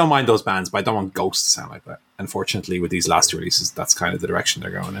I don't mind those bands, but I don't want Ghost to sound like that. Unfortunately, with these last two releases, that's kind of the direction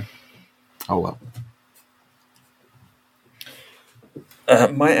they're going in. Oh well.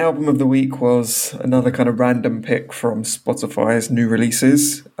 My album of the week was another kind of random pick from Spotify's new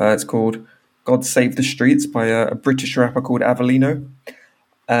releases. It's called God Save the Streets by a British rapper called Avelino.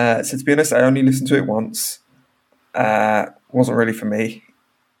 So to be honest, I only listened to it once. Wasn't really for me.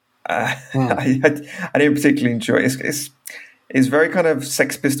 I didn't particularly enjoy it. It's very kind of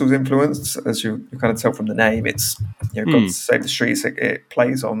Sex Pistols influenced, as you kind of tell from the name. It's God Save the Streets. It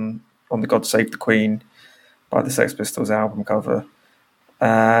plays on the God Save the Queen by the Sex Pistols album cover.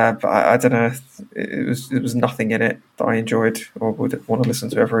 But I don't know. It was nothing in it that I enjoyed or would want to listen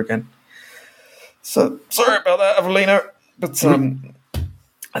to ever again. So sorry about that, Avelino. But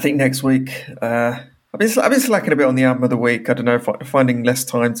I think next week I've been slacking a bit on the album of the week. I don't know, finding less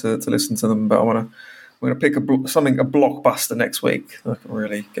time to listen to them. But I'm gonna pick a blockbuster next week that I can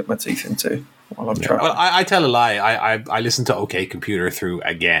really get my teeth into while I'm traveling. Well, I tell a lie. I listened to OK Computer through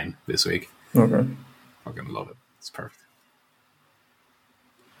again this week. Okay, I'm gonna love it. It's perfect.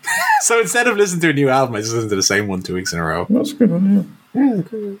 So instead of listening to a new album, I just listened to the same one 2 weeks in a row. That's a good one,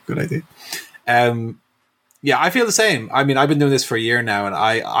 yeah. Good idea. Yeah, I feel the same. I mean, I've been doing this for a year now, and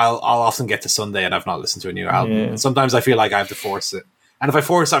I'll often get to Sunday and I've not listened to a new album. Yeah. And sometimes I feel like I have to force it. And if I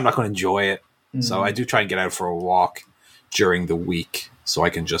force it, I'm not going to enjoy it. So I do try and get out for a walk during the week so I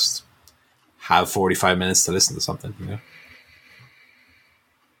can just have 45 minutes to listen to something,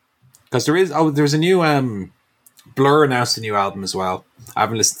 Because there's a new... Blur announced a new album as well. I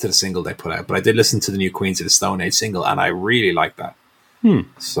haven't listened to the single they put out, but I did listen to the new Queens of the Stone Age single, and I really like that.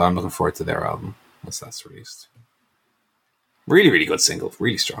 So I'm looking forward to their album once that's released. Really, really good single.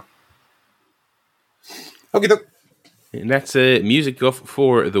 Really strong. Okay, look. And that's music guff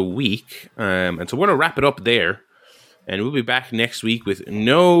for the week. And so we're going to wrap it up there. And we'll be back next week with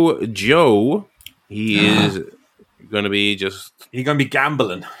no Joe. He is going to be just... He's going to be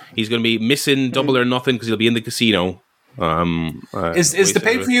gambling. He's going to be missing Double or Nothing because he'll be in the casino. Is the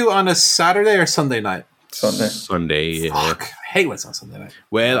pay-per-view on a Saturday or Sunday night? Sunday, yeah. Fuck. I hate when it's on Sunday night.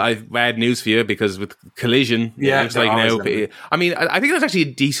 Well, I've bad news for you because with Collision, it's like now. I mean, I think that's actually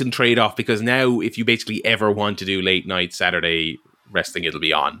a decent trade-off because now if you basically ever want to do late night Saturday wrestling, it'll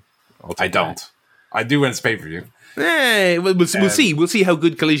be on. I don't. I do when it's pay-per-view. We'll see. We'll see how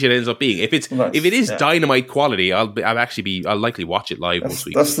good Collision ends up being. If it is Dynamite quality, I'll likely watch it live most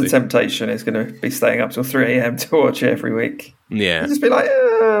weeks. That's the temptation. Is going to be staying up till 3 a.m. to watch it every week. Yeah, just be like,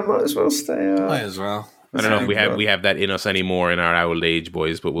 might as well stay up. Might as well. I don't know if we have that in us anymore in our old age,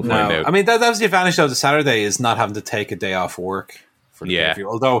 boys, but we'll find out. I mean, that was the advantage of the Saturday is not having to take a day off work for the pay-per-view.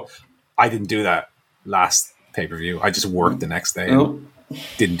 Although I didn't do that last pay-per-view. I just worked the next day and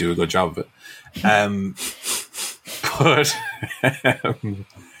didn't do a good job of it. But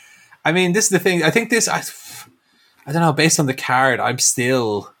I mean, this is the thing. I think I don't know, based on the card, I'm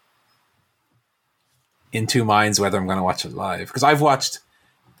still in two minds whether I'm going to watch it live. Because I've watched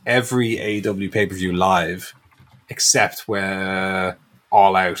every AEW pay-per-view live except where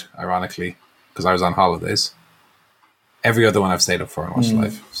All Out, ironically, because I was on holidays. Every other one I've stayed up for and watched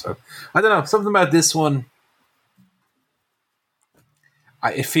live. So I don't know, something about this one.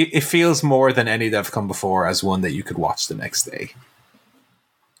 It feels more than any that have come before as one that you could watch the next day.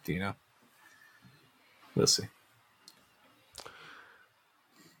 Do you know? We'll see.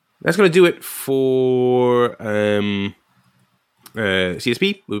 That's going to do it for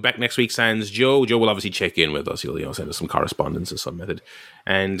CSP. We'll be back next week. Sans Joe. Joe will obviously check in with us. He'll send us some correspondence of some method.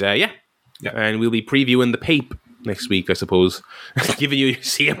 And and we'll be previewing the Pape next week, I suppose. Giving you your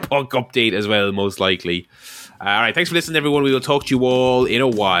CM Punk update as well, most likely. All right, thanks for listening, everyone. We will talk to you all in a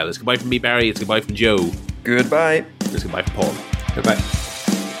while. It's goodbye from me, Barry. It's goodbye from Joe. Goodbye. It's goodbye from Paul. Goodbye.